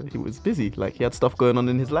 yeah, He was busy, like he had stuff going on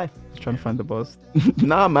in his life. just trying to find the bars.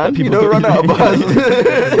 Nah, man, you people don't run out of bars.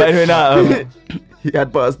 But anyway, nah, He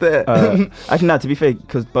had bars there. actually, nah, to be fair,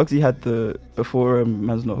 because Bugsy had before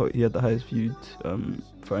Man's Not Hot, he had the highest viewed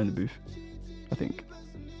Fire in the Booth, I think.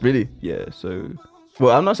 Really? Yeah, so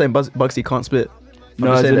Well, I'm not saying Bugsy can't spit. I'm no,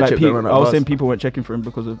 just as saying in, that like, Chip I don't run out of was bars. saying people weren't checking for him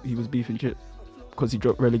because he was beefing Chip because he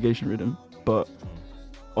dropped Relegation Rhythm, but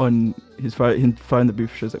on his Fire in the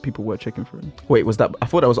Booth shows that people were checking for him. Wait, was that? I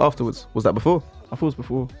thought that was afterwards. Was that before? I thought it was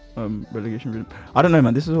before Relegation Rhythm. I don't know,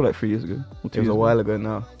 man. This is all like 3 years ago. Or 2 It was years a ago. while ago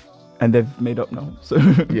now. And they've made up now. So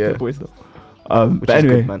Yeah. they're boys now. Which But is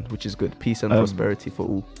anyway, good, man. Which is good. Peace and prosperity for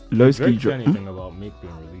all. Lowski Drake said dropped. anything about Meek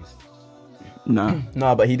being released? Nah.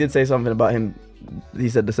 No, but he did say something about him. He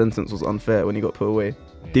said the sentence was unfair when he got put away.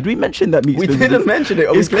 Did we mention that Meek's We been didn't released? mention it.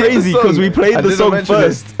 It's crazy because we played the song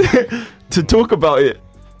first to talk about it.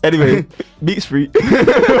 Anyway, Meek's free,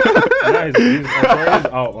 Yeah, he's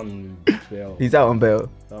out on bail. He's out on bail.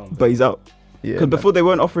 but he's out. Yeah. Because before they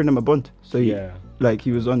weren't offering him a bond. So he, Yeah. Like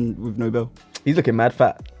he was on with Nobel. He's looking mad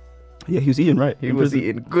fat. Yeah, he was eating right. He in was prison.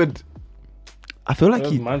 eating good. I feel like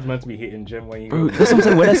Man's meant to be hitting gym when you. Bro, that's what I'm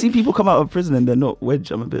saying. When I see people come out of prison and they're not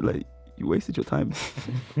wedge, I'm a bit like, you wasted your time.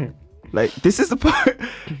 Like this is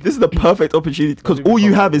the perfect opportunity because all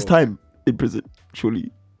you have is time in prison,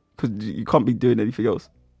 surely, because you can't be doing anything else.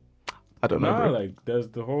 I don't know, bro. Like there's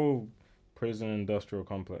the whole prison industrial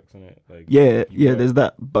complex in it. Like Yeah, there's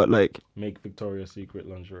that, but like make Victoria's Secret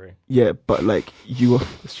lingerie. Yeah, but like you are,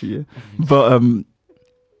 that's true, yeah. But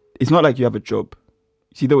it's not like you have a job.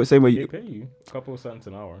 See the same way They pay you a couple of cents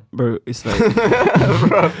an hour. Bro, it's like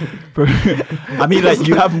bro. I mean, like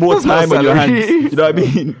you have more time on your hands. You know what I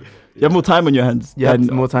mean? You have more time on your hands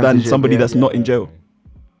than somebody that's not in jail.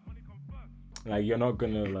 Like you're not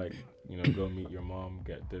gonna like go meet your mom,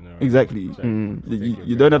 get dinner. Exactly.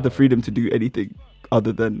 You don't have the freedom to do anything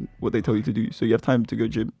other than what they tell you to do. So you have time to go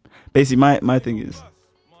gym. Basically, my thing is,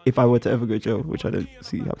 if I were to ever go jail, which I don't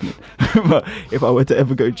see happening, but if I were to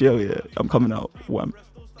ever go jail, yeah, I'm coming out one.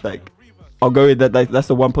 Like, I'll go in that. Like, that's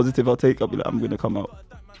the one positive I'll take. I'll be like, I'm gonna come out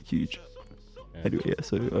huge. Yeah. Anyway, yeah.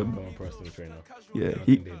 So personal trainer. Yeah.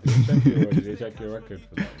 Did they check your record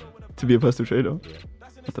for that? Man? To be a personal trainer? Yeah.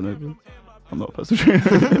 I don't know. Bro. I'm not a personal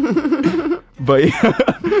trainer. But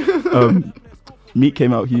yeah, Meek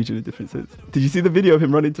came out huge in a different sense. Did you see the video of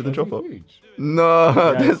him running to the drop up? No,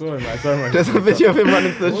 I saw him. There's a video of him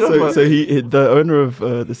running to the drop up. So the owner of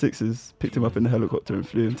the Sixers picked him up in the helicopter and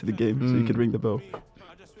flew him to the game so he could ring the bell.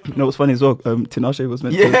 You know what's funny as well? Tinashe was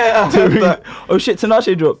meant to ring. Oh shit,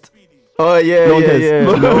 Tinashe dropped. Oh yeah,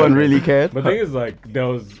 no one really cared. But the thing is, like,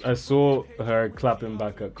 I saw her clapping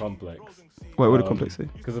back at Complex. Wait, what did Complex say?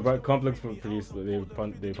 Because about Complex produced,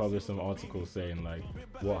 they published some articles saying like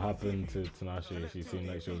what happened to Tinashe. She seemed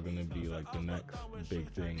like she was gonna be like the next big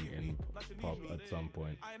thing in pop at some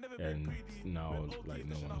point, and now like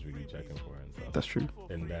no one's really checking for her and stuff. That's true.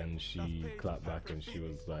 And then she clapped back and she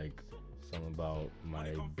was like something about my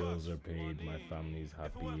bills are paid, my family's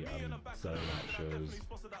happy, I'm selling out shows,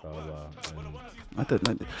 blah blah. And I don't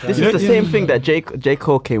know. This is the same thing that J.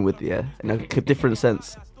 Cole came with, yeah, in a different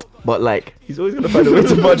sense. But like, he's always gonna find a way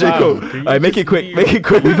to bar J. Cole. Alright, make it quick. We've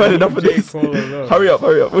had enough of this. Hurry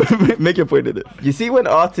up. Make your point in it. You see, when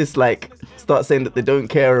artists like start saying that they don't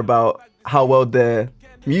care about how well their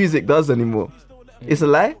music does anymore, it's a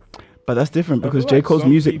lie. But that's different because J. Cole's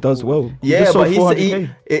music does well. Yeah, but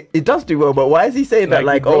it does do well. But why is he saying that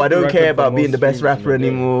like, oh, I don't care about being the best rapper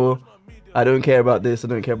anymore? I don't care about this. I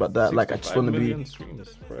don't care about that. Like, I just want to be.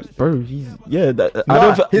 Bro,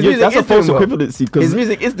 that's a false equivalency because his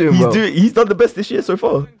music is doing well. He's done the best this year so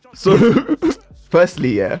far. So,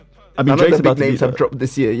 firstly, yeah. I mean, Drake's about to names have dropped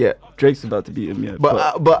this year, yeah. Drake's about to beat him, yeah.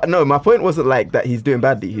 But no, my point wasn't like that he's doing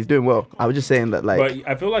badly. He's doing well. I was just saying that, like, but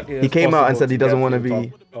I feel like he came out and said he doesn't want to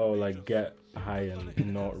be. Get high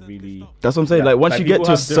and not really. That's what I'm saying. Like once you get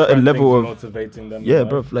to a certain level of motivating them,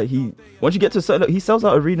 bro. Like once you get to a certain, he sells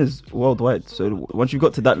out arenas worldwide. So once you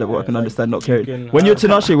got to that level, I can understand not caring. When you're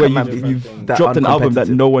Tinashe, where you've dropped an album that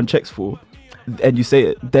no one checks for, and you say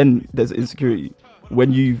it, then there's insecurity.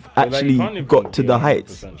 When you've actually got to the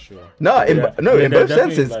heights. Sure. In both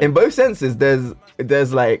senses. In both senses,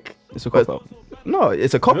 there's like it's a cop out. No,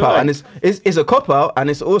 it's a cop out, and it's a cop out, and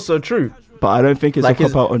it's also true. But I don't think it's like a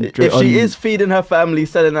cop out on Drake. If she is feeding her family,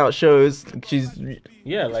 selling out shows, she's fair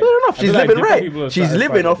enough. She's living right. She's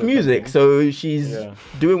living off music, so she's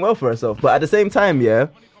doing well for herself. But at the same time,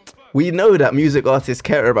 we know that music artists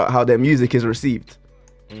care about how their music is received.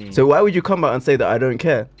 So why would you come out and say that I don't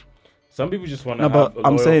care? Some people just want to have a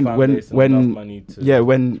I'm saying when money to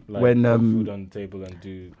when food on the table and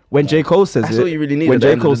do when J. Cole says that's all you really need when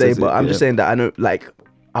J. Cole says it. But I'm just saying that I know, like,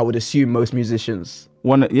 I would assume most musicians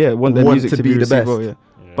want their music to be the best. Well,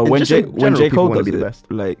 but when J. Cole does be the it,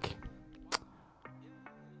 best. like,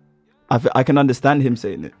 I can understand him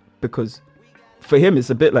saying it because for him it's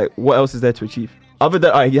a bit like, what else is there to achieve other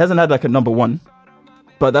than he hasn't had like a number one,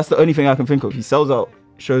 but that's the only thing I can think of. He sells out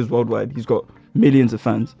shows worldwide. He's got millions of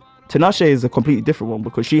fans. Tinashe is a completely different one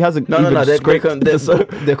because she hasn't. No. They're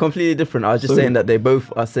completely different. I was just saying that they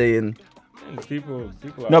both are saying. People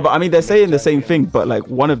no, but I mean they're saying the same thing, but like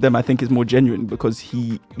one of them I think is more genuine because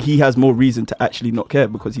he has more reason to actually not care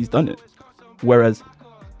because he's done it, whereas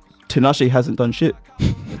Tinashe hasn't done shit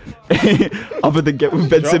other than get with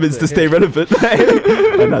Ben Simmons to stay relevant.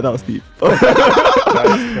 No, that was deep.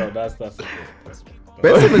 That's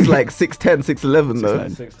Ben Simmons like 6'10", 6'11" though.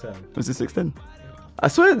 6'10". Was it 6'10"? I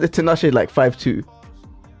swear the Tinashe like 5'2".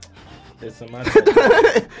 It's a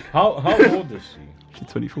mad. How old is she? She's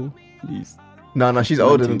 24. No, she's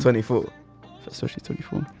 19. older than 24. So she's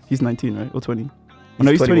 24. He's 19, right? Or 20? Oh, no,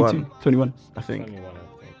 he's 22. 21. I think. 21,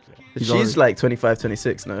 He's She's like 25,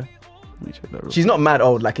 26 now. Let me check that real She's not mad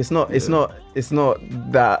old. Like it's not that.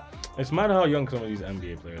 It's mad how young some of these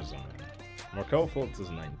NBA players are. Markel Fultz is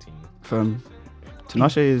 19.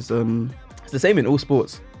 Tinashe is It's the same in all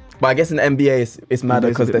sports. But I guess in the NBA it's madder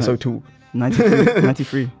It's a because bit they're so mad. tall.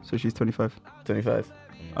 93, so she's 25. 25.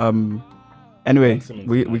 Anyway, Ben Simmons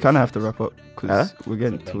we is kind of have 96. to wrap up because we're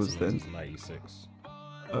getting Ben towards the Simmons end. is 96.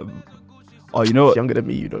 Oh, you know what? Younger than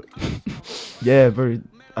me, you know. Yeah, very.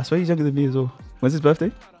 I swear he's younger than me as well. When's his birthday?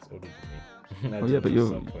 It's older than me. Oh yeah, but you're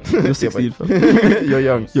Some point. you're 16. fam. You're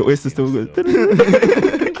young. Your oyster's still good. Do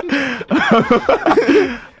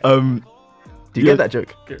you Yeah. get that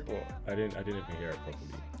joke? Okay, well, I didn't even hear it properly.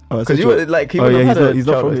 Oh, I Because said you your- were like, he oh would yeah, have had he's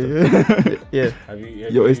not child from or here. something. Yeah. Have you,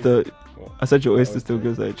 Your oyster. Well, I said your oyster oyster. still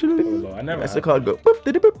goes like. oh, no, I never That's had the card that. go. Boop,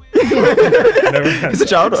 did it boop. Never had It's a that.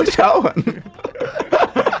 child. It's a child one.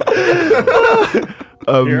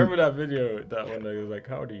 You remember that video? That one that was like,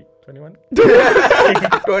 how old are you? 21?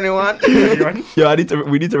 21. 21? Yeah,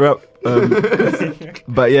 we need to wrap.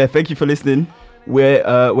 But yeah, thank you for listening. We're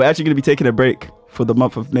actually gonna be taking a break for the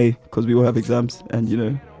month of May because we all have exams and you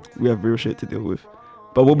know we have real shit to deal with.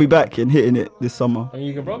 But we'll be back and hitting it this summer. I mean,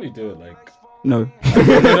 you can probably do it like. No. no,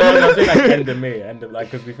 I think like end of May,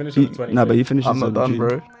 because we finished on the 20th. Nah, but he finishes. I'm not in done, June.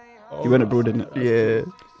 bro. He went abroad, didn't it? Yeah.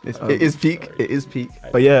 It is peak. sorry. It is peak.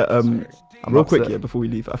 But yeah, I'm real quick, upset. yeah, before we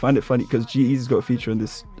leave, I find it funny because G-Eazy's got a feature on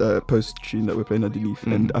this post tune that we're playing underneath,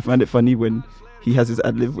 and I find it funny when he has his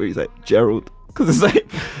ad lib where he's like Gerald, because it's like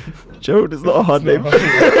Gerald is not a hard name.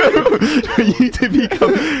 You to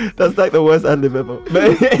become that's like the worst ad lib ever.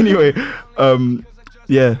 But anyway,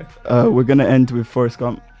 we're gonna end with Forrest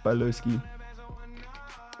Gump by Lowski.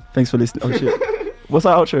 Thanks for listening. Oh shit, what's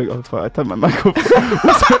our outro? Oh, fuck, I turned my mic off.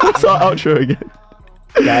 What's our outro again?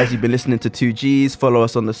 Guys, you've been listening to 2Gs. Follow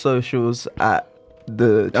us on the socials at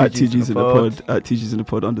the At TG's in the pod. At TG's in the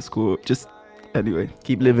pod _ Just anyway.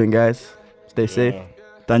 Keep living, guys. Stay safe.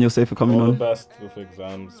 Daniel, safe for coming All on. the best with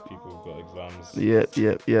exams. People who've got exams.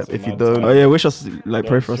 Yep. It's a If you mad don't, time. Oh yeah, wish us like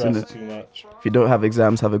pray Don't for us stress in it. too much. if you don't have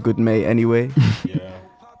exams, have a good May anyway. Yeah.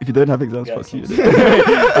 If you don't have exams, Get fuck you. some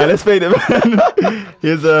Alright, let's fade it, man.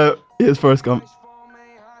 Here's Forrest Gump.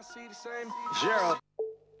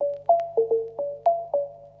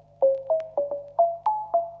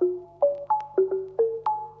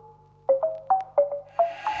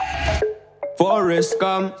 Forrest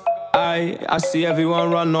Gump, I see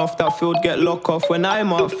everyone run off that field, get locked off when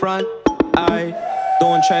I'm up front.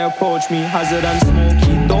 Don't try approach me, Hazard and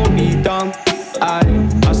Smokey, don't be dumb.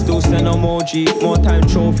 I still send emoji, more time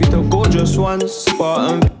trophy to go just once.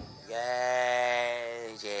 Spartan.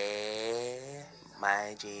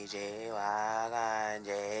 My GG,